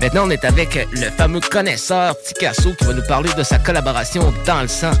 Maintenant, on est avec le fameux connaisseur Ticasso qui va nous parler de sa collaboration Dans le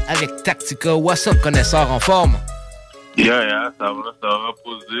sang avec Tactica. What's up, connaisseur, en forme? Yeah, ça va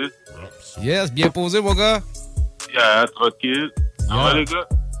poser. Yes, bien posé, mon gars. Yeah, tranquille. Ça va, les gars?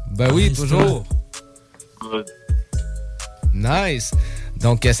 Ben oui, toujours. Good. Nice.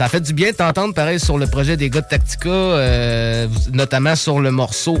 Donc, ça fait du bien de t'entendre, pareil, sur le projet des gars de Tactica, notamment sur le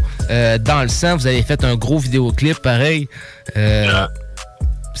morceau Dans le sang. Vous avez fait un gros vidéoclip, pareil.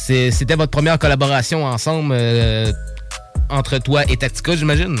 C'était votre première collaboration ensemble entre toi et Tactica,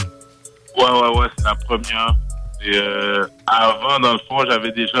 j'imagine? Ouais, c'est la première. Et avant, dans le fond,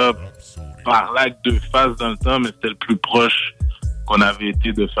 j'avais déjà parlé avec Deux Faces dans le temps, mais c'était le plus proche qu'on avait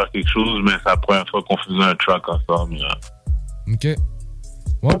été de faire quelque chose, mais c'est la première fois qu'on faisait un track ensemble. OK.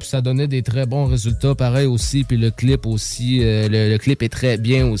 Ouais, puis ça donnait des très bons résultats, pareil aussi, puis le clip aussi, le clip est très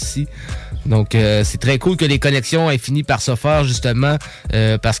bien aussi. Donc, c'est très cool que les connexions aient fini par se faire, justement,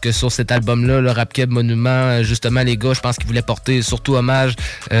 parce que sur cet album-là, le Rap Keb Monument, justement, les gars, je pense qu'ils voulaient porter surtout hommage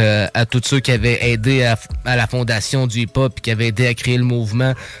à tous ceux qui avaient aidé à la fondation du hip-hop, puis qui avaient aidé à créer le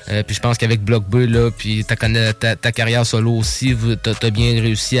mouvement. Puis je pense qu'avec Bloc B, là, puis ta carrière solo aussi, t'as bien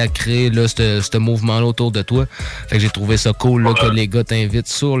réussi à créer là ce mouvement-là autour de toi. Fait que j'ai trouvé ça cool là, que les gars t'invitent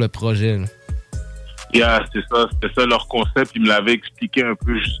sur le projet. Là. Yeah, c'était ça leur concept. Ils me l'avaient expliqué un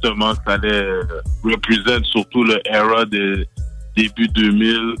peu justement que ça allait représenter surtout le era de début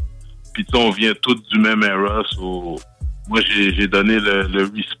 2000. Puis tu sais, on vient tous du même era. So, moi, j'ai donné le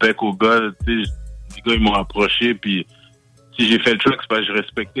respect aux gars. Tu sais, les gars, ils m'ont approché. Puis si j'ai fait le track, c'est parce que je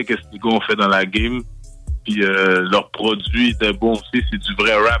respectais ce que les gars ont fait dans la game. Puis leur produit était bon aussi. C'est du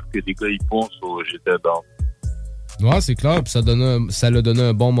vrai rap que les gars ils font. So, j'étais dans. Ouais, c'est clair. Puis ça l'a donné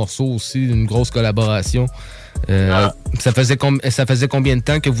un bon morceau aussi, une grosse collaboration. Ça faisait combien de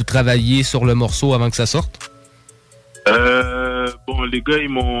temps que vous travailliez sur le morceau avant que ça sorte? Bon, les gars, ils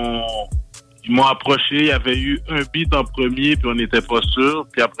m'ont approché. Il y avait eu un beat en premier, puis on n'était pas sûr.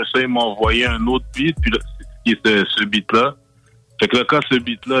 Puis après ça, ils m'ont envoyé un autre beat, puis là, qui était ce beat-là. Fait que là, quand ce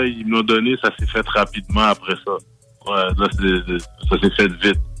beat-là, ils me l'ont donné, ça s'est fait rapidement après ça. Ouais, là, ça s'est fait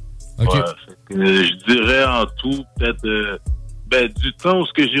vite. Okay. Ouais, je dirais en tout, peut-être du temps où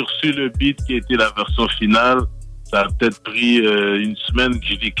j'ai reçu le beat qui a été la version finale, ça a peut-être pris une semaine que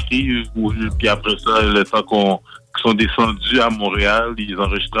je l'écris, puis après ça, le temps qu'ils sont descendus à Montréal, ils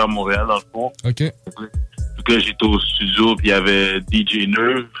enregistraient à Montréal dans le fond. OK. Donc là, j'étais au studio, puis il y avait DJ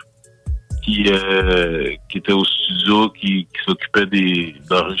Nerve qui était au studio, qui s'occupait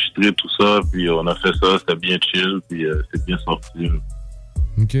d'enregistrer tout ça, puis on a fait ça, c'était bien chill, puis c'est bien sorti.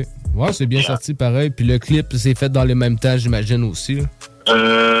 OK. Ouais, c'est bien sorti pareil. Puis le clip, c'est fait dans les mêmes temps, j'imagine aussi.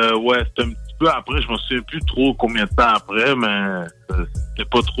 Là. Ouais, c'était un petit peu après. Je me souviens plus trop combien de temps après, mais c'était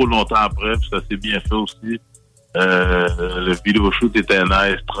pas trop longtemps après. Puis ça s'est bien fait aussi. Le vidéo shoot était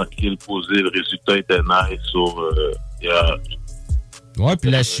nice, tranquille, posé. Le résultat était nice. Ouais,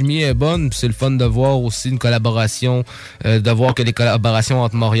 puis la chimie est bonne, puis c'est le fun de voir aussi une collaboration, de voir que les collaborations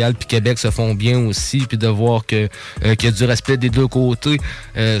entre Montréal puis Québec se font bien aussi, puis de voir qu'il y a du respect des deux côtés,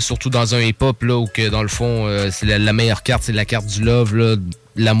 surtout dans un hip-hop, là, où que dans le fond, c'est la meilleure carte, c'est la carte du love, là,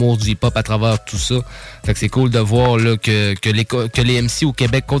 l'amour du hip-hop à travers tout ça. Fait que c'est cool de voir là, que les MC au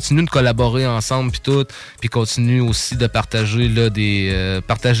Québec continuent de collaborer ensemble, puis tout, puis continuent aussi de partager là,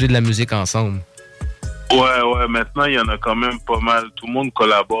 partager de la musique ensemble. Ouais, maintenant, il y en a quand même pas mal. Tout le monde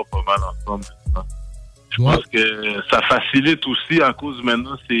collabore pas mal ensemble maintenant. Je pense que ça facilite aussi à cause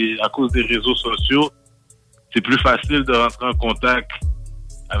maintenant, c'est à cause des réseaux sociaux. C'est plus facile de rentrer en contact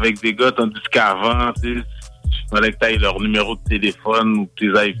avec des gars, tandis qu'avant, tu sais, il fallait que tu ailles leur numéro de téléphone ou que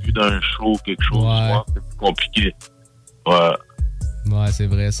tu les aies vus dans un show ou quelque chose. Ouais. C'est plus compliqué. Ouais. Ouais, c'est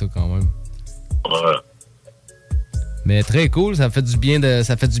vrai, ça, quand même. Ouais. Mais très cool, ça fait du bien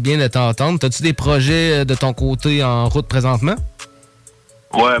de t'entendre. T'as-tu des projets de ton côté en route présentement?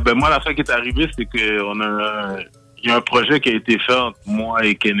 Ouais, ben moi, l'affaire qui est arrivée, c'est que il y a un projet qui a été fait entre moi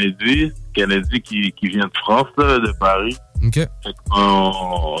et Kennedy. Kennedy qui vient de France, là, de Paris. OK. Fait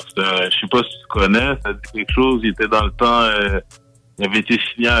je sais pas si tu connais, ça dit quelque chose. Il était dans le temps, il avait été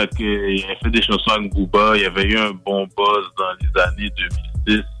signé il avait fait des chansons avec Booba. Il y avait eu un bon buzz dans les années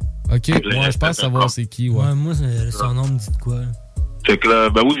 2006. OK, ouais, je pense savoir c'est qui, ouais. Moi, son nom me dit de quoi. Fait que là,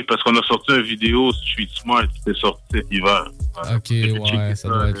 ben oui, parce qu'on a sorti une vidéo Street Smart qui était sortie cet hiver. OK, ouais, ça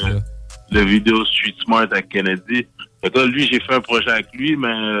doit être là. La vidéo Street Smart avec Kennedy. Fait que là, lui, j'ai fait un projet avec lui,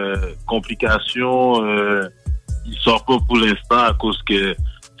 mais complication, il sort pas pour l'instant à cause que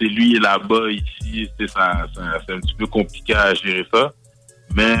lui est là-bas, ici, c'est un petit peu compliqué à gérer ça.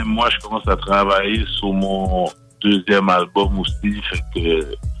 Mais moi, je commence à travailler sur mon deuxième album aussi. Fait que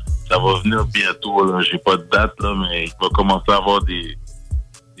ça va venir bientôt. Là. J'ai pas de date, là, mais il va commencer à avoir de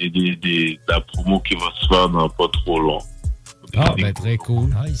la promo qui va se faire dans pas trop long. Ah, ben très cool.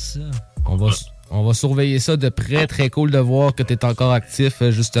 Nice, ça. On va surveiller ça de près. Très cool de voir que tu es encore actif,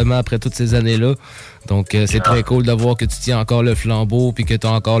 justement, après toutes ces années-là. Donc, c'est très cool de voir que tu tiens encore le flambeau, puis que tu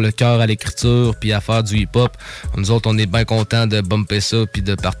as encore le cœur à l'écriture, puis à faire du hip-hop. Nous autres, on est bien contents de bumper ça, puis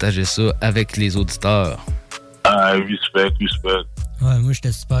de partager ça avec les auditeurs. Ah, respect. Ouais, moi,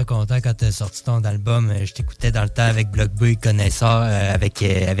 j'étais super content quand t'as sorti ton album. Je t'écoutais dans le temps avec Block B, Connaisseur, avec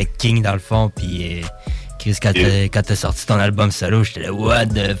King, dans le fond, puis... Chris, quand t'as sorti ton album solo, j'étais là, what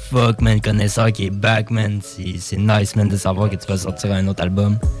the fuck, man, Connaisseur qui est back, man. C'est nice, man, de savoir que tu vas sortir un autre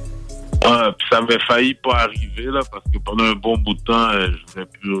album. Ouais, puis ça avait failli pas arriver, là, parce que pendant un bon bout de temps, je voulais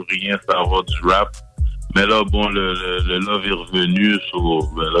plus rien savoir du rap. Mais là, bon, le love est revenu,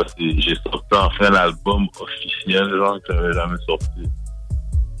 là, j'ai sorti enfin l'album officiel, genre, que j'avais jamais sorti.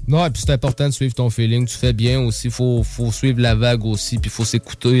 Non, et puis c'est important de suivre ton feeling. Tu fais bien aussi. Faut suivre la vague aussi. Puis faut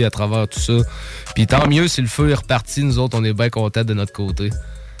s'écouter à travers tout ça. Puis tant mieux si le feu est reparti. Nous autres, on est bien contents de notre côté.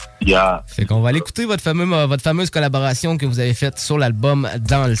 Yeah. Fait qu'on va aller écouter votre fameuse collaboration que vous avez faite sur l'album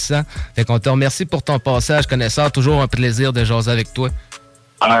Dans le sang. Fait qu'on te remercie pour ton passage, Connaisseur. Toujours un plaisir de jaser avec toi.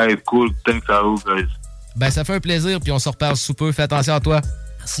 Alright, cool. Thanks à vous, guys. Ben, ça fait un plaisir. Puis on se reparle sous peu. Fais attention à toi.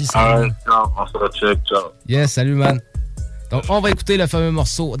 Merci, salut. Alright, ciao. On se recheck. Ciao. Yes, salut, man. Donc, on va écouter le fameux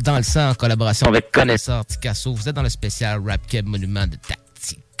morceau Dans le sang en collaboration avec Connaisseur Ticasso. Vous êtes dans le spécial Rap Keb Monument de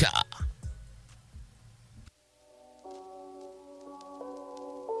Tactica.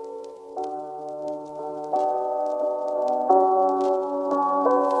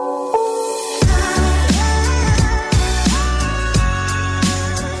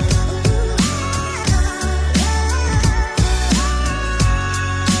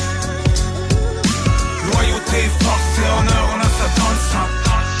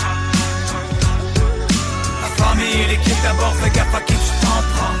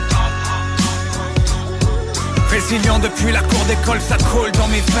 Résilient depuis la cour d'école, ça coule dans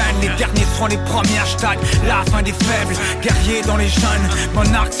mes veines. Les derniers seront les premiers hashtags. La fin des faibles, guerriers dans les jeunes,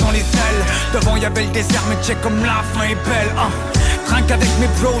 monarques sont les ailes. Devant y'avait le désert, mais check comme la fin est belle. Trinque avec mes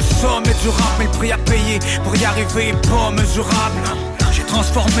bros, sommet du rap, mais le prix à payer pour y arriver est pas mesurable. J'ai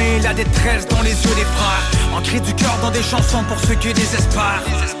transformé la détresse dans les yeux des frères, en cri du cœur dans des chansons pour ceux qui désespèrent.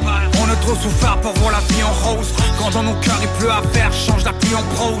 On a trop souffert pour voir la vie en rose. Quand dans nos cœurs il pleut à faire, change la pluie en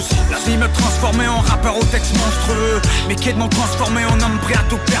prose. La vie me transformait en rappeur au texte monstrueux. Mes kids m'ont transformé en homme prêt à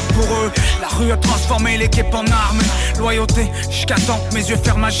tout perdre pour eux. La rue a transformé l'équipe en armes. Loyauté jusqu'à temps que mes yeux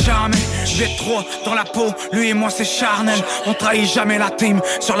ferment à jamais. J'ai trop dans la peau, lui et moi c'est charnel. On trahit jamais la team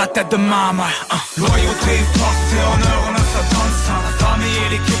sur la tête de ma mère. Loyauté, force et honneur, on a ça dans le sang. La famille et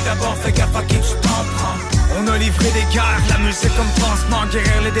l'équipe d'abord, fais gaffe à qui tu t'en prends. On a livré des guerres, la musique comme pansement.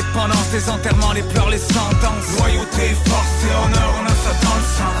 Guérir les dépendances, les enterrements, les pleurs, les sentences. Loyauté, force et honneur, on a ça dans le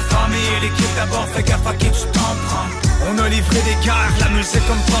sang. La famille et l'équipe d'abord, fais gaffe à qui tu t'en prends. On a livré des guerres, la musique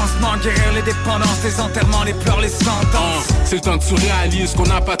comme pansement. Guérir les dépendances, les enterrements, les pleurs, les sentences. C'est le temps que tu réalises qu'on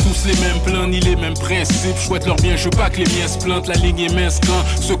n'a pas tous les mêmes plans ni les mêmes principes. Je souhaite leur bien, je veux pas que les miens se plantent. La ligne est mince quand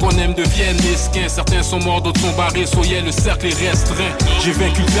ceux qu'on aime deviennent mesquins. Certains sont morts, d'autres sont barrés. Soyez le cercle est restreint. J'ai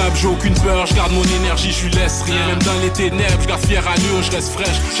vaincu le diable, j'ai aucune peur. Je garde mon énergie, je lui laisse rien. Même dans les ténèbres, je garde fier à l'eau, je reste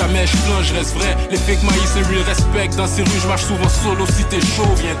fraîche. Jamais je plonge, je reste vrai. Les fake maïs et real respect. Dans ces rues, je marche souvent solo. Si t'es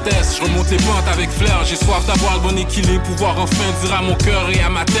chaud, viens test. Je remonte les pentes avec flair. J'ai soif d'avoir le bon équilibre. Pouvoir enfin dire à mon cœur et à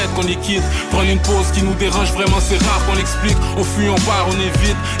ma tête qu'on est quitte. Prendre une pause qui nous dérange vraiment, c'est rare qu'on l'explique. Au fuit, on part, on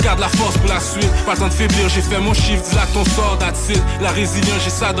évite. Garde la force pour la suite. Pas le temps de faiblir, j'ai fait mon chiffre. Dis là que ton sort, that's it. La résilience, j'ai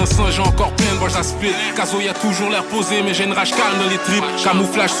ça dans le sang, j'ai encore plein de bois à split. Caso, y a toujours l'air posé, mais j'ai une rage calme dans les tripes.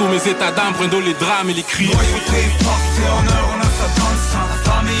 Camouflage sur mes états d'âme, prends les drames et les cris. Loyauté, force et honneur, on a ça dans le sang. La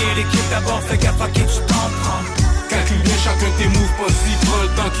famille et l'équipe d'abord, fais gaffe à qui tu t'en prends. Calcule bien chacun tes moves, pas si prends le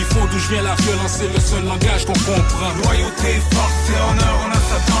temps qu'il faut. D'où je viens, la violence, c'est le seul langage qu'on comprend. Loyauté, force et honneur, on a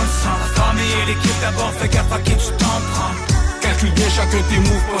ça dans le sang. La famille et l'équipe d'abord, fais gaffe à qui tu t'en prends. Calcule bien chacun tes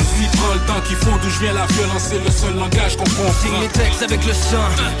moves, pas si prends le temps qu'il faut. D'où je viens, la violence, c'est le seul langage qu'on comprend. Signe mes textes avec le sang,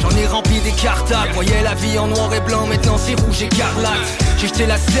 j'en ai rempli des cartables. Voyais la vie en noir et blanc, maintenant c'est rouge écarlate. J'ai jeté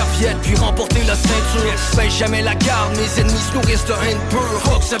la serviette, puis remporté la ceinture. Paye jamais la garde, mes ennemis se nourrissent de haine pure.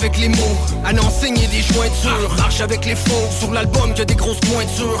 Boxe avec les mots, à enseigner des jointures. Marche avec les faux, sur l'album que des grosses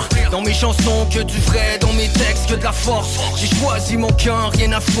pointures. Dans mes chansons, que du vrai, dans mes textes, que de la force. J'ai choisi mon cœur,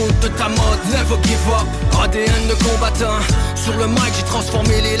 rien à foutre de ta mode. Never give up, ADN de combattant. Sur le mic, j'ai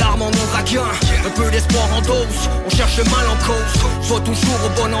transformé les larmes en ouragan. Un peu d'espoir en dose, on cherche le mal en cause. Sois toujours au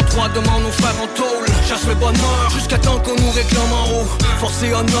bon endroit, demande nos frères en tôle. Cherche le bonheur, jusqu'à temps qu'on nous réclame en haut. Force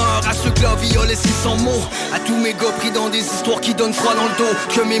et honneur à ceux que la vie a laissé sans mots. À tous mes gars pris dans des histoires qui donnent froid dans le dos.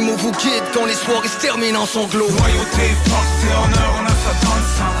 Que mes mots vous guident quand les soirées se terminent en sanglots. Loyauté, force et honneur, on a ça dans le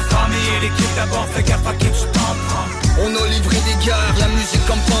sang. La famille et l'équipe d'abord, fais gaffe à qui tu t'en prends. On a livré des guerres, la musique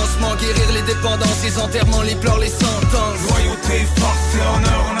comme pansement. Guérir les dépendances, les enterrements, les pleurs, les sentences. Loyauté, force et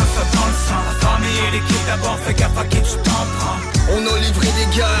honneur, on a ça dans le sang. La famille et l'équipe d'abord, fais gaffe à qui tu t'en prends. On a livré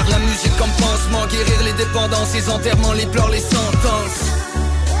des guerres, la musique comme pansement. Guérir les dépendances, les enterrements, les pleurs, les sentences.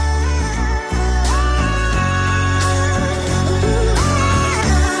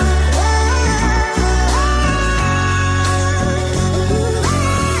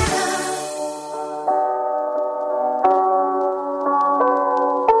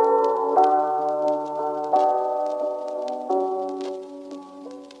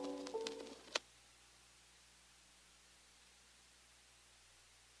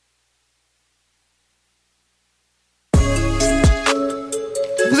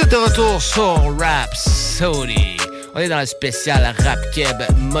 De retour sur Rhapsody. On est dans le spécial Rap Keb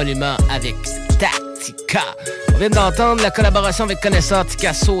Monument avec Tactica. On vient d'entendre la collaboration avec Connaisseur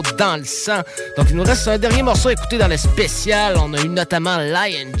Ticasso dans le sang. Donc il nous reste un dernier morceau à écouter dans le spécial. On a eu notamment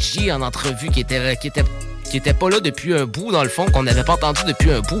Lion G en entrevue qui était pas là depuis un bout, dans le fond, qu'on n'avait pas entendu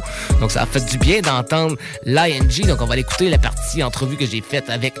depuis un bout. Donc, ça a fait du bien d'entendre Lion G. Donc, on va aller écouter la partie entrevue que j'ai faite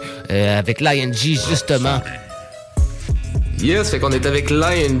avec Lion G, justement. Yes, fait qu'on est avec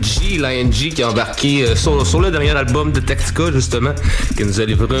Lion G qui a embarqué sur le dernier album de Tactica, justement, qui nous a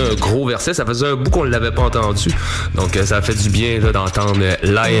livré un gros verset. Ça faisait un bout qu'on ne l'avait pas entendu. Donc, ça a fait du bien là, d'entendre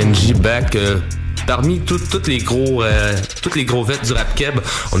Lion G back. Parmi toutes les gros vêtements du rap keb,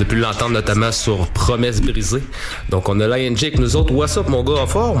 on a pu l'entendre notamment sur Promesse brisée. Donc, on a Lion G avec nous autres. What's up, mon gars, en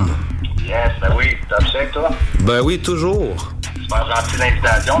forme? Yes, ben oui, top check, toi? Ben oui, toujours. Super gentil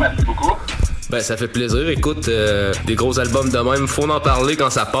l'invitation, merci beaucoup. Ben, ça fait plaisir. Écoute, des gros albums de même, faut en parler quand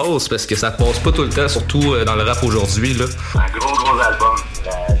ça passe, parce que ça passe pas tout le temps, surtout dans le rap aujourd'hui, là. Un gros album.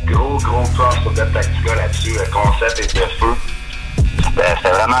 Gros props sur Death Tactica là-dessus. Le concept était feu. Ça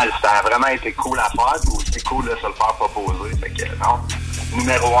a vraiment été cool à faire, puis aussi cool de se le faire proposer. Fait que, non,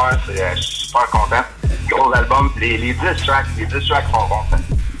 numéro 1, je suis super content. Gros album. Les 10 tracks sont bons.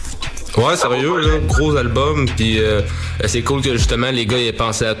 Ouais, sérieux, là, gros album, puis c'est cool que justement les gars aient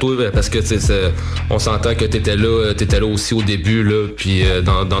pensé à toi, parce que on s'entend que t'étais là aussi au début, là, puis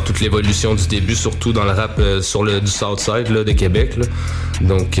dans toute l'évolution du début, surtout dans le rap du Southside là, de Québec, là.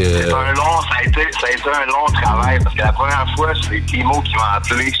 Donc ça a été un long travail, parce que la première fois, c'est Timo qui m'a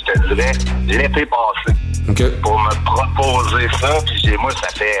appelé, je te dirais, l'été passé. Okay. Pour me proposer ça, puis moi, ça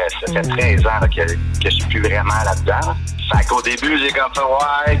fait 13 ans là, que je suis plus vraiment là-dedans. Là. Fait qu'au début, j'ai comme fait,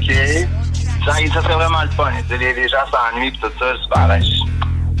 ouais, OK. Ça serait vraiment le fun. Les gens s'ennuient et tout ça.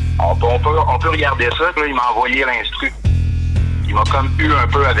 On peut regarder ça. Là, il m'a envoyé l'instru. Il m'a comme eu un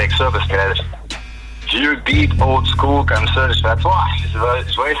peu avec ça parce que vieux beat old school comme ça, je fais,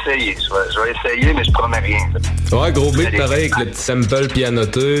 je vais essayer. Je vais essayer, mais je promets rien. Ouais, gros beat pareil avec le petit sample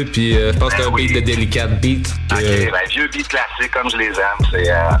pianoté, puis je pense que c'est un beat de Delicate Beat. Ok, vieux beat classique comme je les aime. C'est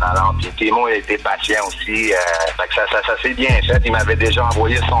non, puis Timo a été patient aussi. Fait que ça s'est bien fait. Il m'avait déjà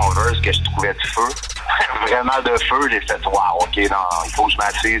envoyé son verse que je trouvais du feu. Vraiment de feu. J'ai fait, wow, ok, non, il faut que je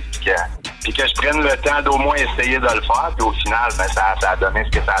m'assise puis que je prenne le temps d'au moins essayer de le faire. Puis au final, ça a donné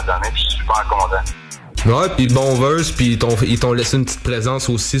ce que ça a donné. Puis je suis super content. Ouais, puis bon verse, puis ils t'ont laissé une petite présence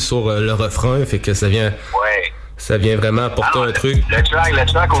aussi sur le refrain, fait que ça vient vraiment apporter un truc. Le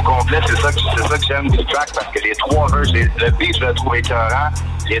track au complet, c'est ça que j'aime du track, parce que les 3 verses, le beat, je le trouve écœurant,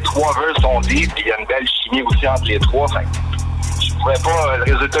 les 3 verses sont deep, puis il y a une belle chimie aussi entre les 3, fait le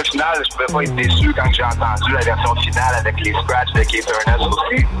résultat final, je pouvais pas être déçu quand j'ai entendu la version finale avec les scratchs de Keith Ernest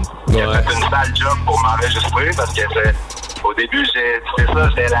aussi. Il a fait une sale job pour m'enregistrer, parce que au début,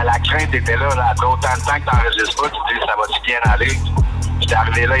 la crainte était là, après autant de temps que t'enregistres pas, tu te dis ça va-tu bien aller? J'étais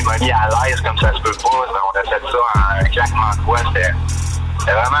arrivé là, il m'a mis à l'aise comme ça se peut pas. On a fait ça en un claquement de doigts.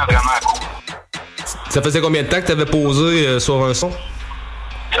 C'était vraiment cool. Ça faisait combien de temps que t'avais posé sur un son?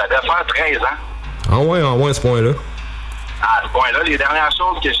 Ça devait faire 13 ans. Ah ouais, à ce point-là? À ce point-là, les dernières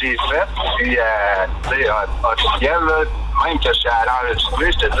choses que j'ai faites, puis officielles, même que je suis allé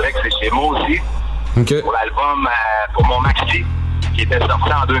enregistrer, je te dirais que c'est chez moi aussi. Okay. Pour l'album, pour mon maxi, qui était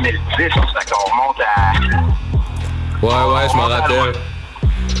sorti en 2010. Fait qu'on remonte à... Ouais, je m'en rappelle.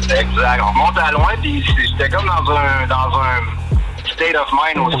 Exact. On remonte à loin, puis j'étais comme dans un state of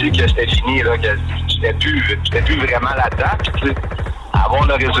mind aussi que c'était fini, là, que j'étais plus vraiment là-dedans. Puis, tu sais, avoir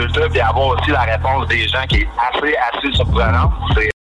le résultat, puis avoir aussi la réponse des gens qui est assez surprenante.